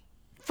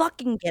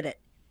 Fucking get it.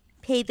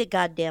 Pay the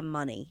goddamn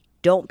money.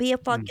 Don't be a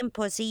fucking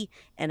pussy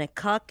and a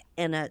cuck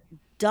and a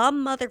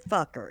dumb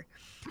motherfucker.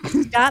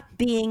 Stop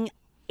being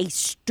a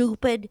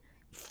stupid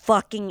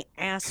fucking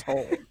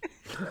asshole.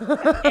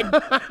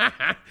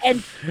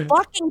 and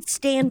fucking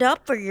stand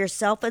up for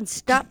yourself and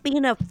stop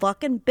being a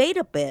fucking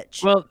beta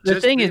bitch. Well, the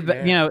Just thing be is,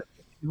 mad. you know,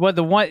 what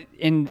the one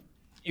in.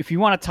 If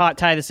you want to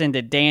tie this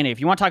into Danny, if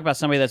you want to talk about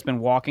somebody that's been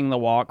walking the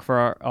walk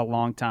for a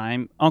long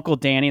time, Uncle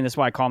Danny, and that's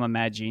why I call him a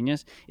mad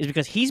genius, is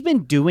because he's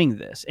been doing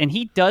this, and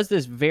he does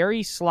this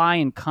very sly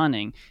and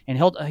cunning, and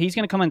he's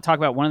going to come and talk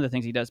about one of the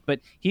things he does, but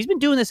he's been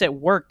doing this at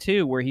work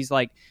too, where he's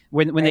like,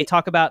 when they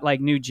talk about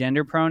like new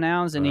gender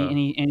pronouns, and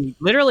he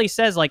literally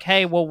says like,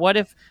 hey, well, what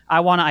if I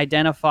want to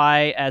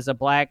identify as a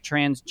black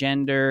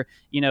transgender,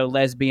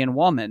 lesbian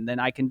woman, then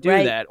I can do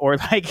that. Or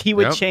like he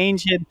would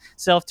change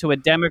himself to a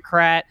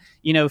Democrat,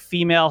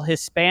 female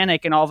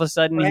Hispanic, and all of a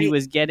sudden he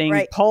was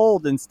getting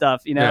polled and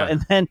stuff,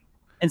 and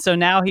so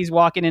now he's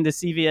walking into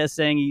CVS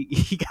saying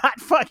he got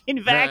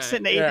fucking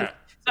vaccinated.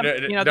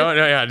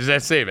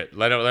 Just save it.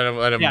 Let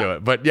him do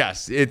it. But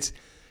yes,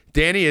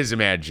 Danny is a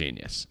mad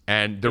genius,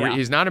 and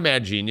he's not a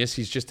mad genius.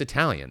 He's just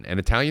Italian, and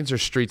Italians are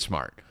street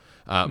smart.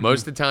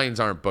 Most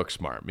Italians aren't book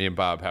smart. Me and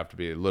Bob have to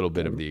be a little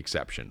bit of the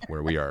exception,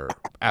 where we are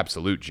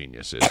absolute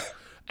geniuses,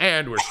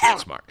 and we're street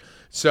smart.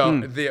 So,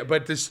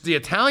 the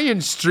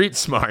Italian street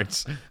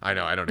smarts. I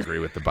know I don't agree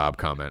with the Bob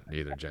comment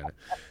either, Janet.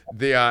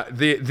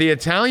 The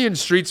Italian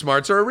street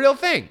smarts are a real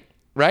thing,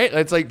 right?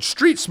 It's like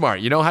street smart.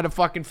 You know how to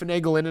fucking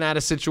finagle in and out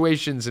of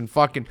situations, and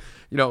fucking,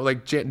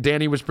 like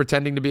Danny was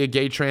pretending to be a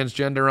gay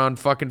transgender on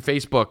fucking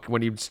Facebook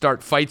when he'd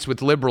start fights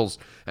with liberals,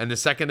 and the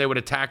second they would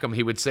attack him,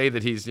 he would say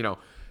that he's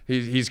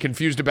he's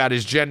confused about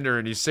his gender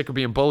and he's sick of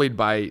being bullied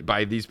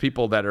by these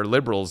people that are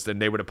liberals, then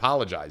they would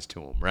apologize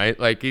to him, right?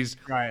 Like he's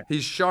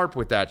sharp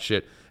with that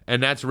shit,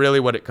 and that's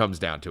really what it comes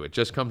down to. It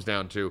just comes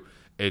down to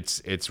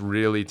it's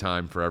really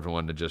time for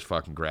everyone to just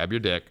fucking grab your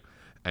dick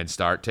and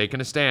start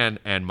taking a stand.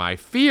 And my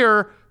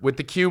fear with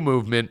the Q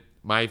movement,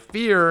 my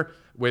fear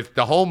with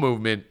the whole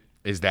movement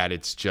is that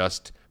it's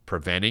just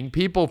preventing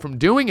people from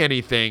doing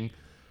anything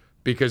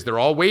because they're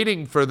all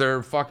waiting for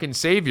their fucking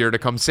savior to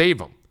come save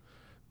them.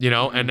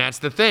 And that's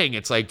the thing.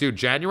 It's like, dude,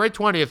 January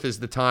 20th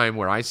is the time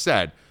where I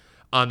said,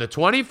 on the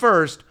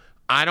 21st,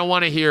 I don't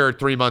want to hear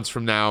 3 months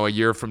from now, a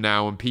year from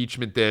now,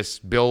 impeachment this,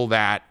 bill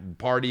that,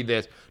 party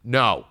this.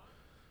 No.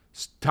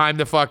 It's time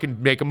to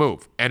fucking make a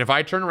move. And if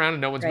I turn around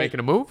and no one's making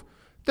a move,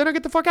 then I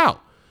get the fuck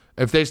out.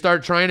 If they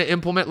start trying to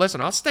implement,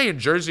 listen, I'll stay in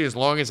Jersey as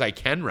long as I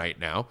can right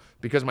now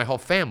because my whole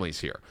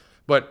family's here.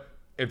 But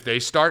if they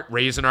start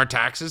raising our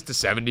taxes to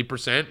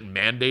 70% and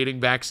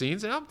mandating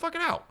vaccines, I'm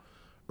fucking out,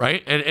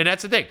 right? And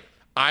that's the thing.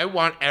 I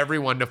want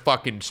everyone to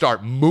fucking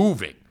start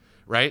moving,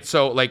 right?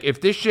 So, like,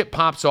 if this shit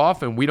pops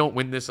off and we don't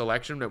win this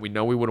election that we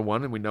know we would have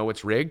won and we know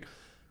it's rigged,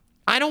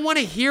 I don't want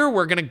to hear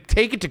we're going to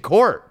take it to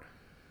court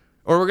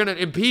or we're going to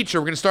impeach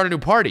or we're going to start a new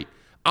party.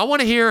 I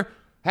want to hear,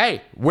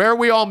 hey, where are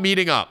we all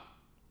meeting up?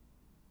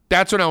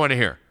 That's what I want to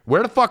hear.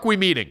 Where the fuck are we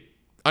meeting?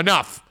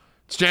 Enough.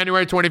 It's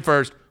January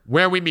 21st.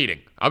 Where are we meeting?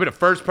 I'll be the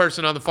first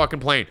person on the fucking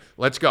plane.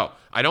 Let's go.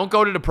 I don't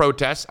go to the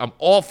protests. I'm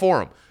all for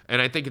them.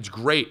 And I think it's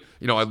great.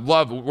 You know,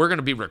 we're going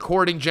to be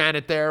recording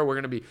Janet there. We're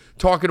going to be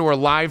talking to her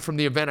live from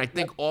the event. I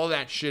think all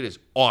that shit is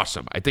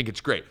awesome. I think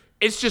it's great.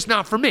 It's just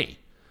not for me,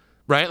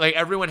 right? Like,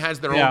 everyone has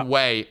their own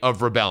way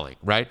of rebelling,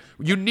 right?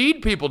 You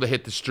need people to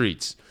hit the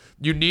streets.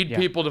 You need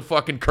people to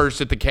fucking curse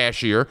at the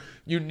cashier.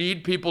 You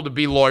need people to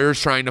be lawyers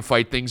trying to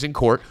fight things in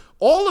court.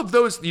 All of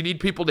those, you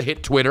need people to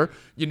hit Twitter.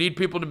 You need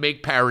people to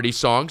make parody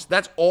songs.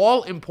 That's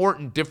all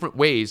important, different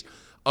ways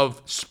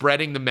of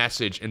spreading the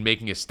message and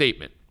making a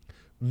statement.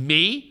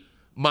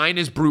 Mine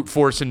is brute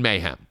force and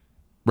mayhem,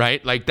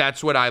 right? Like,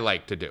 that's what I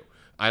like to do.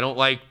 I don't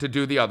like to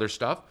do the other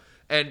stuff.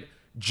 And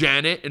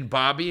Janet and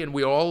Bobby, and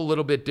we're all a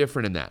little bit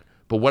different in that.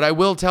 But what I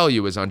will tell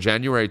you is on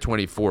January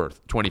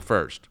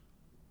 21st,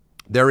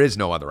 there is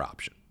no other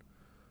option.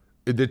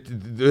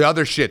 The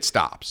other shit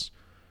stops.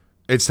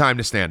 It's time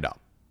to stand up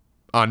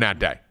on that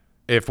day.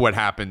 If what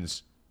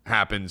happens,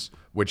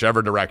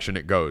 whichever direction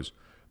it goes,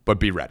 but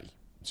be ready.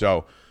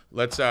 So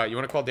let's, you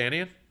want to call Danny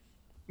in?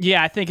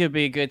 Yeah, I think it'd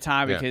be a good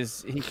time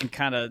because he can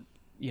kind of,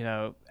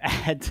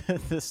 add to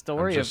the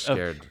story of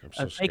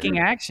taking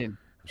action.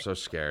 I'm so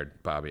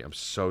scared, Bobby. I'm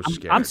so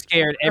scared. I'm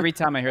scared every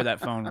time I hear that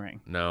phone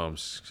ring. No,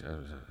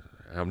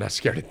 I'm not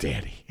scared of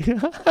Danny. Okay,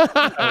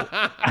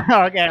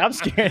 I'm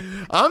scared.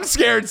 I'm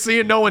scared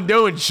seeing no one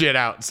doing shit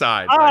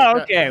outside. Oh,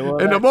 okay. Well,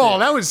 in the mall.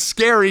 That was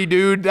scary,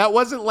 dude. That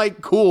wasn't,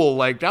 like, cool.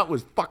 Like, that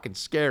was fucking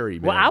scary,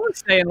 man. Well, I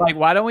was saying, like,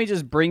 why don't we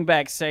just bring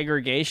back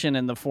segregation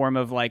in the form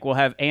of, like, we'll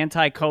have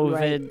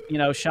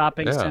anti-COVID,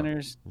 shopping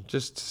centers.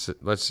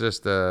 Let's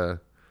just, hold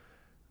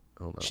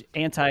on.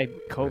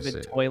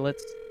 Anti-COVID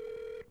toilets.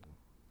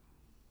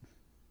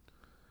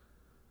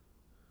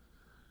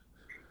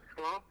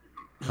 Hello?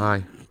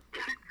 Hi.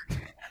 Hey,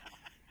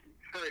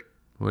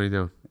 What are you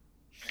doing?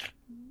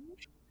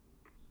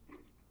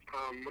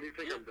 what do you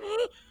think I'm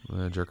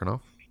doing? Jerking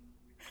off?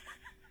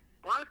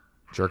 What?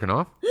 Jerking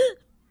off?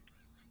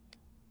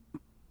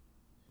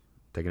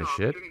 Taking a I'm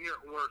shit? sitting here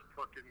at work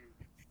fucking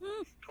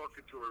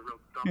talking to a real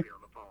dummy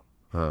on the phone.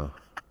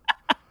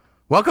 Oh.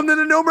 Welcome to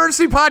the No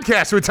Mercy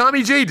podcast with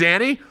Tommy G,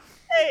 Danny.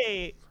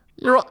 Hey.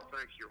 You're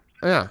Thank you.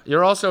 Yeah,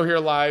 you're also here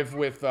live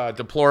with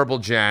Deplorable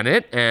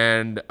Janet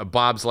and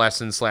Bob's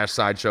Lesson /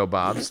 Sideshow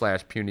Bob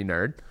 / Puny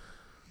Nerd.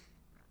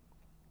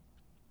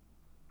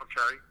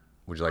 Okay.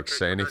 Would you like to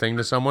say anything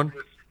to someone?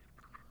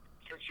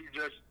 Since you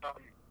just,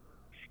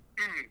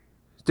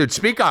 Dude,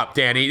 speak up,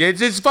 Danny.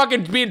 It's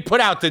fucking being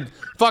put out to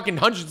fucking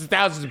hundreds of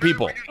thousands of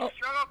people. Will you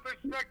shut up a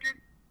second?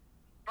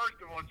 First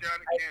of all,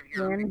 Janet can't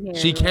hear me.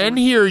 She can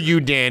hear you,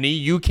 Danny.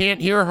 You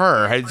can't hear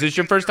her. Is this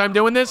your first time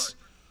doing this?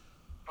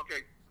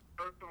 Okay.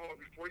 First of all,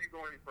 before you go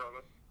any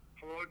further,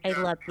 hello, I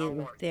Janet. love How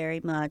you are very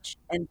much.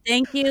 And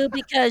thank you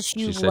because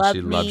you She said love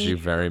she me loves you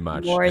very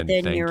much. more And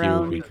than thank your you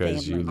own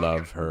because you family.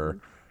 love her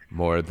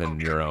more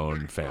than your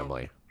own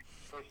family.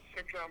 So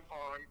since I'm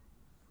on,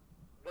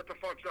 what the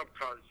fuck's up,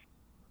 cuz?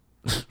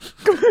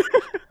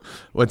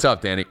 What's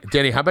up, Danny?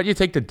 Danny, how about you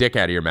take the dick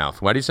out of your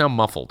mouth? Why do you sound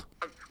muffled?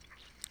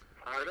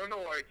 I don't know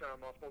why I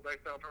sound muffled. I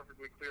sound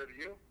perfectly clear to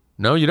you.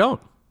 No, you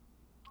don't.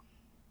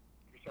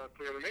 You sound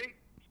clear to me.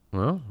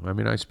 Well, I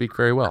mean, I speak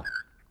very well.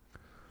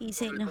 He's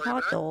eating a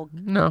hot dog.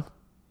 No.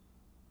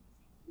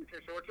 Okay,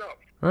 so what's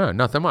up?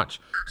 Nothing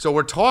much. So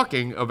we're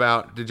talking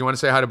about, did you want to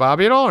say hi to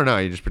Bobby at all, or no?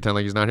 You just pretend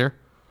like he's not here?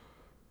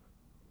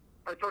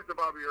 I talked to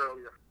Bobby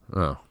earlier.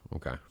 Oh,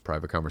 okay.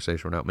 Private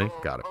conversation without me?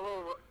 Got it.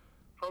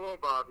 Hello,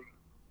 Bobby.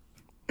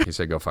 He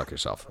said, go fuck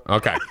yourself.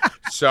 Okay.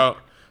 So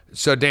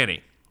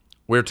Danny,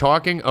 we're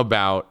talking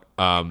about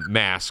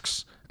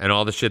masks and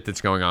all the shit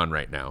that's going on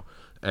right now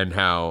and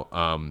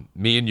how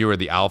me and you are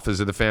the alphas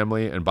of the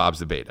family and Bob's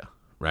the beta,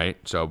 right?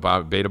 So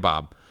Beta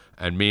Bob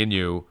and me and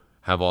you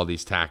have all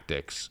these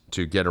tactics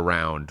to get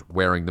around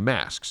wearing the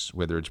masks,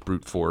 whether it's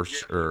brute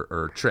force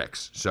or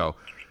tricks. So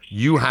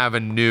you have a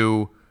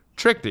new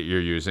trick that you're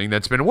using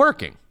that's been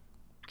working.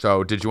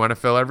 So did you want to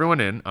fill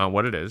everyone in on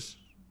what it is?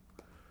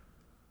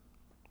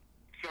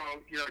 So,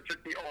 it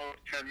took me all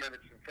 10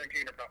 minutes in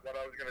thinking about what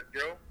I was going to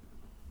do.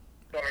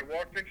 So I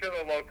walked into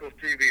the local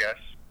CVS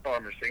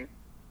pharmacy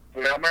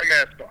without my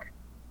mask on.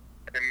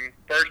 And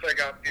first I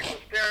got people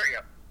staring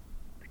at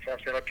me. So I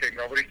said, okay,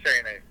 nobody's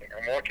saying anything.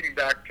 I'm walking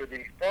back to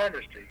the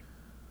pharmacy,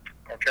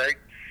 okay?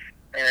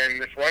 And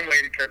this one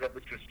lady comes up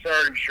and says,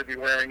 sir, you should be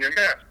wearing your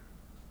mask.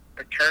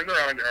 I turned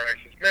around to her and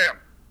I said, ma'am,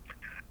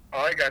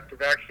 I got the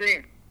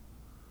vaccine.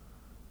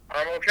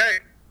 I'm okay.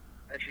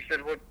 And she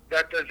said, well,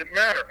 that doesn't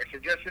matter. I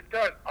said, yes, it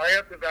does. I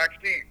have the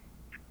vaccine.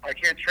 I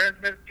can't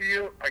transmit it to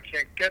you. I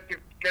can't get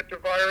the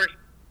virus.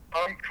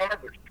 I'm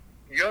covered.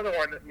 You're the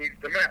one that needs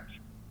the mask.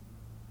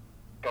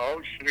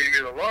 So she gave me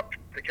the look.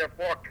 I kept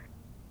walking.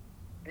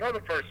 Another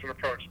person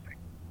approached me.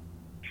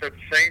 Said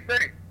the same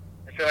thing.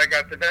 I said, I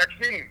got the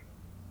vaccine.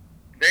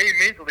 They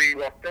immediately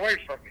walked away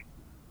from me.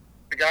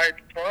 The guy at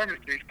the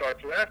pharmacy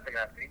starts laughing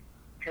at me,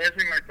 hands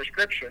me my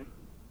prescription,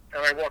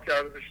 and I walked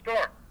out of the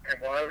store. And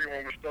while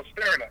everyone was still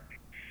staring at me.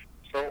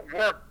 So it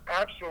worked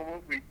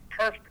absolutely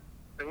perfect.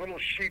 The little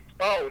sheep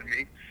followed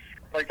me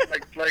like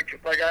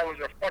I was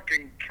a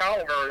fucking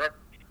cow herder,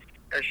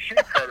 a sheep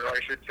herder, I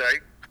should say.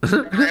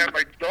 And I had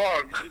my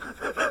dogs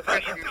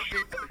pushing the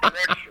sheep in the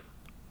direction.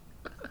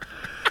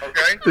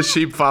 Okay? The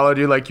sheep followed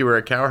you like you were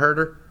a cow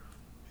herder?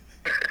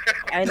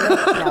 I love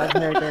cow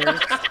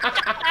herders.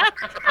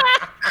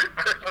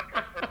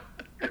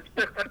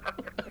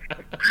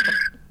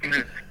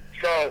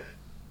 So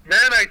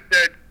then I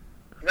said,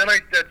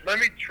 let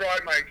me try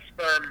my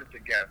experiment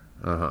again.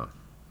 Uh-huh.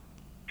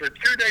 So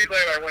 2 days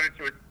later, I went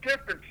into a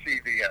different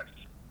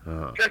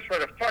CVS, just for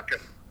the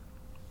fucking.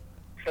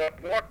 So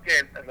I walked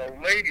in, and the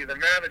lady, the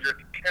manager at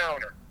the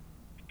counter,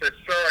 said,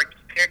 sir, I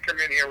can't come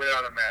in here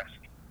without a mask.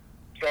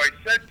 So I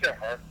said to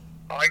her,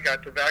 I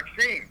got the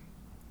vaccine.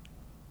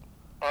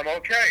 I'm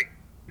okay.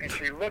 And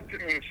she looked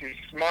at me, and she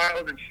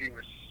smiled, and she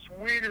was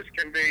sweet as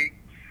can be.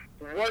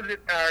 Wasn't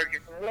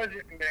arrogant,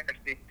 wasn't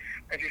nasty.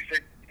 And she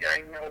said, yeah,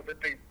 I know,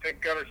 but they're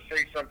going to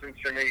say something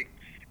to me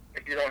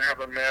if you don't have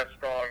a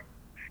mask on.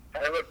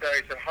 And I looked at her,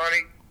 I said,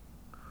 honey,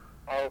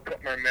 I'll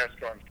put my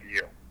mask on for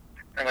you.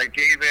 And I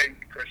gave in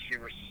because she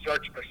was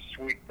such a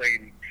sweet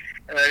lady,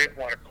 and I didn't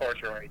want to cause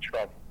her any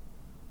trouble.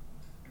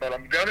 But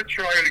I'm going to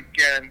try it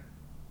again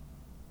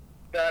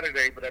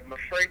Saturday, but I'm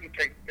afraid to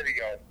take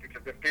video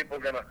because the people are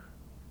going to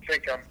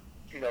think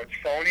it's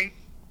phony.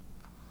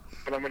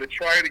 But I'm going to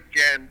try it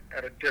again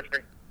at a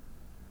different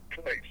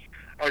place.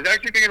 I was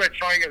actually thinking about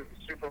trying it at the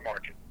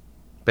supermarket.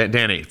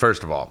 Danny,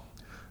 first of all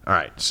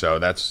right, so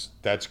that's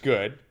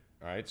good.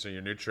 All right, so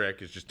your new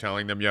trick is just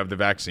telling them you have the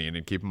vaccine,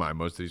 and keep in mind,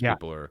 most of these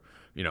people are,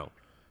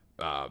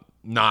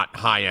 not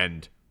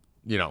high-end,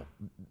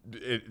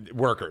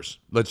 workers.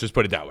 Let's just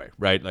put it that way,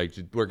 right? Like,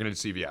 she's working at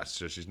CVS,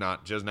 so she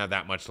doesn't have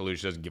that much to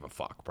lose. She doesn't give a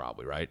fuck,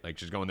 probably, right? Like,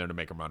 she's going there to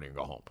make her money and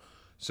go home.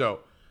 So,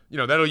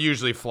 that'll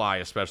usually fly,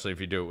 especially if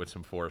you do it with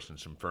some force and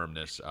some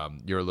firmness.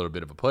 You're a little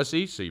bit of a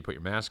pussy, so you put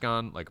your mask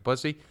on like a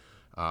pussy.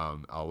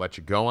 I'll let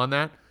you go on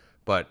that.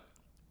 But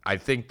I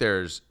think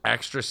there's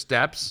extra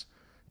steps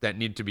that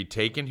need to be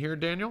taken here,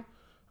 Daniel.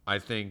 I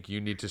think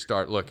you need to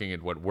start looking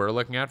at what we're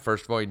looking at.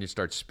 First of all, you need to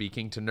start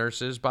speaking to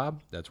nurses,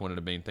 Bob. That's one of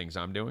the main things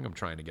I'm doing. I'm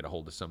trying to get a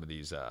hold of some of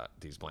these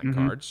blank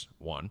cards.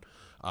 One.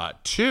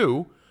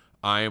 Two,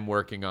 I am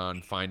working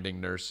on finding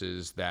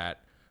nurses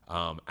that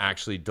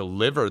actually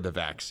deliver the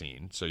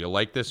vaccine. So you'll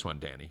like this one,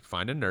 Danny.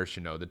 Find a nurse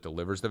you know that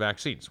delivers the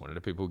vaccine. It's one of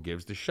the people who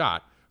gives the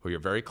shot, who you're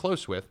very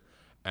close with,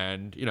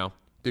 and,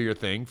 do your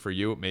thing. For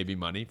you, it may be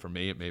money. For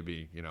me, it may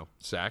be,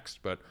 sex.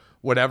 But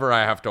whatever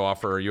I have to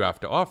offer or you have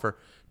to offer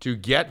to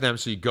get them.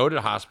 So you go to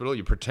the hospital,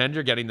 you pretend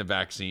you're getting the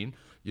vaccine,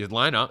 you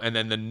line up, and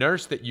then the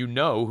nurse that you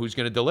know who's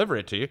going to deliver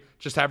it to you,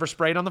 just have her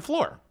sprayed on the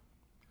floor.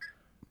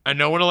 And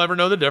no one will ever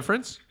know the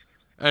difference.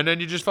 And then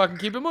you just fucking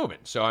keep it moving.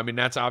 So,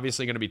 that's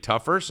obviously going to be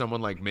tougher.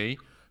 Someone like me,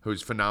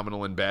 who's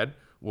phenomenal in bed,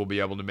 will be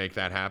able to make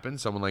that happen.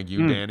 Someone like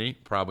you, Danny,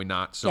 probably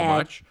not so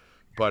much.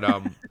 But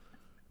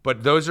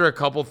but those are a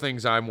couple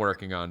things I'm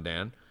working on,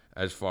 Dan,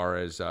 as far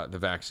as the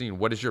vaccine.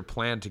 What is your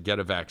plan to get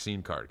a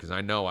vaccine card? Because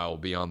I know I will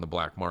be on the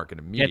black market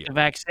immediately. Get the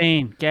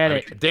vaccine. Get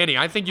it. Danny,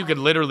 I think you could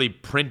literally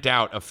print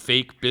out a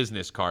fake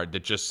business card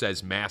that just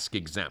says mask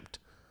exempt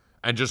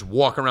and just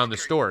walk around the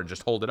store and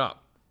just hold it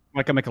up.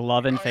 Like a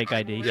McLovin fake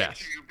ID.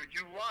 Yes. You, but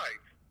you lied.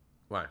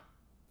 Why?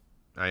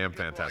 I am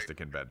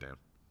fantastic in bed, Dan.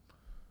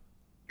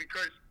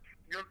 Because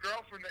your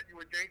girlfriend that you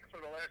were dating for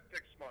the last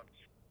 6 months,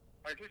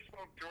 I just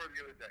spoke to her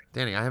the other day.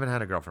 Danny, I haven't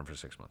had a girlfriend for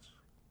 6 months.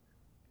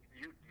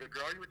 The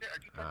girl you were dating, I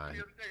just talked to her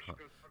the other day. She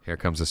goes, Here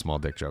comes a small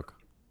dick joke.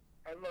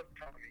 I love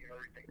Tommy and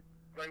everything,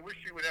 but I wish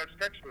he would have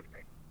sex with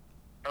me.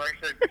 And I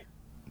said,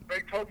 they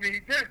told me he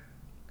did.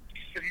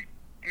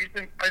 She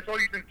said, I thought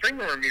he's been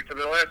fingering me for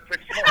the last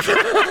 6 months.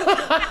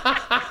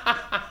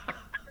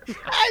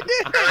 I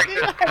did.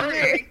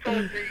 He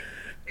told me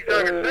he's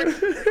having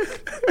sex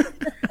with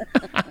me.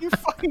 You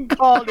fucking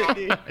called it,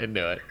 dude. I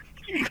knew it.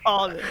 You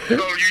called it. So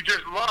you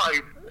just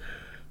lied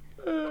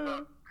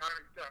about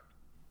having sex.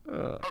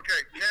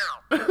 Okay,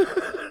 now.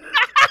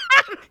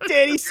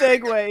 Danny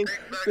segues.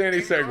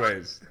 Danny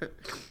segues.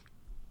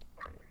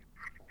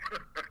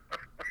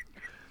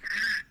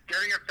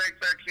 Getting a fake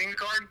vaccine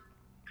card,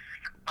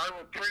 I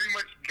will pretty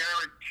much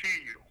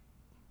guarantee you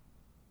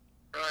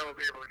that I will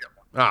be able to get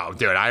one. Oh,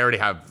 dude, I already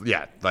have,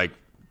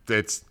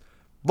 it's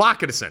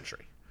lock of the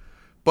century.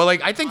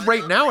 But, I think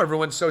right now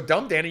everyone's so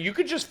dumb, Danny, you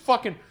could just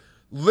fucking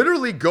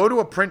literally go to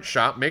a print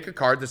shop, make a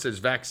card that says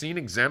vaccine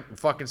exempt, and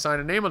fucking sign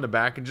a name on the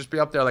back and just be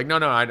up there like, no,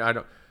 I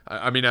don't,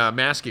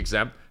 mask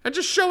exempt, and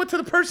just show it to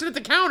the person at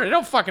the counter. They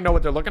don't fucking know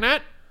what they're looking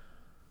at.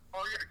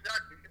 Oh, yeah,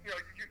 exactly.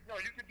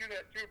 You can do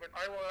that too, but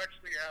I will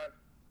actually have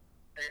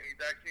a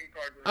vaccine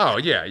card. Oh,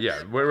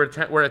 yeah.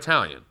 We're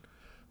Italian.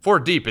 Four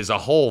Deep is a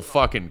whole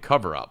fucking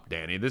cover-up,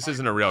 Danny. This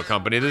isn't a real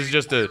company. This is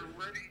just a...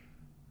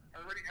 I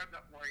already have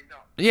that lined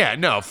up. Yeah,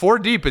 no, Four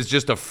Deep is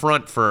just a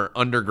front for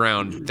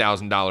underground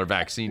 $1,000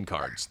 vaccine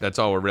cards. That's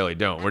all we're really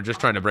doing. We're just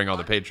trying to bring all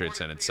the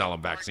Patriots in and sell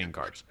them vaccine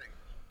cards.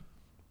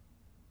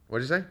 What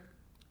did you say?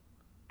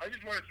 I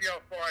just want to see how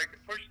far I can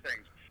push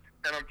things.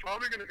 And I'm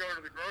probably going to go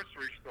to the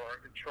grocery store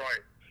and try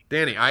it.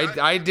 Danny,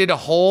 I did a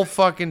whole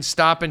fucking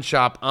Stop and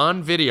Shop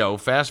on video,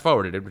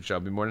 fast-forwarded it, which I'll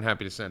be more than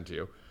happy to send to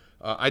you.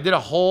 I did a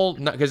whole,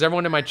 because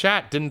everyone in my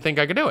chat didn't think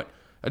I could do it.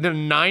 I did a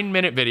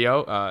 9-minute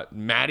video.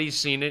 Maddie's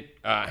seen it.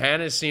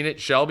 Hannah's seen it.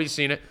 Shelby's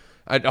seen it.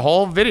 A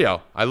whole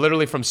video. I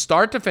literally, from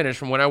start to finish,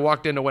 from when I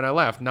walked in to when I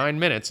left, 9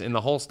 minutes in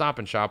the whole Stop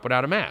and Shop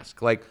without a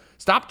mask. Like,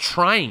 stop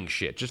trying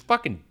shit. Just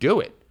fucking do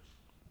it.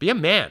 Be a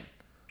man.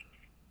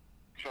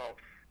 So,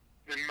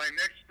 then my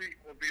next week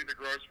will be the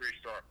grocery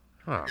store.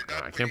 Oh,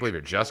 God, I can't believe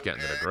you're just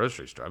getting to the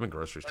grocery store. I've been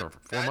grocery store for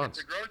 4 months.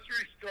 The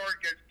grocery store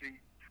gets the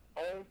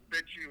old,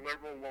 bitchy,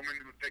 liberal woman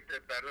who think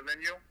they're better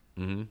than you.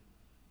 Mm-hmm.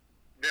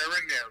 They're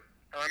in there.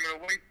 And I'm going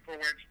to wait for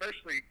when,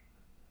 especially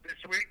this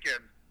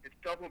weekend, it's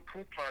double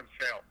coupon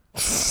sale.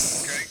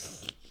 Okay?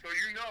 So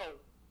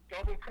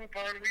double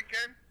coupon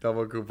weekend?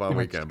 Double coupon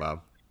weekend,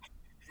 Bob.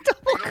 You know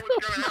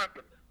what's going to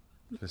happen?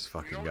 This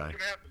fucking You know guy.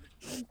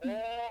 what's going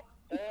to happen?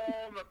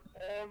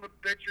 All the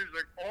bitches,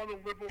 like all the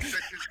liberal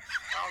bitches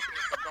out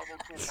there for double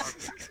coupon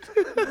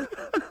weekend.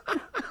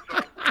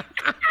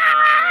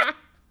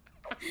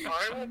 So, I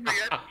will be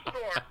at the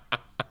store. I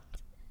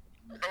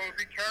will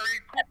be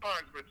carrying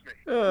coupons with me.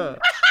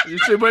 You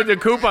should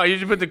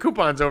put the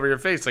coupons over your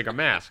face like a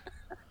mask.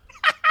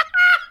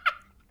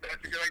 That's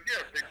a good idea.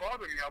 If they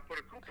bother me, I'll put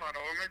a coupon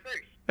over my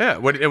face. Yeah.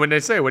 When they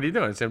say, "What are you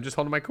doing?" I say, "I'm just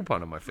holding my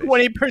coupon on my face."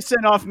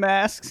 20% off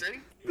masks. See?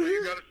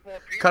 You got a small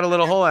penis. Cut a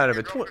little hole out of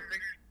it. Your girlfriend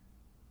thinks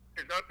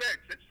it's not bad.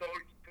 So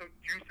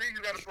you see,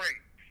 you got a brain.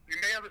 You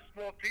may have a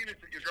small penis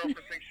that your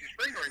girlfriend thinks she's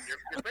fingering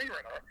you're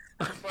fingering her,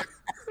 but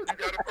you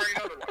got a brain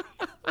otherwise.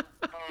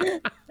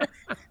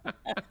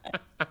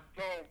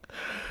 So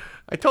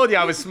I told you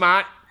I was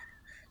smart.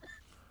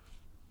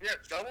 yeah,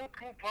 double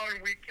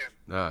coupon weekend.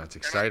 No, it's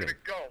And exciting. I'm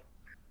gonna go.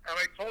 And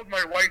I told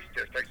my wife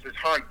this. I said,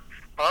 "Hon,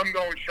 I'm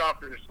going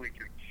shopping this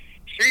weekend."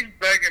 She's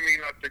begging me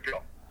not to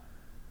go.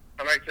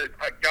 And I said,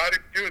 "I got to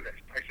do this."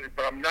 I said,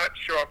 "But I'm not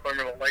sure if I'm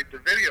going to light the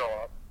video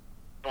up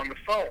on the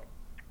phone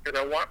because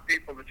I want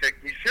people to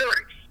take me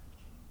serious.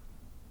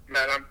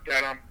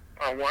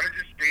 I want to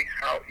just see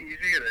how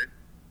easy it is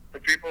for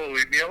people to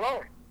leave me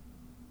alone."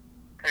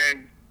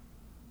 And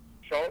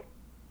so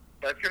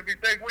that's going to be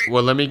big week.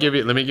 Well, let me give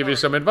you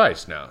some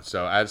advice now.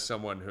 So, as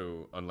someone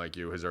who, unlike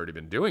you, has already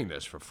been doing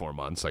this for 4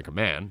 months, like a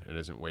man, and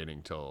isn't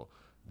waiting till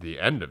the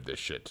end of this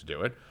shit to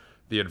do it,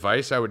 the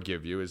advice I would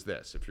give you is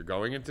this: if you're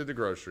going into the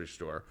grocery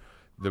store,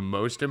 the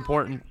most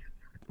important.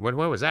 What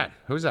was that?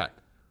 Who's that?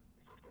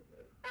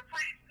 That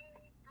was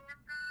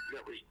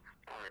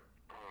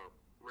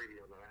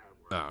radio that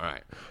I have. Oh, all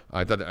right.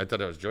 I thought that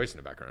was Joyce in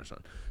the background or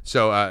something.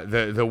 So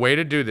the way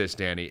to do this,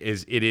 Danny,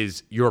 is it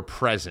is your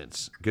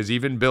presence. Because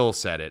even Bill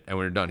said it, and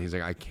when we're done, he's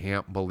like, "I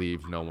can't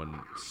believe no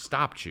one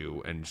stopped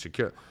you and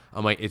secure."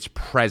 I'm like, it's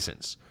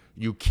presence.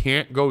 You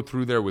can't go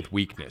through there with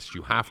weakness.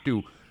 You have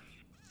to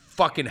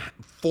fucking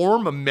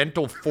form a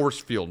mental force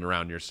field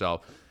around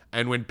yourself.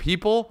 And when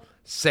people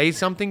say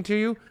something to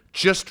you,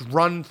 just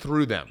run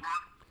through them.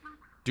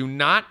 Do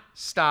not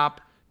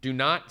stop. Do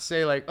not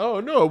say like,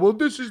 "Oh no, well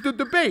this is the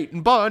debate,"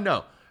 and blah.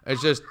 No,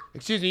 it's just,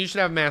 "Excuse me, you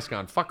should have a mask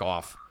on. Fuck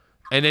off,"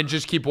 and then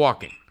just keep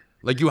walking.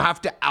 Like, you have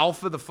to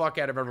alpha the fuck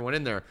out of everyone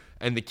in there.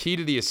 And the key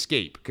to the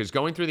escape, because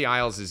going through the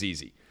aisles is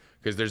easy,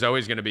 because there's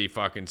always going to be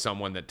fucking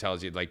someone that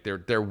tells you like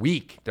they're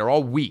weak. They're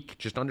all weak.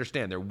 Just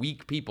understand, they're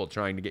weak people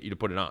trying to get you to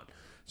put it on.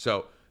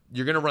 So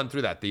you're going to run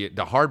through that.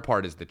 The hard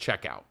part is the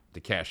checkout,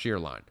 the cashier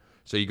line.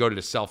 So you go to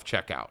the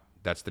self-checkout.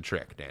 That's the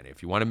trick, Danny.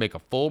 If you want to make a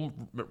full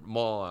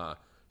mall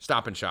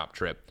Stop and Shop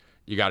trip,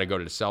 you got to go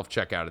to the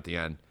self-checkout at the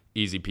end.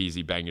 Easy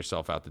peasy, bang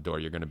yourself out the door.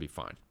 You're going to be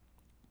fine.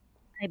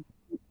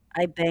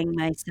 I bang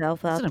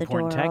myself out an the door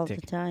important all the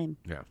tactic. time.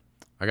 Yeah.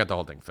 I got the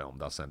whole thing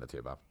filmed. I'll send it to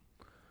you, Bob.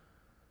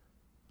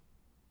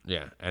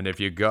 Yeah. And if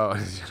you go,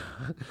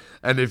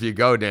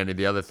 Danny,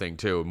 the other thing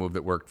too, a move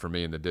that worked for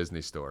me in the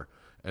Disney store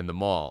and the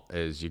mall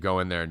is you go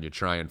in there and you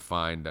try and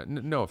find,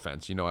 no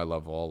offense, I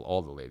love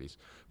all the ladies,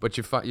 but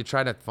you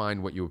try to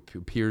find what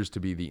appears to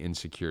be the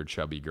insecure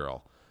chubby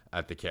girl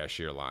at the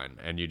cashier line,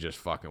 and you just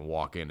fucking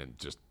walk in and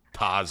just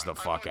pause the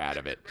fuck out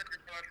of it.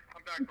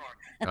 I'm back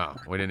on. Oh,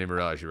 we didn't even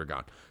realize you were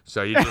gone.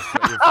 So you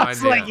find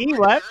It's like he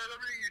left. I heard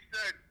everything you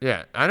said.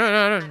 Yeah, I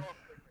don't.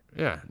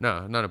 Yeah,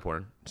 no, not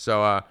important.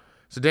 So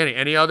Danny,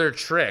 any other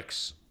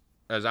tricks?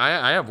 As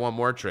I have one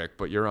more trick,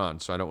 but you're on,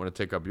 so I don't want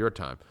to take up your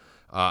time.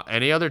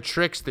 Any other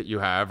tricks that you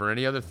have, or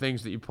any other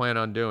things that you plan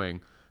on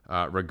doing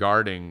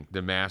regarding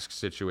the mask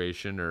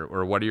situation,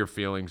 or what are your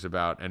feelings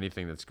about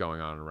anything that's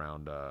going on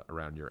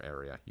around your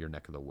area, your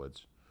neck of the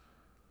woods?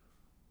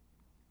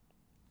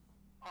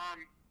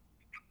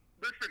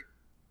 Listen,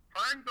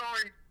 I'm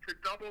going to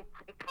double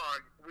coupon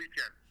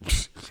weekend.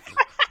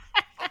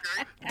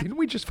 Okay? Didn't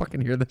we just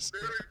fucking hear this?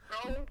 There is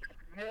no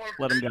more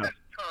Let 'em go. business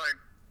time.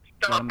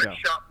 Let Stop 'em and go.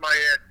 shop my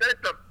ass.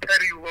 That's a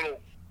petty little.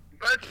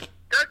 That's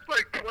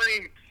like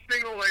playing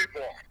single A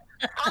ball.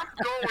 I'm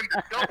going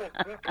to double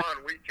coupon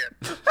weekend.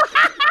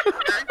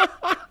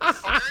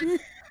 Okay?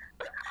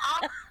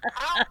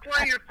 I'll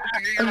play you for the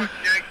New York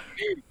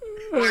Yankees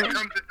when it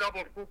comes to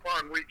double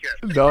coupon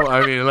weekend. No,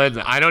 I mean,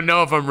 listen, I don't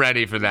know if I'm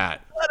ready for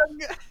that.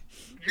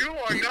 You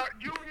are not.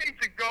 You need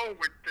to go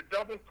with the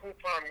double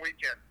coupon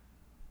weekend.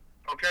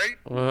 Okay?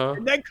 Uh-huh.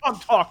 And then come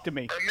talk to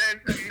me. And then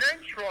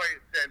try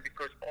it then,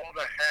 because all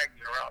the hags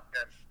are out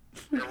then.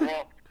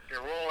 They're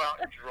all out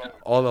in droves.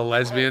 All the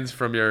lesbians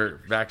from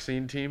your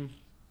vaccine team?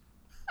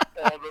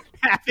 All the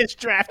Half this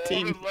draft all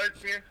team. the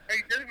lesbians.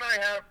 Hey, didn't I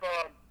have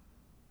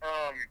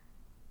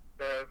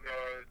the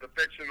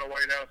bitch in the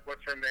White House?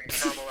 What's her name?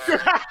 Kamala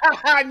Harris.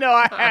 I know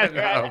I I had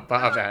know, that.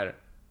 Bob had her.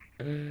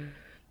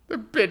 The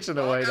bitch in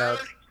the White House.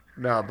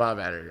 No, Bob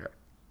had her.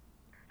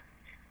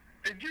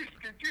 Did you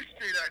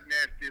see that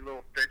nasty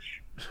little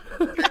bitch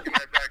taking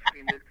that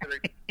vaccine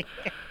yesterday?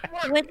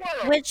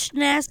 Which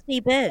nasty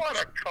bitch?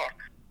 What a cuck.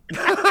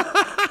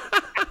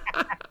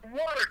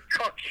 What a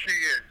cuck she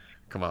is.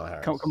 Kamala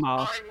Harris. Come on.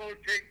 I won't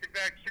take the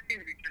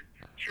vaccine because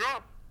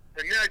Trump,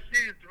 and now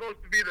she's supposed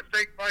to be the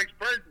fake vice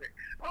president.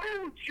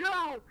 Oh,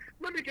 Joe,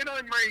 let me get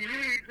on my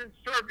knees and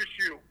service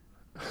you.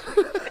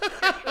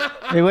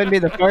 It wouldn't be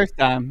the first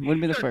time.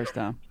 Wouldn't be the first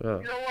time. You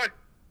know what?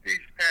 These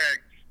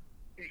hags.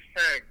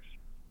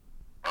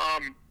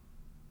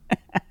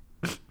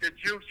 Did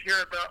you hear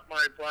about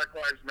my Black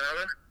Lives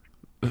Matter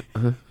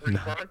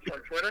response on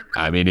Twitter?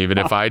 I mean, even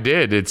if I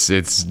did, it's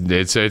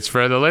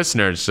for the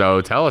listeners.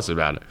 So tell us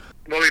about it.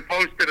 Well, they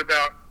posted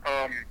about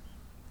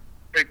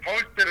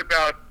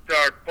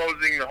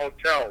closing the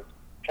hotels.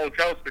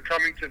 Hotels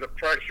succumbing to the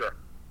pressure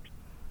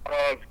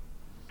of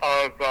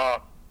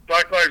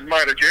Black Lives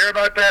Matter. Did you hear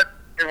about that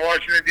in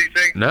Washington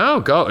D.C.? No,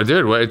 go,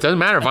 dude. Well, it doesn't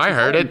matter if I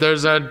heard it.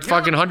 There's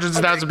fucking hundreds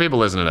of thousands of people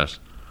listening to this.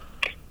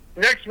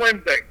 Next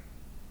Wednesday,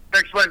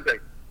 the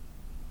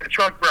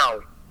Trump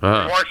rally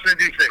Uh-huh. in Washington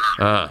D.C.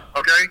 Uh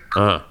Okay,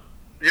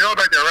 you know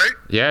about that, right?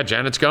 Yeah,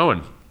 Janet's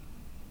going.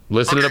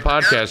 Listen to the Okay,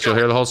 Janet's podcast. You'll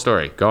hear the whole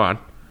story. Go on.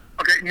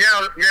 Okay,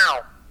 now,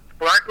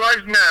 Black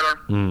Lives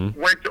Matter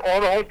went to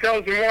all the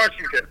hotels in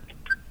Washington,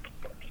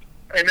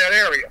 in that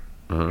area.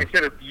 They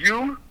said, if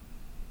you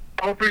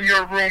open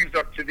your rooms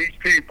up to these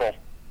people,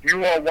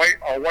 you are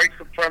white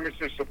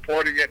supremacists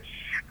supporting it.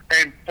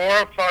 And 4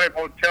 or 5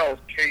 hotels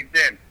caved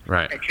in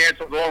Right. and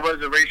canceled all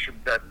reservations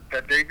that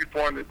day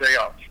before and the day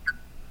of.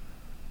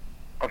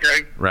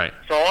 Okay? Right.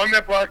 So on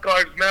that Black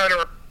Lives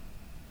Matter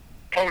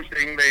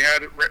posting, they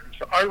had it written.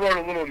 So I wrote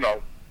a little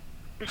note.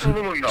 Just a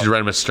little note. Did you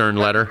write him a stern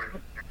letter?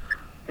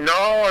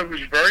 No, it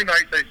was very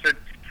nice. I said,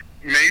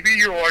 maybe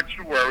you ought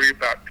to worry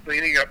about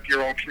cleaning up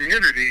your own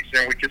communities,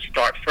 and we could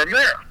start from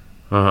there.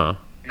 Uh-huh.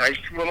 Nice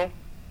little,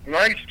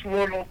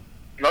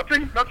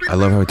 nothing. I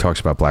love how he talks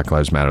about Black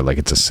Lives Matter like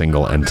it's a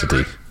single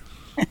entity.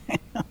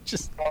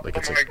 Just Like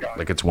it's oh my God.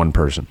 like it's one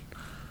person.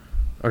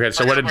 Okay,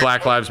 so what did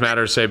Black Lives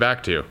Matter say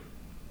back to you?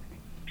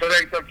 So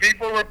then some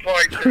people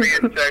replied to me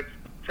and said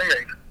to me,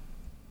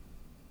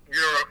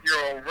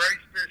 you're a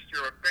racist,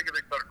 you're a bigot,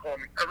 they started calling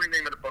me every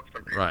name in the book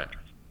from me. Right.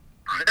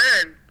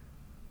 Then,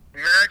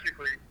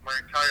 magically, my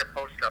entire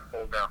post got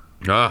pulled down.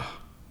 Ah.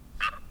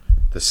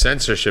 The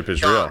censorship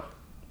is real.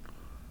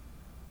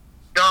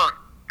 Gone.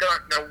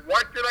 Now,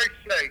 what did I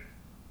say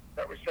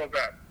that was so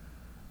bad?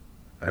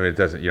 I mean, it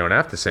doesn't. You don't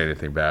have to say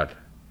anything bad.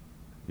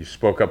 You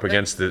spoke up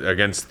against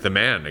the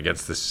man,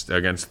 against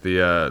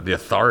the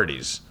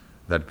authorities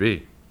that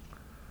be.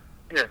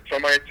 Yeah, so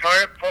my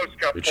entire post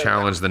got You pulled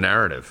challenge the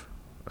narrative.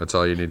 That's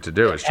all you need to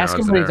do is ask challenge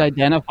him the what he's narrative.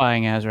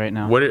 identifying as right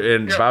now. What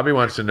and Bobby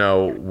wants to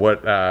know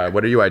what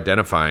are you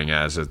identifying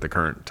as at the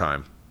current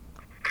time?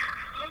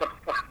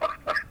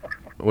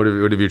 What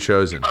have you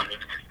chosen?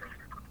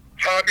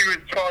 Tommy was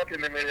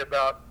talking to me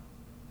about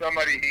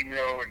somebody he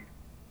knew and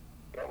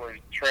that was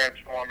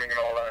transforming and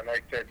all that, and I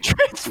said,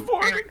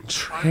 Transforming.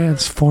 So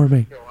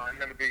I'm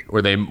going to be,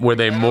 Were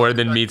they more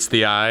than meets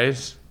the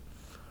eyes?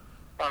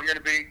 I am now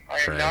going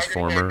to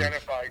Transformer.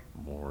 identify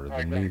More as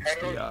a than meets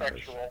the eyes.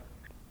 heterosexual,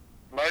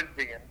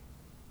 lesbian,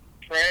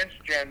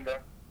 transgender,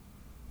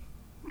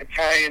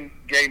 Italian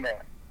gay man.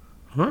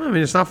 Huh, I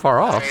mean, it's not far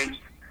off. And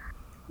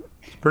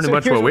Pretty So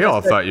much here's what we what I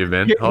all said. thought you've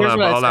been. Here's Hold on,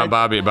 what I hold on, said.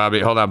 Bobby.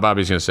 Hold on,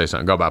 Bobby's gonna say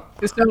something. Go, Bob.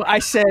 So I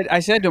said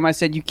to him, I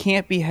said, you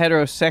can't be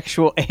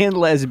heterosexual and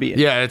lesbian.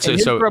 Yeah, it's and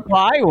his so.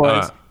 reply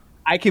was, uh,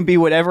 I can be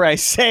whatever I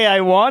say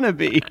I want to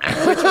be, which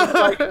was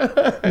like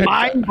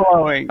mind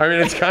blowing. I mean,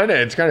 it's kind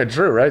of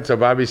true, right? So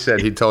Bobby said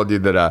he told you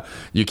that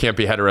you can't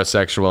be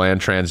heterosexual and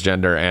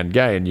transgender and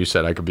gay, and you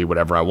said I could be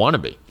whatever I want to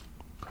be.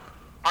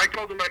 I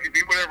told him I could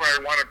be whatever I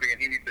want to be,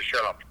 and he needs to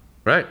shut up.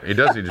 Right? He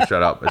does need to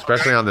shut up,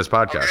 especially on this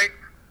podcast. Okay?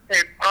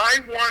 If I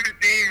want to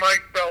deem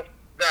myself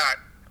that,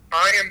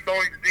 I am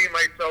going to deem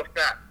myself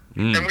that.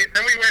 And then we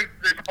went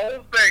this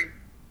whole thing.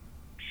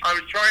 I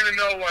was trying to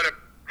know what a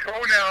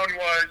pronoun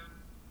was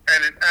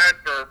and an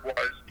adverb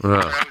was. And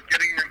I was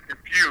getting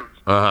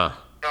Uh-huh.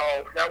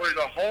 No, that was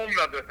a whole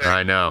nother thing.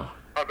 I know.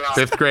 About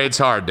 5th grade's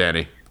hard,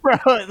 Danny. Bro,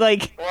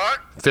 like, what?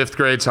 5th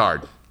grade's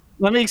hard.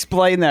 let me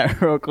explain that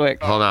real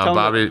quick. Hold on, Tell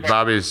me-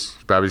 Bobby's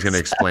going to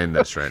explain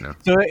this right now.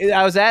 So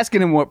I was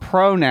asking him what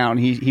pronoun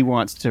he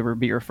wants to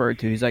be referred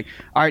to. He's like,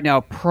 all right,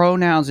 now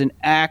pronouns in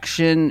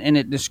action, and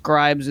it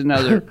describes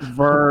another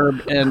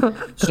verb. And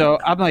so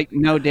I'm like,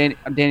 no, Danny,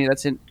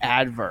 that's an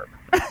adverb.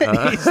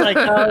 He's like,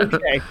 oh,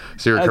 okay.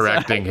 So you're That's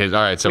correcting his.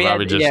 All right, so We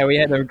Bobby had, we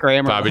had a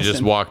grammar Bobby lesson.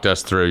 just walked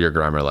us through your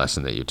grammar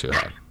lesson that you two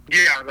had.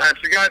 Yeah,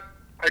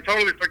 I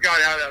totally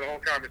forgot how that whole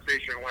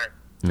conversation went.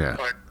 Yeah.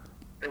 But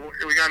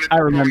we got into I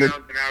remember.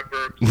 pronouns and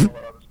adverbs and all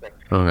that other stuff.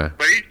 Okay.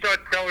 But he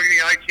started telling me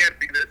I can't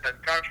be this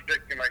and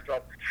contradicting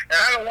myself. And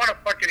I don't want to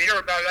fucking hear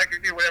about it. I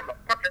can be whatever the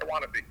fuck I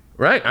want to be.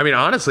 Right. I mean,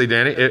 honestly,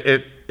 Danny,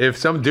 if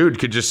some dude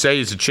could just say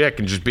he's a chick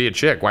and just be a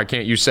chick, why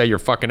can't you say you're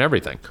fucking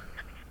everything?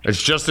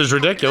 It's just as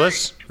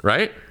ridiculous,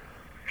 right?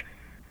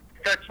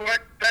 That's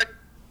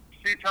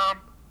see, Tom,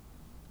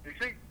 you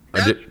see,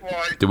 that's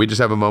why Did we just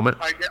have a moment?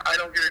 I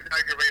don't get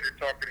aggravated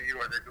talking to you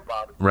as I do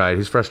Bobby. Right.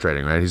 He's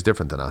frustrating, right? He's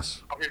different than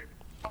us. Okay.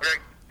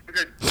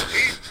 Because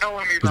he's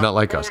telling me He's about not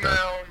like us, Dan.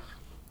 pronouns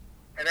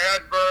and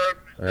adverbs.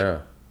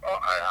 Yeah.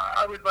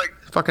 I was like,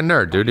 Fucking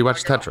nerd, dude. He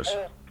watched I got a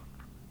Tetris.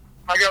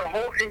 I got a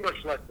whole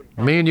English lesson.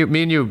 Me and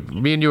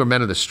you are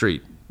men of the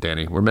street,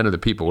 Danny. We're men of the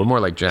people. We're more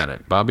like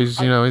Janet. Bobby's,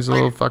 he's a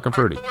little fucking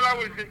fruity. I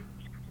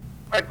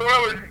thought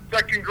I was in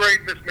second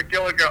grade, Miss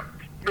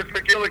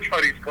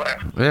McGillicuddy's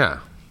class. Yeah.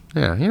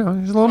 Yeah, he's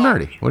a little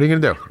nerdy. What are you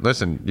going to do?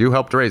 Listen, you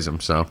helped raise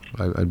him, so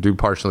I do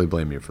partially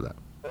blame you for that.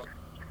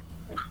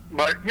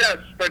 But yes,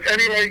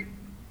 anyway,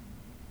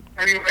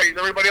 is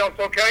everybody else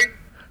okay?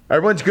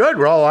 Everyone's good.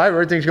 We're all alive.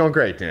 Everything's going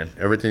great, Dan.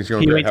 Everything's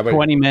going He great. waits How about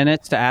 20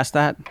 minutes to ask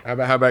that. How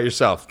about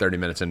yourself? 30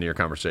 minutes into your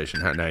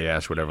conversation. Now you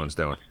ask what everyone's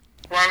doing.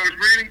 Well, I was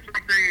reading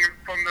something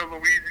from the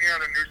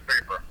Louisiana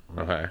newspaper.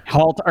 Okay.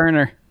 Halt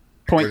earner.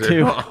 Point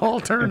two. Hall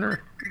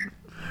Turner.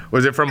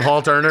 Was it from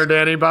Hall Turner,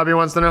 Danny? Bobby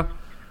wants to know.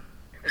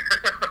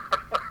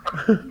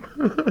 I'm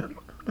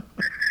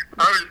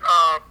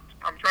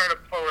trying to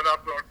pull it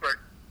up real quick.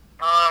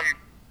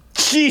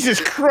 Jesus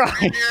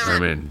Christ. I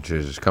mean,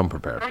 Jesus, come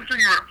prepared. Something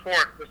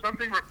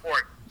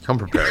report. Come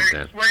prepared, They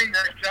Dan. explain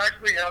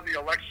exactly how the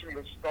election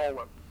was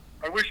stolen.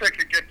 I wish I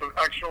could get the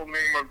actual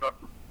name of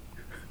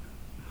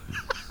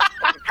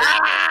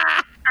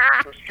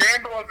the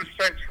scandal of the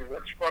century.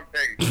 That's front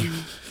page.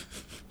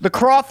 The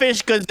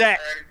Crawfish Gazette.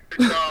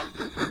 And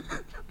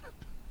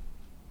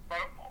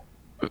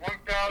it's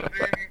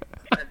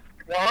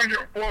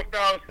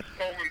 104,000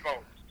 stolen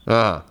votes.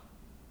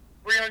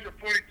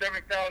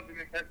 347,000 in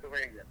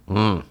Pennsylvania.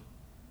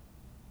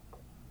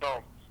 So,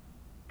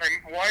 and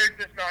why is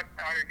this not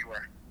out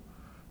anywhere?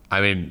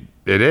 I mean,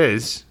 it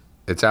is.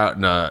 It's out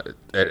in,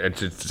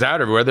 it's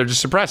out everywhere. They're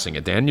just suppressing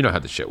it, Dan. You know how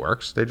this shit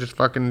works. They just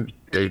fucking,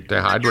 they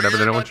hide whatever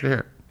they don't want you to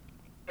hear.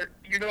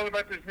 You know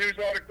about this news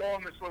article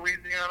in this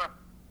Louisiana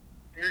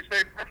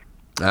newspaper?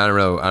 I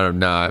don't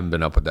know. I haven't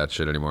been up with that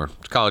shit anymore.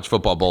 It's college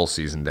football bowl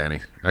season,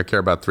 Danny. I care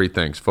about three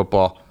things: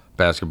 football,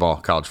 basketball,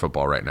 college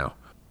football right now.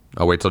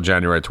 I'll wait till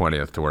January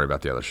 20th to worry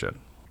about the other shit.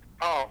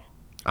 Oh.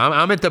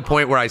 I'm at the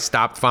point where I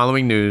stopped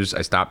following news.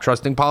 I stopped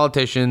trusting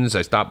politicians.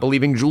 I stopped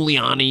believing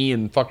Giuliani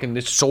and fucking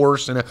this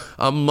source. And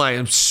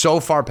I'm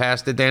so far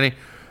past it, Danny.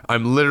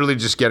 I'm literally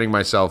just getting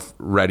myself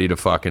ready to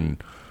fucking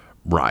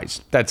rise.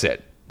 That's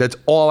it. That's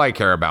all I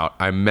care about.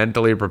 I'm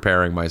mentally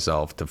preparing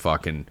myself to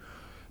fucking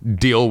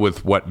deal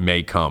with what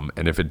may come.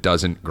 And if it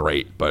doesn't,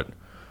 great. But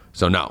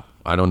so no,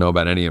 I don't know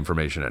about any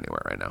information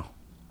anywhere right now.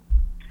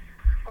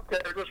 Okay,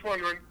 I'm just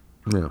wondering.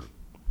 Yeah.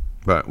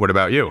 But what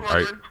about you?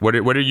 What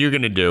are you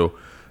going to do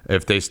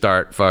if they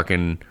start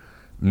fucking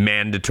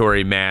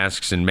mandatory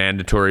masks and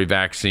mandatory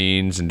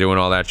vaccines and doing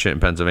all that shit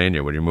in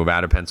Pennsylvania? Would you move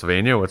out of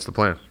Pennsylvania? What's the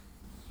plan?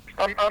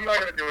 I'm not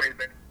going to do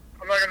anything.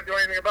 I'm not going to do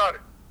anything about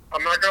it.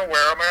 I'm not going to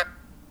wear them.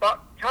 But,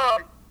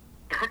 Tom,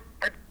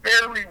 I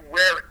barely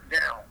wear it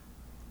now.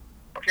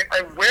 Okay,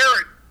 I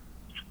wear it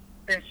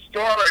in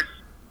stores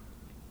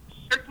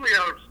simply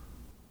out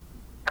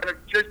of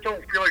just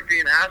don't feel like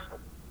being hassled.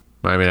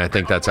 I mean, I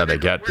think that's how they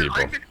get people.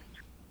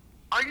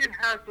 I get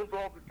hassled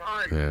all the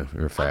time. Yeah,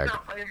 you're a fag.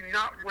 I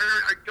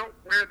don't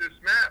wear this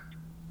mask.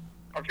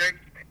 Okay?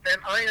 And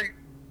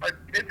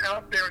I've been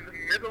out there in the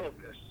middle of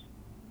this.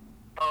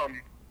 I'm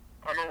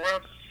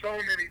around so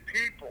many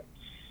people.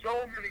 So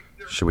many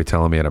different. Should we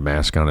tell him he had a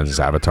mask on his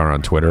avatar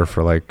on Twitter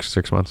for like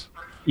 6 months?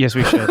 Yes,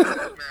 we should.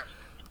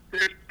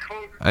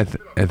 I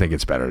think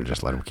it's better to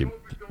just let him keep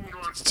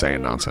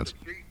saying nonsense.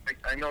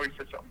 I know he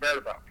said something bad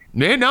about me.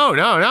 Yeah, no.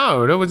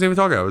 I wasn't even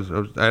talking.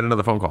 I had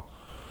another phone call.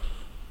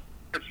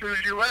 As soon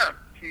as you left,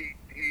 he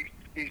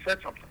said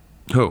something.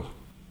 Who?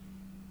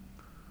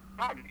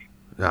 Bobby.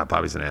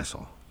 Bobby's an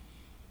asshole.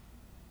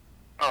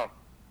 Oh.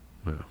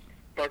 Yeah.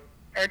 But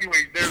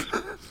anyways,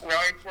 where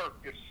I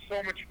work, there's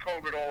so much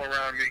COVID all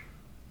around me.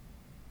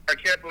 I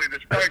can't believe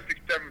there's 5, 6,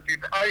 7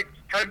 people. I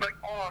had my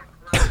arm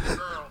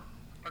around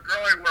a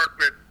girl I work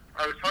with.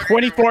 I was hugging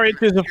 24 her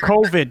inches of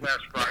COVID.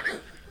 last Friday,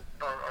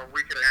 or a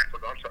week and a half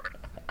ago. I'm sorry.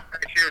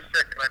 And she was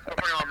sick, and I put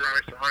my arm around her. I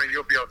said, "Honey,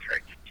 you'll be okay."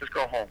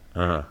 She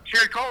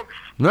had COVID.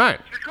 Right.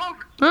 She had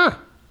COVID. Huh.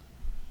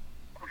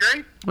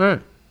 Okay?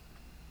 Right.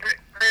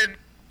 And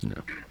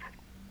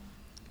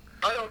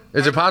I don't...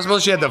 Is it possible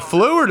she had the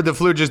flu, or did the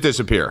flu just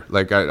disappear?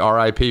 Like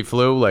RIP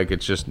flu? Like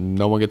it's just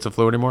no one gets the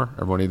flu anymore?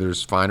 Everyone either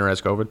is fine or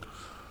has COVID?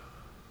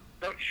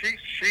 No, she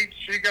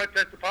got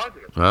tested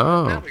positive.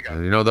 Oh, Family got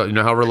it. you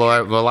know how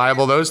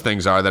reliable those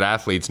things are, that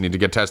athletes need to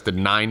get tested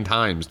 9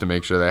 times to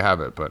make sure they have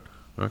it. But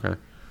okay.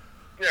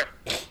 Yeah.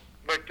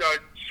 But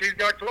she's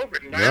got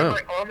COVID. And I Yeah. have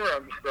my arm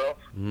around this girl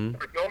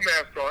with no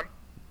mask on,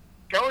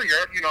 telling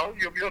her,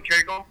 you'll be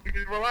okay, go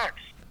just relax.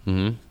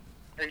 Mm-hmm.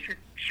 And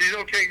she's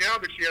okay now,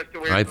 but she has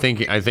to wait. I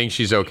think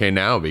she's okay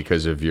now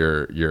because of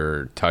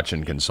your touch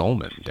and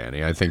consolement,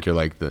 Danny. I think you're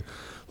like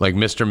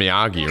Mr.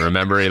 Miyagi.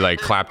 Remember he like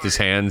clapped his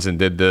hands and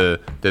did the.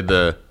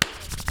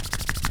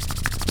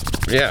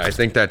 Yeah, I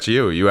think that's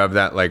you. You have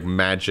that like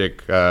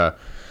magic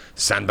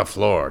sand the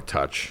floor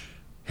touch.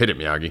 Hit it,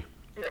 Miyagi.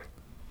 Yeah.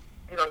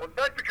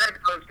 That's the kind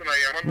of person I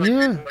am. I'm like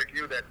Yeah. people like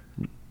you that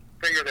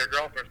finger their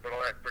girlfriends but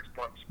all that 6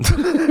 months.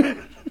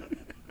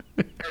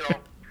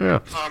 Yeah.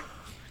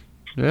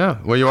 Yeah.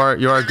 Well, you are a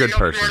good Anything else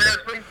person. you wanna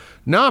ask me?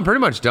 No, I'm pretty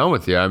much done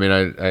with you. I mean,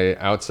 I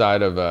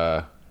outside of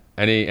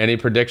any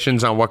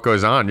predictions on what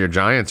goes on, your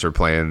Giants are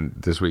playing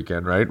this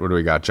weekend, right? What do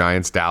we got?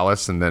 Giants,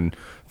 Dallas, and then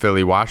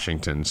Philly,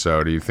 Washington.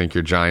 So do you think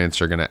your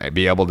Giants are going to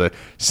be able to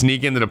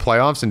sneak into the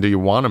playoffs, and do you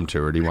want them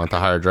to, or do you want the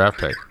higher draft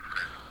pick?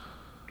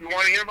 You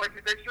want to hear my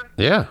prediction?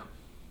 Yeah.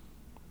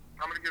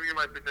 I'm going to give you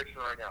my prediction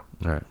right now.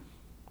 All right.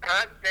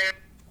 Pat Dan.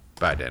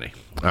 Bye, Danny.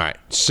 All right.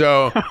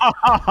 So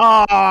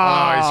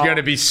he's going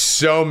to be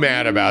so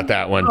mad about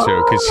that one,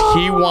 too, because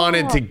he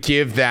wanted to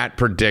give that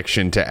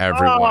prediction to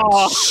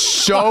everyone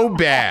so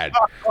bad.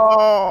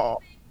 Oh,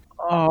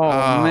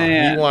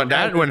 man.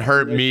 That one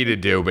hurt me to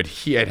do, but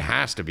it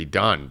has to be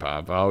done,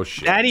 Bob. Oh,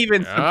 shit. That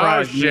even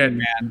surprised me, shit.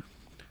 man.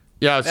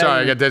 Yeah,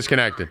 sorry, I got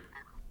disconnected.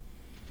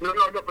 No,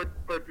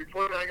 but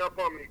before you hang up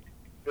on me,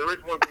 there is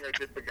one thing I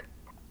did forget.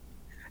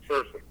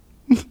 Seriously.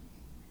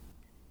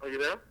 Are you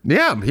there?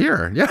 Yeah, I'm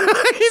here. Yeah,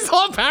 he's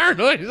all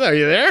paranoid. Are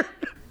you there?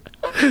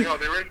 Okay, no,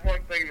 there is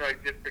one thing that I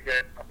did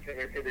forget.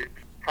 It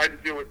had to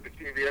do with the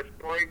CVS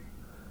story,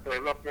 so I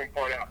left one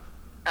part out.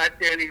 At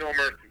Danny No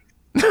Mercy.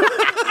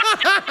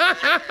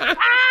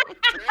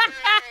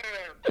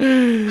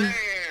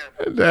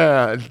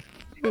 Damn.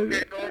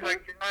 Okay, so my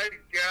guys,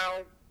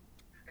 gals,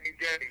 and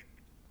Getty.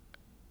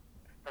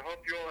 I hope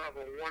you all have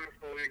a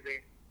wonderful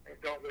evening, and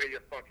don't wear your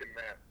fucking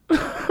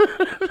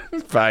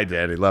mask. Bye,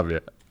 Danny. Love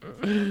you.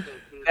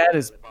 That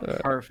is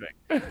perfect.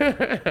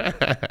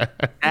 That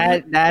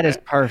is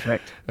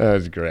perfect. That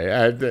was great.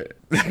 I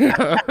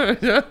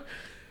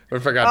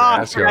forgot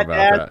to ask you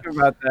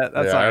about that.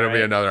 That's yeah, all it'll be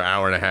right. another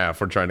hour and a half.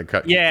 We're trying to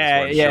cut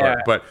Yeah, this one yeah. short.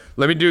 But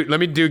let me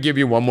give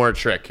you one more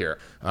trick here.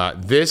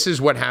 This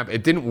is what happened.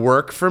 It didn't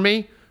work for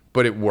me,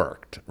 but it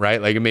worked,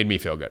 right? Like it made me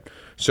feel good.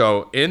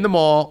 So in the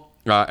mall,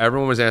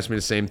 everyone was asking me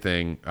the same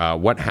thing.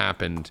 What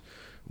happened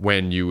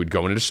when you would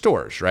go into the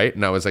stores, right?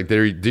 And I was like,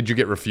 did you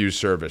get refused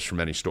service from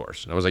any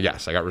stores? And I was like,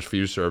 yes, I got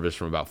refused service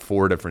from about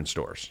 4 different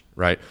stores,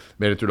 right?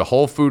 Made it through the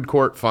whole food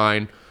court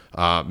fine.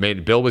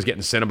 Bill was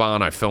getting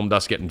Cinnabon. I filmed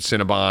us getting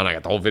Cinnabon. I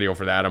got the whole video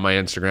for that on my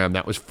Instagram.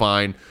 That was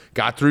fine.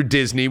 Got through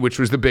Disney, which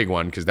was the big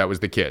one because that was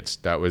the kids.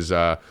 That was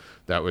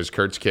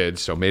Kurt's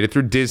kids. So made it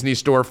through Disney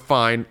store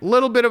fine.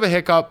 Little bit of a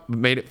hiccup,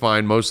 made it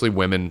fine. Mostly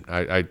women.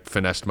 I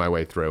finessed my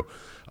way through.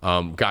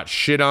 Got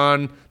shit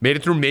on. Made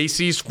it through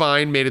Macy's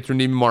fine. Made it through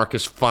Neiman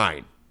Marcus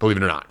fine. Believe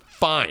it or not,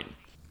 fine.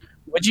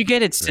 What'd you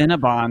get at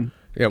Cinnabon?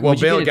 Yeah, well,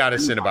 What'd you Bill get got at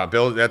a Cinnabon.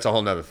 Bill, that's a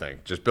whole nother thing.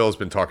 Just Bill's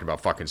been talking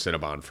about fucking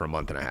Cinnabon for a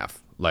month and a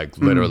half. Like,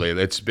 literally,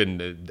 it's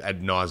been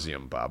ad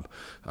nauseum, Bob.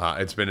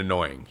 It's been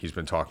annoying. He's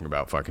been talking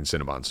about fucking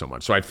Cinnabon so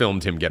much. So I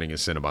filmed him getting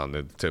his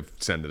Cinnabon to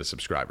send to the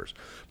subscribers.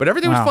 But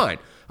everything was fine.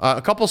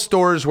 A couple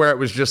stores where it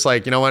was just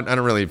like, you know what? I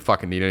don't really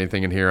fucking need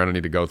anything in here. I don't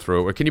need to go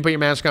through it. Can you put your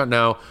mask on?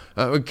 No.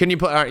 Can you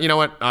put, you know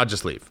what? I'll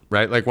just leave,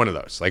 right? Like one of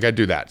those. Like I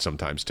do that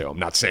sometimes too. I'm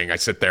not saying I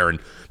sit there and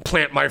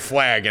plant my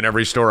flag in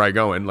every store I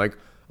go in. Like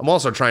I'm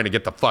also trying to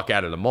get the fuck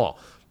out of the mall.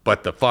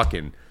 But the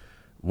fucking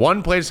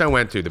one place I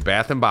went to, the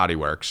Bath and Body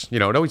Works, you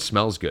know, it always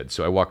smells good.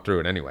 So I walked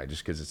through it anyway,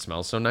 just because it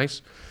smells so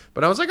nice.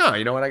 But I was like, oh,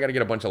 you know what? I got to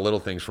get a bunch of little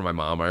things for my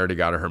mom. I already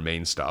got her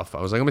main stuff.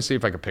 I was like, let me see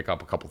if I can pick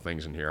up a couple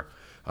things in here.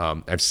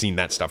 I've seen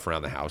that stuff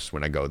around the house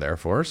when I go there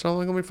for her. So I'm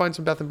like, let me find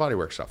some Bath and Body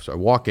Works stuff. So I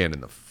walk in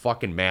and the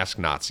fucking mask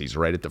Nazis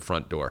right at the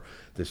front door.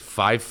 This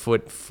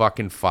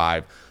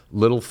 5'5"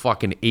 little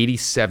fucking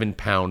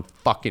 87-pound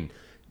fucking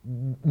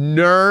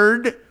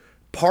nerd.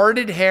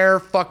 Parted hair,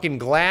 fucking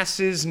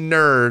glasses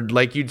nerd,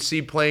 like you'd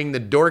see playing the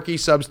dorky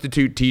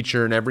substitute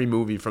teacher in every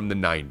movie from the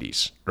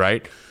 90s,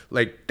 right?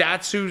 Like,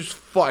 that's who's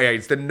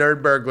it's the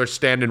nerd burglar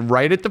standing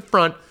right at the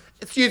front.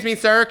 Excuse me,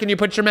 sir, can you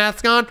put your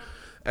mask on?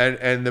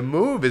 And the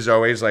move is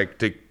always like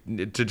to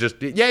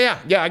just, yeah,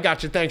 I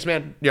got you, thanks,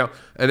 man. You know,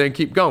 and then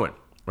keep going,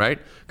 right?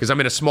 Because I'm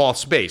in a small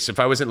space.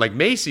 If I was in like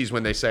Macy's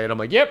when they say it, I'm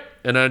like, yep,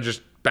 and then I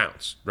just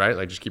bounce, right?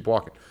 Like, just keep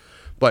walking.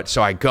 But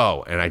so I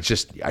go and I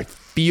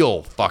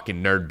feel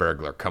fucking nerd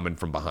burglar coming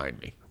from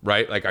behind me,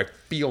 right? Like I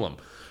feel him.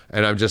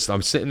 And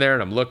I'm sitting there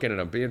and I'm looking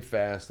and I'm being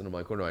fast and I'm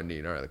like, what do I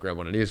need? All right, I grab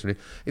one of these.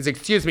 He's like,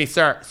 excuse me,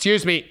 sir.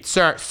 Excuse me,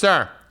 sir.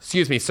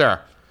 Excuse me,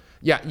 sir.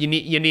 Yeah, you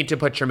need to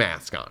put your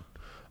mask on.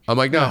 I'm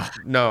like,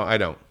 no, I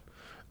don't.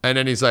 And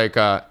then he's like,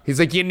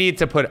 you need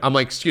to put. I'm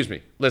like, excuse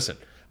me, listen.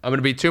 I'm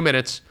gonna be 2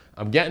 minutes.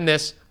 I'm getting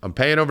this. I'm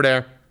paying over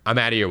there. I'm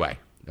out of your way.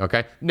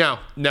 Okay? No,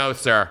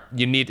 sir.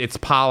 It's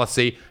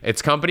policy.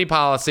 It's company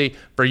policy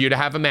for you to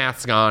have a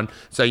mask on.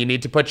 So you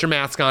need to put your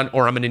mask on,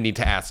 or I'm gonna need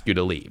to ask you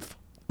to leave.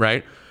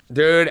 Right?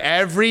 Dude,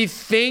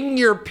 everything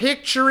you're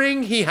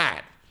picturing, he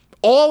had.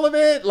 All of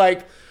it,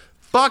 like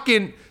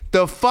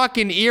the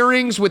fucking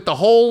earrings with the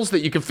holes that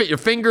you can fit your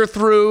finger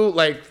through,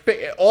 like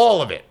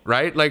all of it,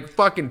 right? Like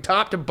fucking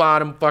top to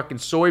bottom, fucking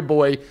soy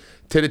boy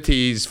to the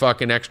T's,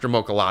 fucking extra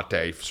mocha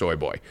latte soy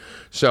boy.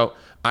 So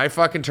I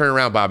fucking turn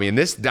around, Bobby, and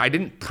I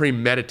didn't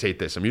premeditate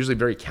this. I'm usually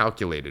very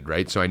calculated,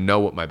 right? So I know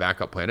what my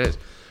backup plan is.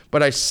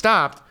 But I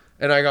stopped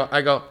and I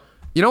go,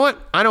 you know what?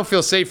 I don't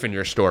feel safe in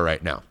your store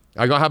right now.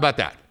 I go, how about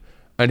that?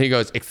 And he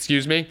goes,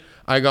 excuse me?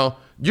 I go,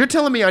 you're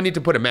telling me I need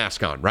to put a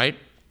mask on, right?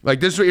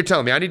 Like, this is what you're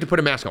telling me. I need to put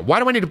a mask on. Why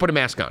do I need to put a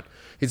mask on?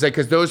 He's like,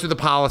 because those are the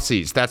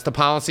policies. That's the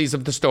policies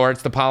of the store.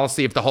 It's the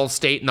policy of the whole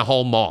state and the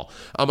whole mall.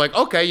 I'm like,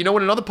 okay, you know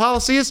what another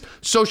policy is?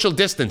 Social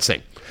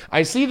distancing.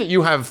 I see that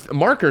you have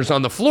markers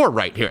on the floor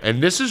right here.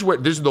 And this is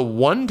the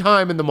one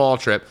time in the mall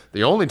trip,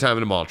 the only time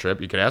in the mall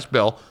trip, you can ask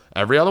Bill,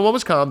 every other one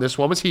was calm, this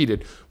one was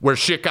heated, where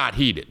shit got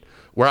heated.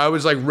 Where I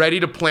was like ready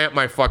to plant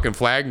my fucking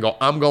flag and go,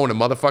 I'm going to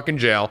motherfucking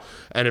jail.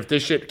 And if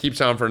this shit keeps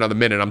on for another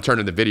minute, I'm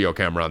turning the video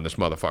camera on this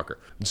motherfucker.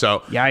 So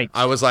Yikes.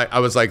 I was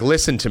like,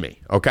 listen to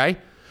me, okay?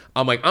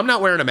 I'm like, I'm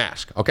not wearing a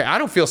mask, okay? I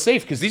don't feel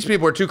safe because these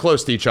people are too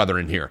close to each other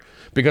in here.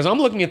 Because I'm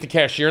looking at the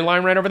cashier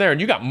line right over there,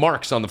 and you got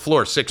marks on the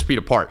floor 6 feet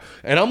apart.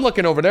 And I'm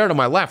looking over there to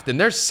my left, and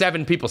there's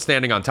 7 people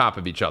standing on top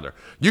of each other.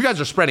 You guys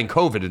are spreading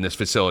COVID in this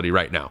facility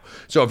right now.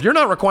 So if you're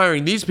not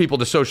requiring these people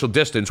to social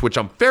distance, which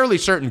I'm fairly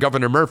certain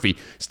Governor Murphy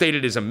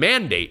stated is a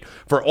mandate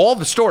for all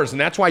the stores,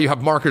 and that's why you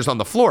have markers on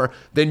the floor,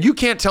 then you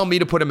can't tell me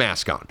to put a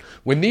mask on.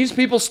 When these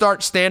people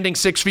start standing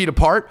 6 feet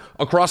apart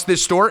across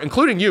this store,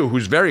 including you,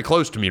 who's very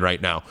close to me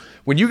right now,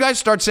 when you guys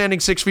start standing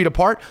 6 feet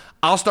apart,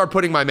 I'll start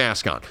putting my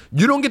mask on.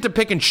 You don't get to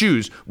pick and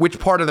choose which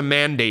part of the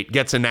mandate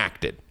gets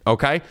enacted,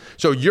 okay?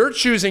 So you're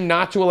choosing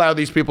not to allow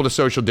these people to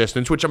social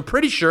distance, which I'm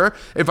pretty sure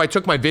if I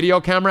took my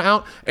video camera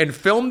out and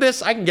filmed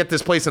this, I can get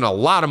this place in a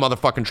lot of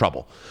motherfucking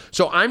trouble.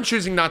 So I'm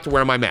choosing not to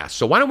wear my mask.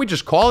 So why don't we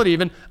just call it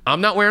even? I'm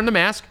not wearing the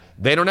mask.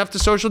 They don't have to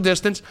social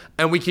distance,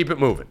 and we keep it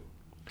moving.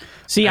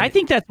 See, I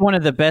think that's one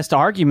of the best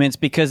arguments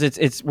because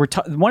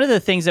one of the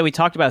things that we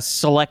talked about is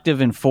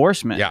selective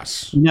enforcement.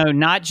 Yes.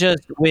 Not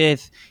just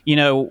with,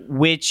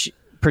 which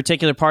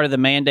particular part of the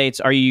mandates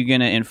are you going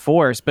to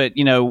enforce, but,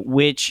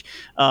 which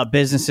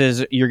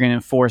businesses you're going to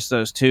enforce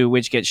those to,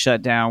 which get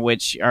shut down,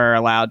 which are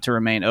allowed to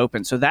remain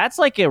open. So that's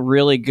like a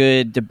really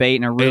good debate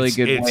and a really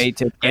good way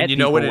to get and you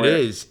know what it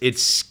is? It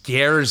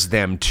scares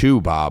them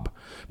too, Bob,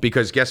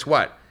 because guess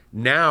what?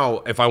 Now,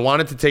 if I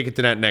wanted to take it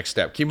to that next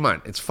step, keep in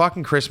mind, it's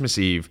fucking Christmas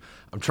Eve.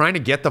 I'm trying to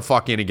get the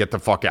fuck in and get the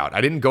fuck out.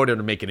 I didn't go there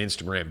to make an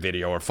Instagram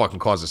video or fucking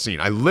cause a scene.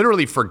 I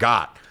literally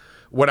forgot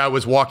what I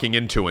was walking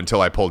into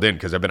until I pulled in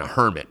because I've been a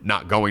hermit,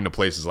 not going to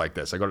places like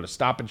this. I go to the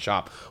Stop and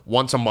Shop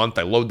once a month.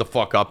 I load the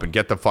fuck up and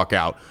get the fuck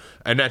out.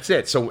 And that's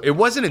it. So it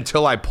wasn't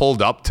until I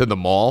pulled up to the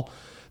mall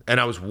and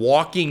I was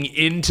walking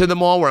into the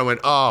mall where I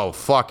went, oh,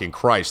 fucking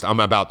Christ,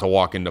 I'm about to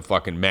walk into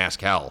fucking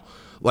mask hell.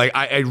 Like,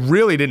 I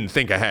really didn't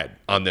think ahead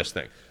on this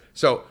thing.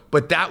 So,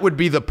 but that would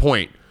be the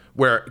point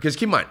where, because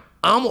keep in mind,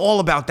 I'm all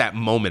about that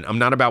moment. I'm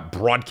not about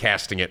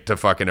broadcasting it to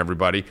fucking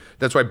everybody.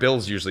 That's why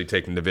Bill's usually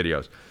taking the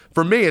videos.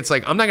 For me, it's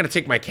like, I'm not going to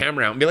take my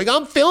camera out and be like,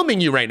 I'm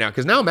filming you right now,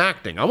 because now I'm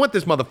acting. I want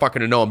this motherfucker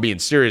to know I'm being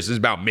serious. This is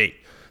about me.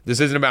 This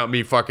isn't about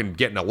me fucking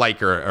getting a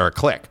like or a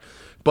click.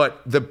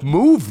 But the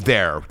move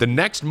there, the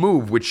next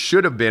move, which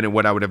should have been, and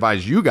what I would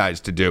advise you guys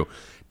to do,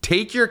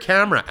 take your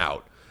camera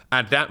out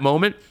at that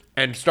moment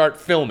and start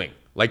filming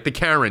like the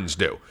Karens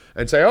do.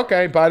 And say,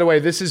 okay, by the way,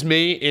 this is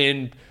me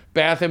in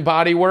Bath and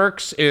Body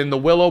Works in the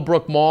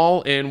Willowbrook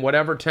Mall in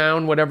whatever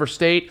town, whatever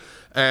state.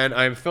 And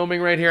I'm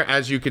filming right here.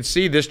 As you can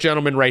see, this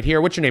gentleman right here,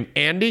 what's your name?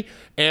 Andy?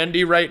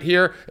 Andy right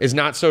here is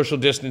not social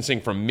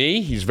distancing from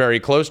me. He's very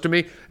close to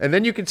me. And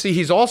then you can see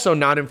he's also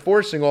not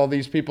enforcing all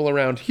these people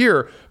around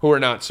here who are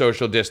not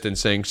social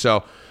distancing.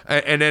 So,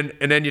 and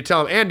then you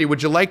tell him, Andy,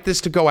 would you like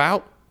this to go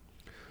out?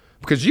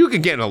 Because you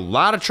can get in a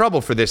lot of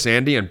trouble for this,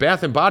 Andy, and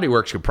Bath and Body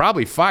Works could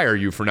probably fire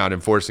you for not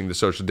enforcing the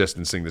social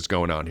distancing that's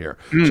going on here.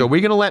 So are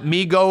we going to let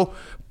me go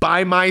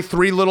buy my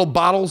 3 little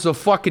bottles of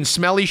fucking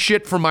smelly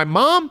shit for my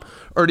mom?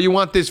 Or do you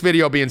want this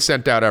video being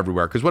sent out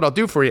everywhere? Because what I'll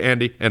do for you,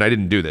 Andy, and I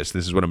didn't do this.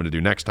 This is what I'm going to do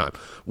next time.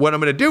 What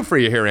I'm going to do for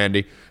you here,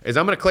 Andy, is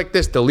I'm going to click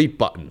this delete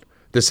button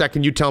the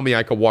second you tell me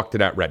I can walk to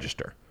that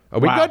register. Are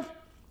we good?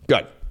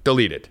 Good.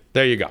 Deleted.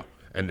 There you go.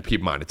 And keep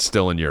in mind, it's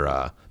still in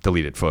your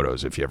deleted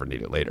photos if you ever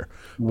need it later.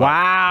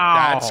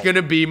 Wow. That's going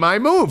to be my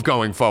move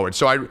going forward.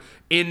 So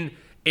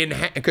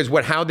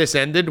because how this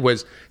ended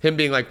was him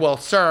being like, well,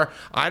 sir,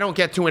 I don't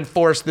get to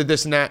enforce the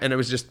this and that. And it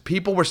was just,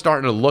 people were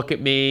starting to look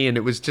at me, and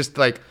it was just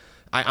like,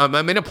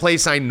 I'm in a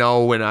place I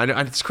know, and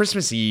it's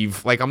Christmas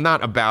Eve. Like, I'm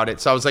not about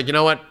it. So I was like, you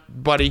know what,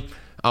 buddy?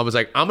 I was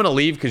like, I'm going to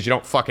leave because you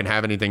don't fucking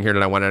have anything here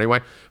that I want anyway.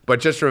 But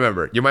just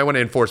remember, you might want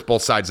to enforce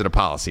both sides of the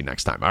policy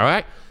next time, all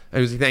right? And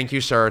he was like, thank you,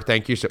 sir.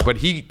 Thank you, sir. But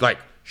he, like,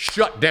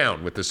 shut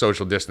down with the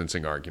social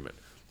distancing argument.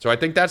 So I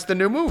think that's the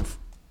new move.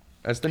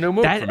 That's the new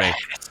move for me.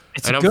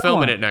 And I'm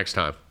filming it next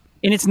time.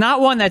 And it's not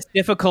one that's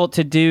difficult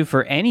to do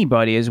for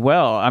anybody as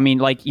well. I mean,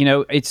 like, you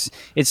know, it's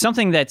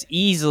something that's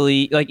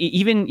easily, like,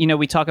 even, you know,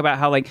 we talk about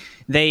how, like,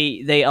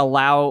 they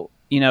allow,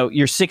 you know,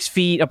 you're 6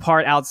 feet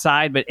apart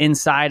outside, but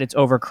inside it's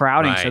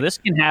overcrowding. Right. So this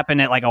can happen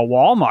at, like, a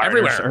Walmart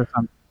everywhere.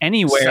 or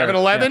anywhere.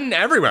 7-Eleven,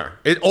 everywhere.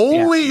 You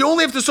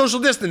only have to social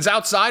distance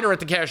outside or at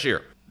the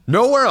cashier.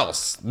 Nowhere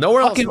else.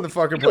 Nowhere else in the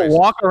fucking place.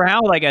 Walk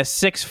around like a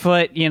 6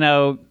 foot, you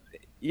know,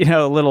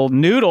 little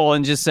noodle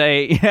and just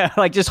say,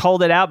 like, just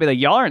hold it out. Be like,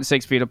 y'all aren't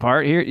 6 feet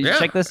apart. Here,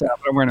 check this out.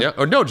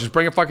 Or no, just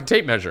bring a fucking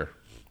tape measure.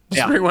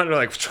 Just bring one,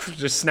 like,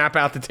 just snap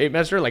out the tape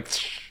measure, like.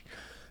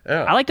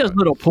 Yeah. I like those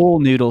little pool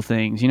noodle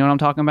things. You know what I'm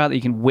talking about? That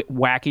you can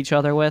whack each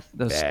other with.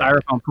 Those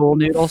styrofoam pool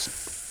noodles.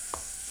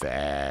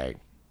 Fag.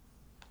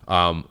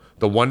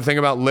 The one thing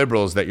about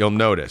liberals that you'll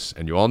notice,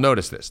 and you all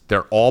notice this,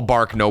 they're all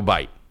bark, no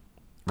bite,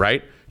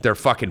 right? They're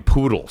fucking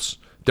poodles.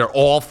 They're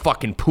all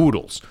fucking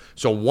poodles.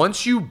 So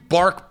once you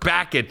bark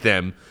back at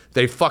them,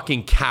 they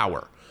fucking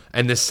cower.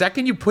 And the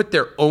second you put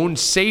their own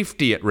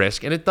safety at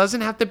risk, and it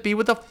doesn't have to be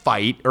with a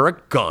fight or a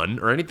gun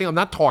or anything, I'm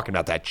not talking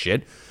about that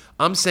shit.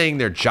 I'm saying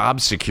their job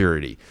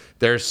security,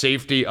 their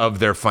safety of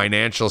their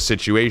financial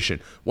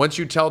situation. Once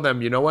you tell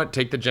them, you know what,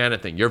 take the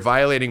Janet thing. You're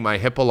violating my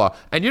HIPAA law.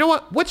 And you know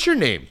what? What's your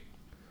name?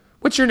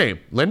 What's your name?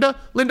 Linda?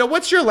 Linda,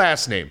 what's your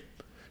last name?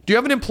 Do you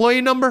have an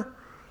employee number?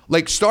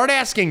 Like, start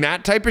asking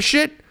that type of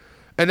shit,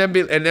 and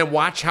then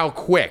watch how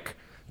quick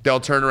they'll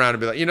turn around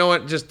and be like, you know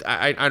what? Just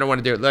I don't want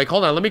to do it. Like,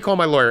 hold on, let me call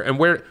my lawyer. And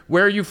where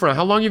are you from?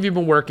 How long have you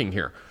been working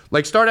here?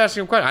 Like, start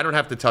asking them questions. I don't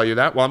have to tell you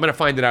that. Well, I'm going to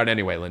find it out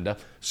anyway, Linda.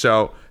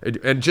 So,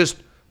 and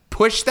just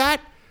push that,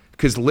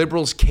 because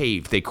liberals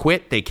cave. They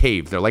quit, they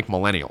cave. They're like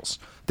millennials.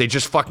 They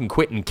just fucking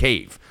quit and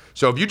cave.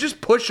 So if you just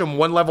push them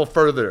one level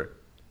further,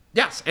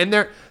 yes, and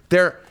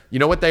they're you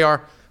know what they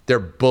are? They're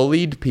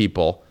bullied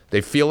people. They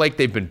feel like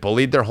they've been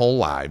bullied their whole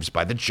lives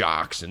by the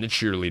jocks and the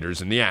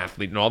cheerleaders and the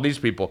athlete and all these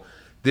people.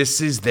 This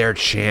is their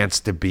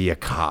chance to be a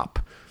cop.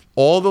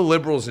 All the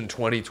liberals in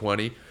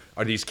 2020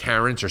 are these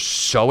Karens are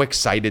so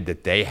excited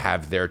that they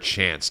have their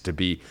chance to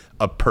be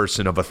a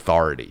person of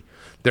authority.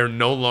 They're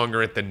no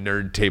longer at the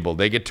nerd table.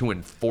 They get to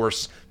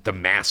enforce the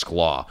mask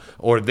law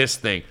or this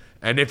thing.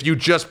 And if you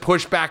just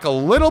push back a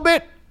little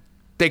bit,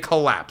 they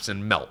collapse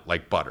and melt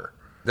like butter.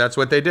 That's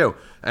what they do.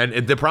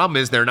 And the problem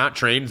is they're not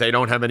trained. They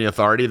don't have any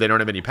authority. They don't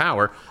have any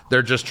power.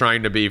 They're just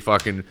trying to be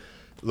fucking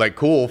like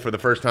cool for the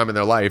first time in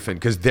their life. And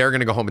because they're going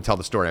to go home and tell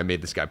the story, I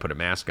made this guy put a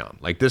mask on.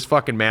 Like this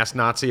fucking mask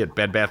Nazi at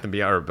Bath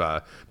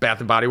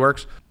and Body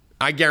Works.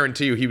 I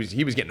guarantee you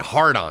he was getting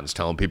hard-ons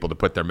telling people to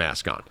put their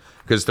mask on.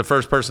 Because the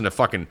first person to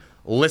fucking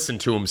listen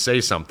to him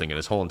say something in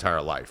his whole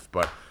entire life.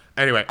 But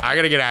anyway, I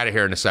got to get out of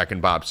here in a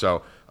second, Bob.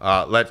 So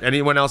let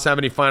anyone else have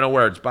any final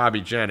words? Bobby,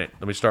 Janet,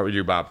 let me start with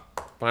you, Bob.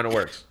 Final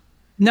words.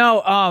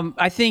 No,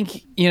 I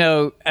think, you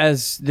know,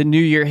 as the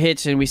new year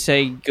hits and we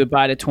say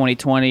goodbye to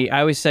 2020, I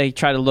always say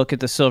try to look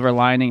at the silver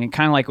lining, and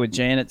kind of like what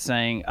Janet's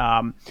saying,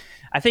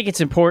 I think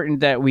it's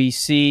important that we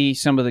see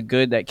some of the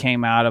good that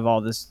came out of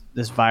all this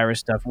virus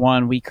stuff.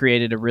 One, we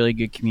created a really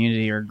good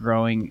community, or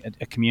growing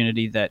a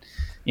community that,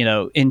 you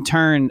know, in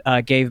turn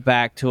gave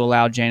back to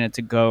allow Janet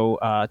to go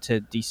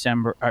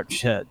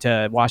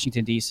to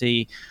Washington,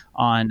 D.C.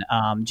 on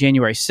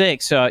January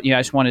 6th. So, you know, I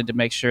just wanted to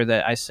make sure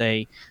that I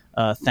say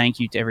thank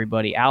you to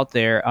everybody out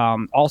there.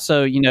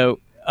 Also, you know,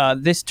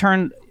 this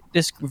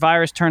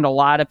virus turned a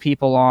lot of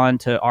people on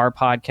to our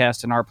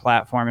podcast and our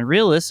platform, and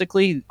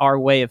realistically our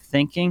way of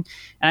thinking.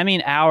 And I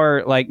mean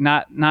our, like,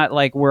 not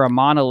like we're a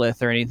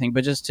monolith or anything,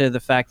 but just to the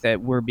fact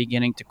that we're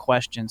beginning to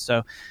question.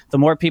 So the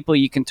more people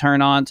you can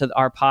turn on to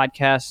our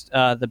podcast,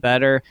 the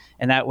better.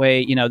 And that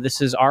way, you know,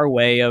 this is our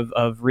way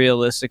of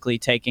realistically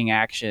taking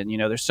action. You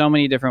know, there's so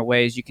many different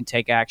ways you can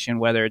take action,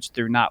 whether it's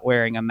through not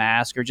wearing a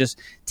mask or just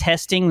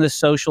testing the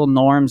social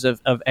norms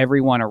of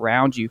everyone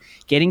around you,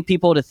 getting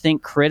people to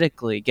think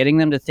critically, getting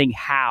them to think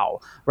how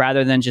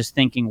rather than just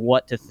thinking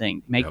what to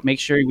think. Make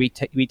sure we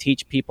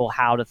teach people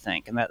how to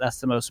think, and that's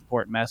the most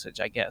important message,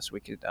 I guess we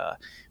could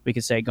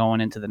say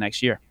going into the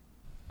next year.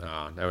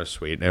 Oh, that was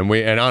sweet.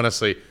 And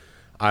honestly,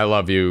 I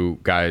love you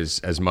guys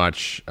as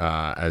much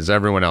as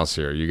everyone else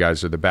here. You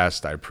guys are the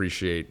best. I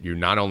appreciate you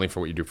not only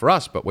for what you do for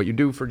us, but what you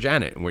do for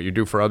Janet and what you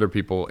do for other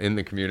people in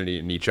the community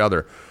and each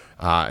other.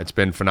 It's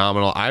been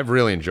phenomenal. I've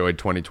really enjoyed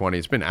 2020.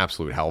 It's been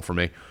absolute hell for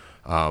me.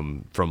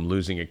 From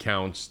losing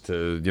accounts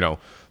to, you know,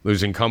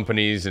 losing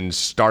companies and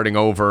starting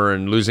over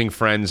and losing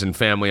friends and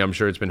family. I'm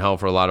sure it's been hell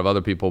for a lot of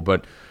other people,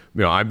 but,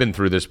 you know, I've been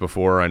through this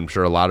before. I'm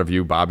sure a lot of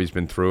you, Bobby's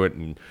been through it,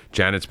 and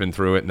Janet's been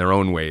through it in their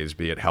own ways,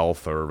 be it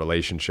health or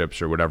relationships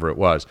or whatever it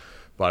was.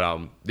 But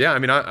yeah, I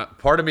mean,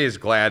 part of me is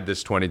glad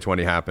this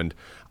 2020 happened.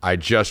 I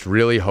just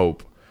really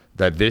hope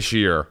that this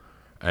year,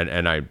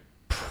 and I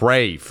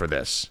pray for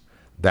this,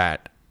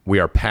 that we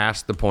are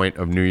past the point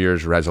of New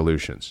Year's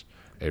resolutions.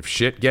 If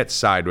shit gets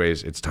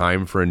sideways, it's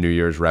time for a New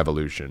Year's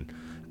revolution.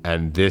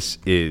 And this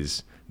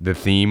is the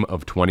theme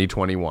of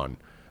 2021.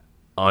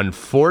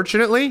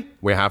 Unfortunately,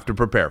 we have to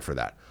prepare for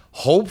that.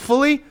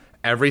 Hopefully,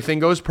 everything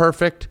goes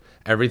perfect.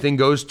 Everything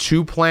goes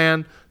to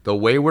plan the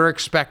way we're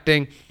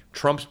expecting.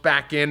 Trump's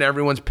back in.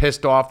 Everyone's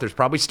pissed off. There's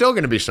probably still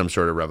going to be some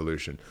sort of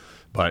revolution.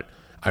 But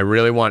I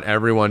really want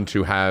everyone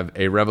to have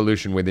a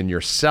revolution within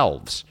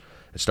yourselves.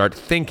 Start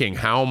thinking,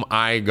 how am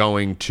I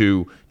going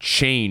to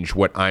change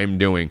what I'm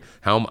doing?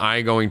 How am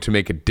I going to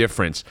make a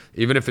difference?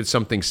 Even if it's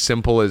something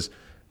simple as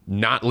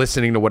not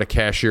listening to what a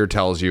cashier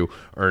tells you,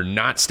 or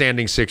not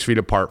standing 6 feet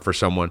apart for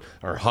someone,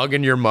 or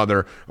hugging your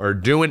mother, or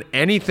doing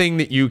anything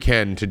that you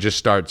can to just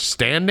start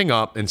standing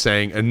up and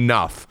saying,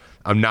 enough,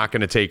 I'm not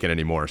going to take it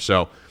anymore.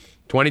 So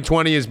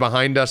 2020 is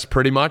behind us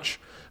pretty much.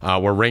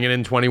 We're ringing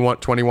in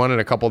 21 in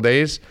a couple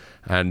days.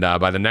 And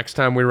by the next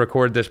time we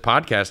record this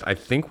podcast, I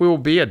think we will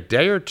be a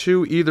day or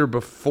two either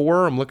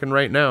before, I'm looking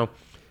right now,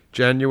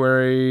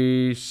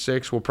 January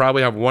 6th. We'll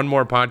probably have one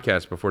more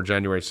podcast before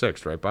January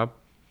 6th, right, Bob?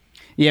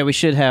 Yeah, we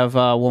should have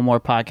one more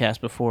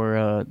podcast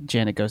before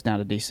Janet goes down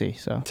to D.C.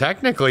 So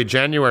technically,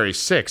 January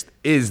 6th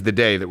is the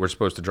day that we're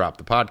supposed to drop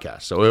the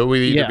podcast. So it will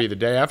either be the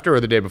day after or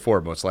the day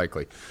before, most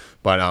likely.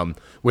 But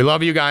we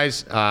love you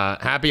guys.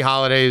 Happy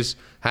holidays.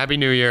 Happy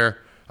New Year.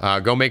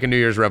 Go make a New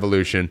Year's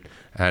revolution,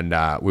 and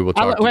we will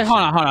talk. Wait, hold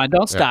on.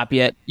 Don't stop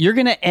yet. You're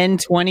going to end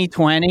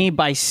 2020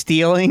 by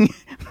stealing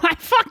my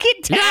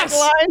fucking tagline?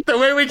 Yes, the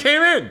way we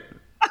came in.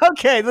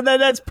 Okay, then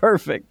that's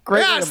perfect.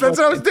 Great. Yes, that's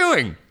what I was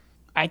doing.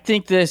 I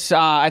think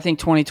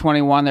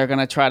 2021, they're going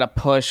to try to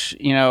push,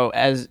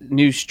 as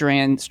new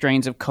strains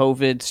of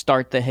COVID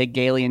start the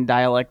Hegelian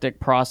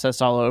dialectic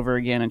process all over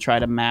again and try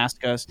to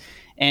mask us.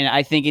 And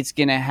I think it's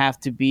going to have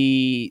to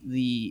be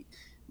the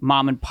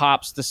mom and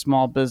pops, the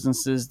small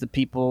businesses, the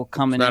people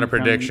coming in. It's not a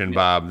prediction,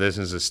 Bob. This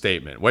is a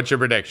statement. What's your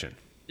prediction?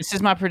 This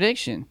is my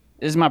prediction.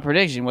 What's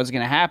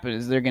going to happen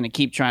is they're going to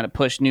keep trying to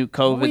push new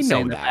COVID,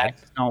 saying the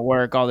vaccines don't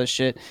work, all this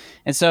shit.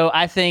 And so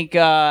I think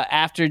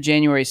after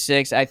January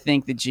 6th, I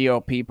think the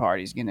GOP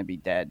party is going to be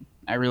dead.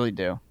 I really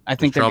do. I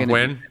think they're going to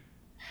win.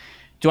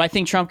 Do I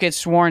think Trump gets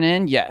sworn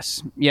in?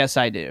 Yes,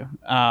 I do.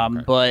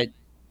 Okay. But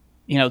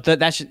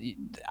that's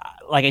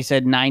like I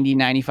said,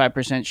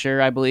 95% sure.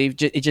 I believe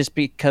it's just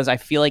because I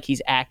feel like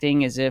he's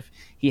acting as if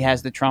he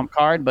has the Trump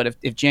card. But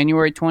if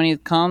January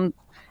 20th comes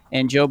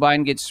and Joe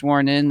Biden gets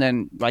sworn in,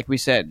 then, like we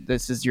said,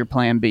 this is your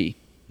plan B.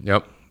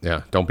 Yep.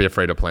 Yeah. Don't be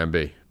afraid of plan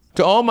B.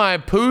 To all my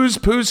poos,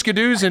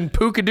 pooskadoos, and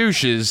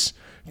pookadooshes,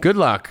 good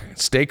luck.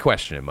 Stay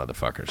questioning,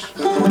 motherfuckers.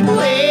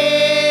 Well,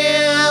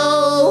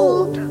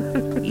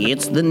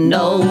 it's the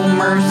No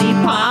Mercy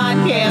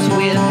Podcast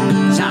with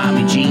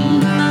Tommy G.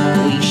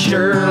 We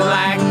sure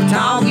like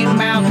talking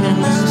about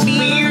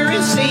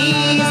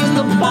conspiracies.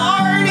 The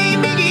party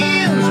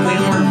begins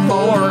when we're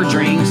 4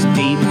 drinks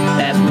deep.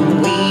 That's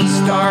when we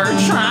start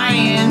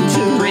trying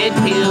to red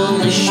pill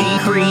the sheet.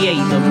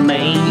 Create the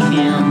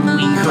mayhem.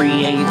 We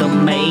create the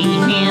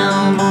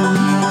mayhem.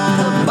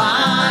 The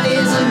bot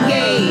is a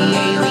gay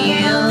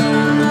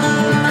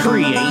alien.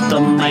 Create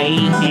the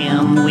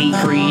mayhem. We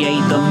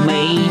create the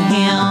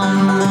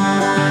mayhem.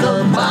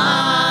 The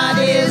bot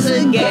is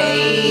a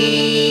gay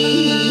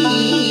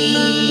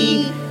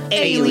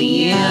alien.